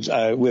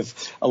resonated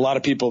with a lot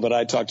of people that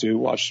I talked to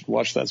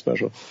watched that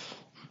special.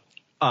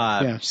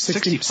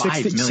 60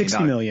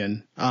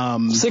 million.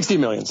 60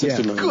 million.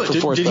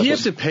 Did he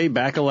have to pay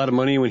back a lot of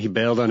money when he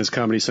bailed on his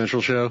Comedy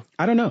Central show?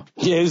 I don't know.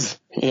 Yeah,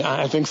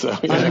 I think so.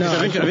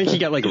 I think he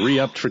got like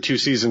re-upped for 2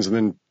 seasons, and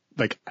then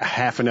like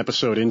half an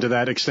episode into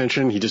that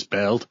extension, he just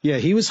bailed. Yeah,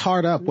 he was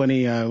hard up when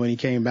he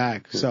came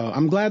back. So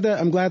I'm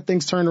glad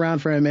things turned around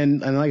for him,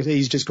 and like I say,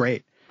 he's just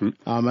great.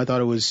 I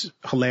thought it was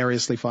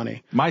hilariously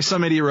funny. My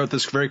Some Idiot wrote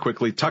this very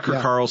quickly. Tucker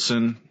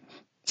Carlson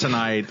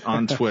tonight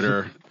on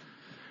Twitter.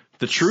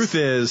 The truth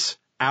is,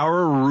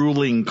 our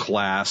ruling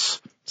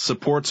class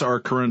supports our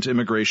current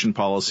immigration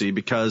policy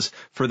because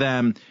for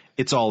them,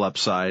 it's all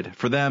upside.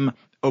 For them,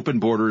 open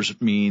borders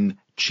mean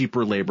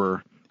cheaper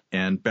labor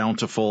and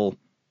bountiful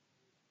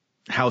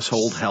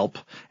household help,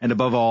 and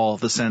above all,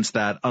 the sense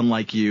that,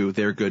 unlike you,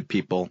 they're good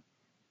people.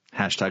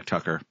 Hashtag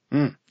Tucker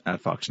at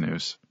Fox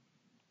News.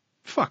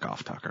 Fuck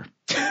off, Tucker.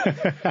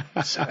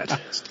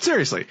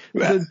 Seriously.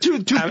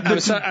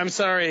 I'm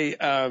sorry.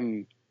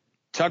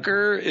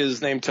 Tucker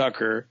is named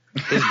Tucker.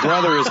 His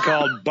brother is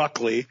called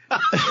Buckley.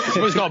 His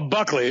brother's called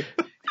Buckley.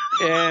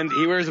 And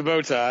he wears a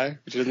bow tie,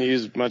 which he doesn't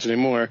use much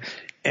anymore.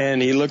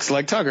 And he looks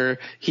like Tucker.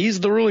 He's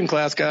the ruling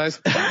class,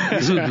 guys.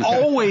 He's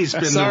always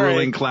been the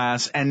ruling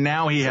class, and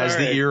now he has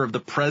the ear of the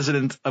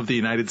President of the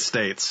United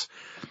States.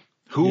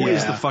 Who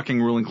is the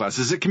fucking ruling class?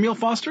 Is it Camille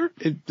Foster?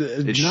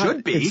 It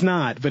should be. It's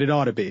not, but it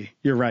ought to be.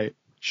 You're right.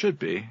 Should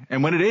be.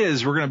 And when it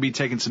is, we're going to be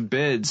taking some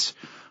bids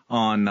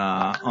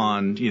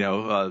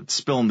on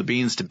spilling the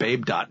beans to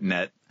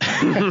babe.net.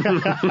 I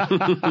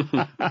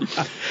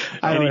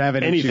don't have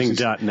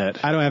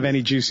anything.net. I don't have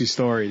any juicy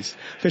stories.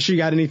 Fisher, you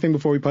got anything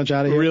before we punch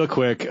out of here? Real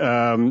quick,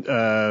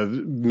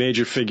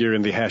 major figure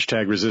in the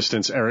hashtag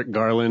resistance, Eric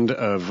Garland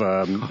of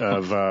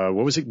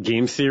what was it?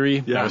 Game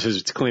Theory. Yeah. That was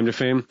his claim to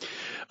fame.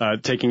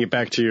 Taking it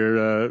back to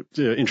your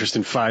interest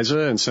in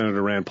FISA and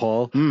Senator Rand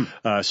Paul.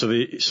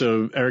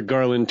 So Eric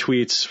Garland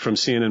tweets from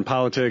CNN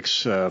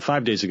Politics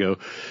 5 days ago,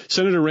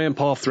 Senator Rand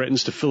Paul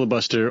threatens to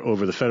filibuster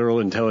over the Federal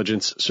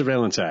Intelligence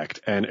Surveillance Act.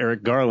 And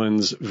Eric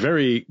Garland's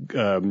very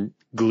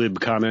glib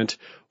comment,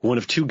 one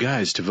of two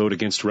guys to vote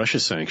against Russia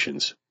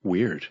sanctions.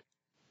 Weird.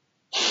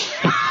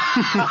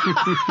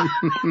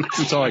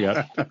 That's all I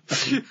got.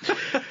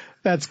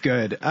 That's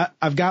good.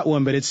 I've got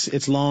one, but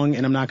it's long,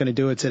 and I'm not going to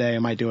do it today. I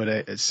might do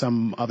it at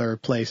some other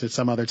place at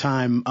some other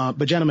time.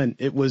 But gentlemen,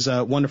 it was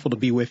wonderful to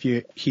be with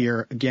you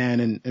here again,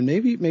 and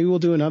maybe we'll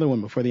do another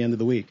one before the end of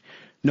the week.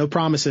 No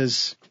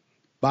promises.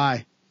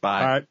 Bye.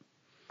 Bye. All right.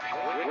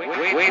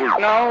 We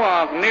know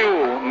of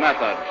new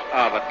methods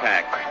of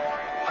attack.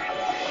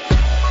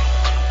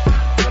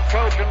 The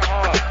Trojan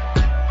horse.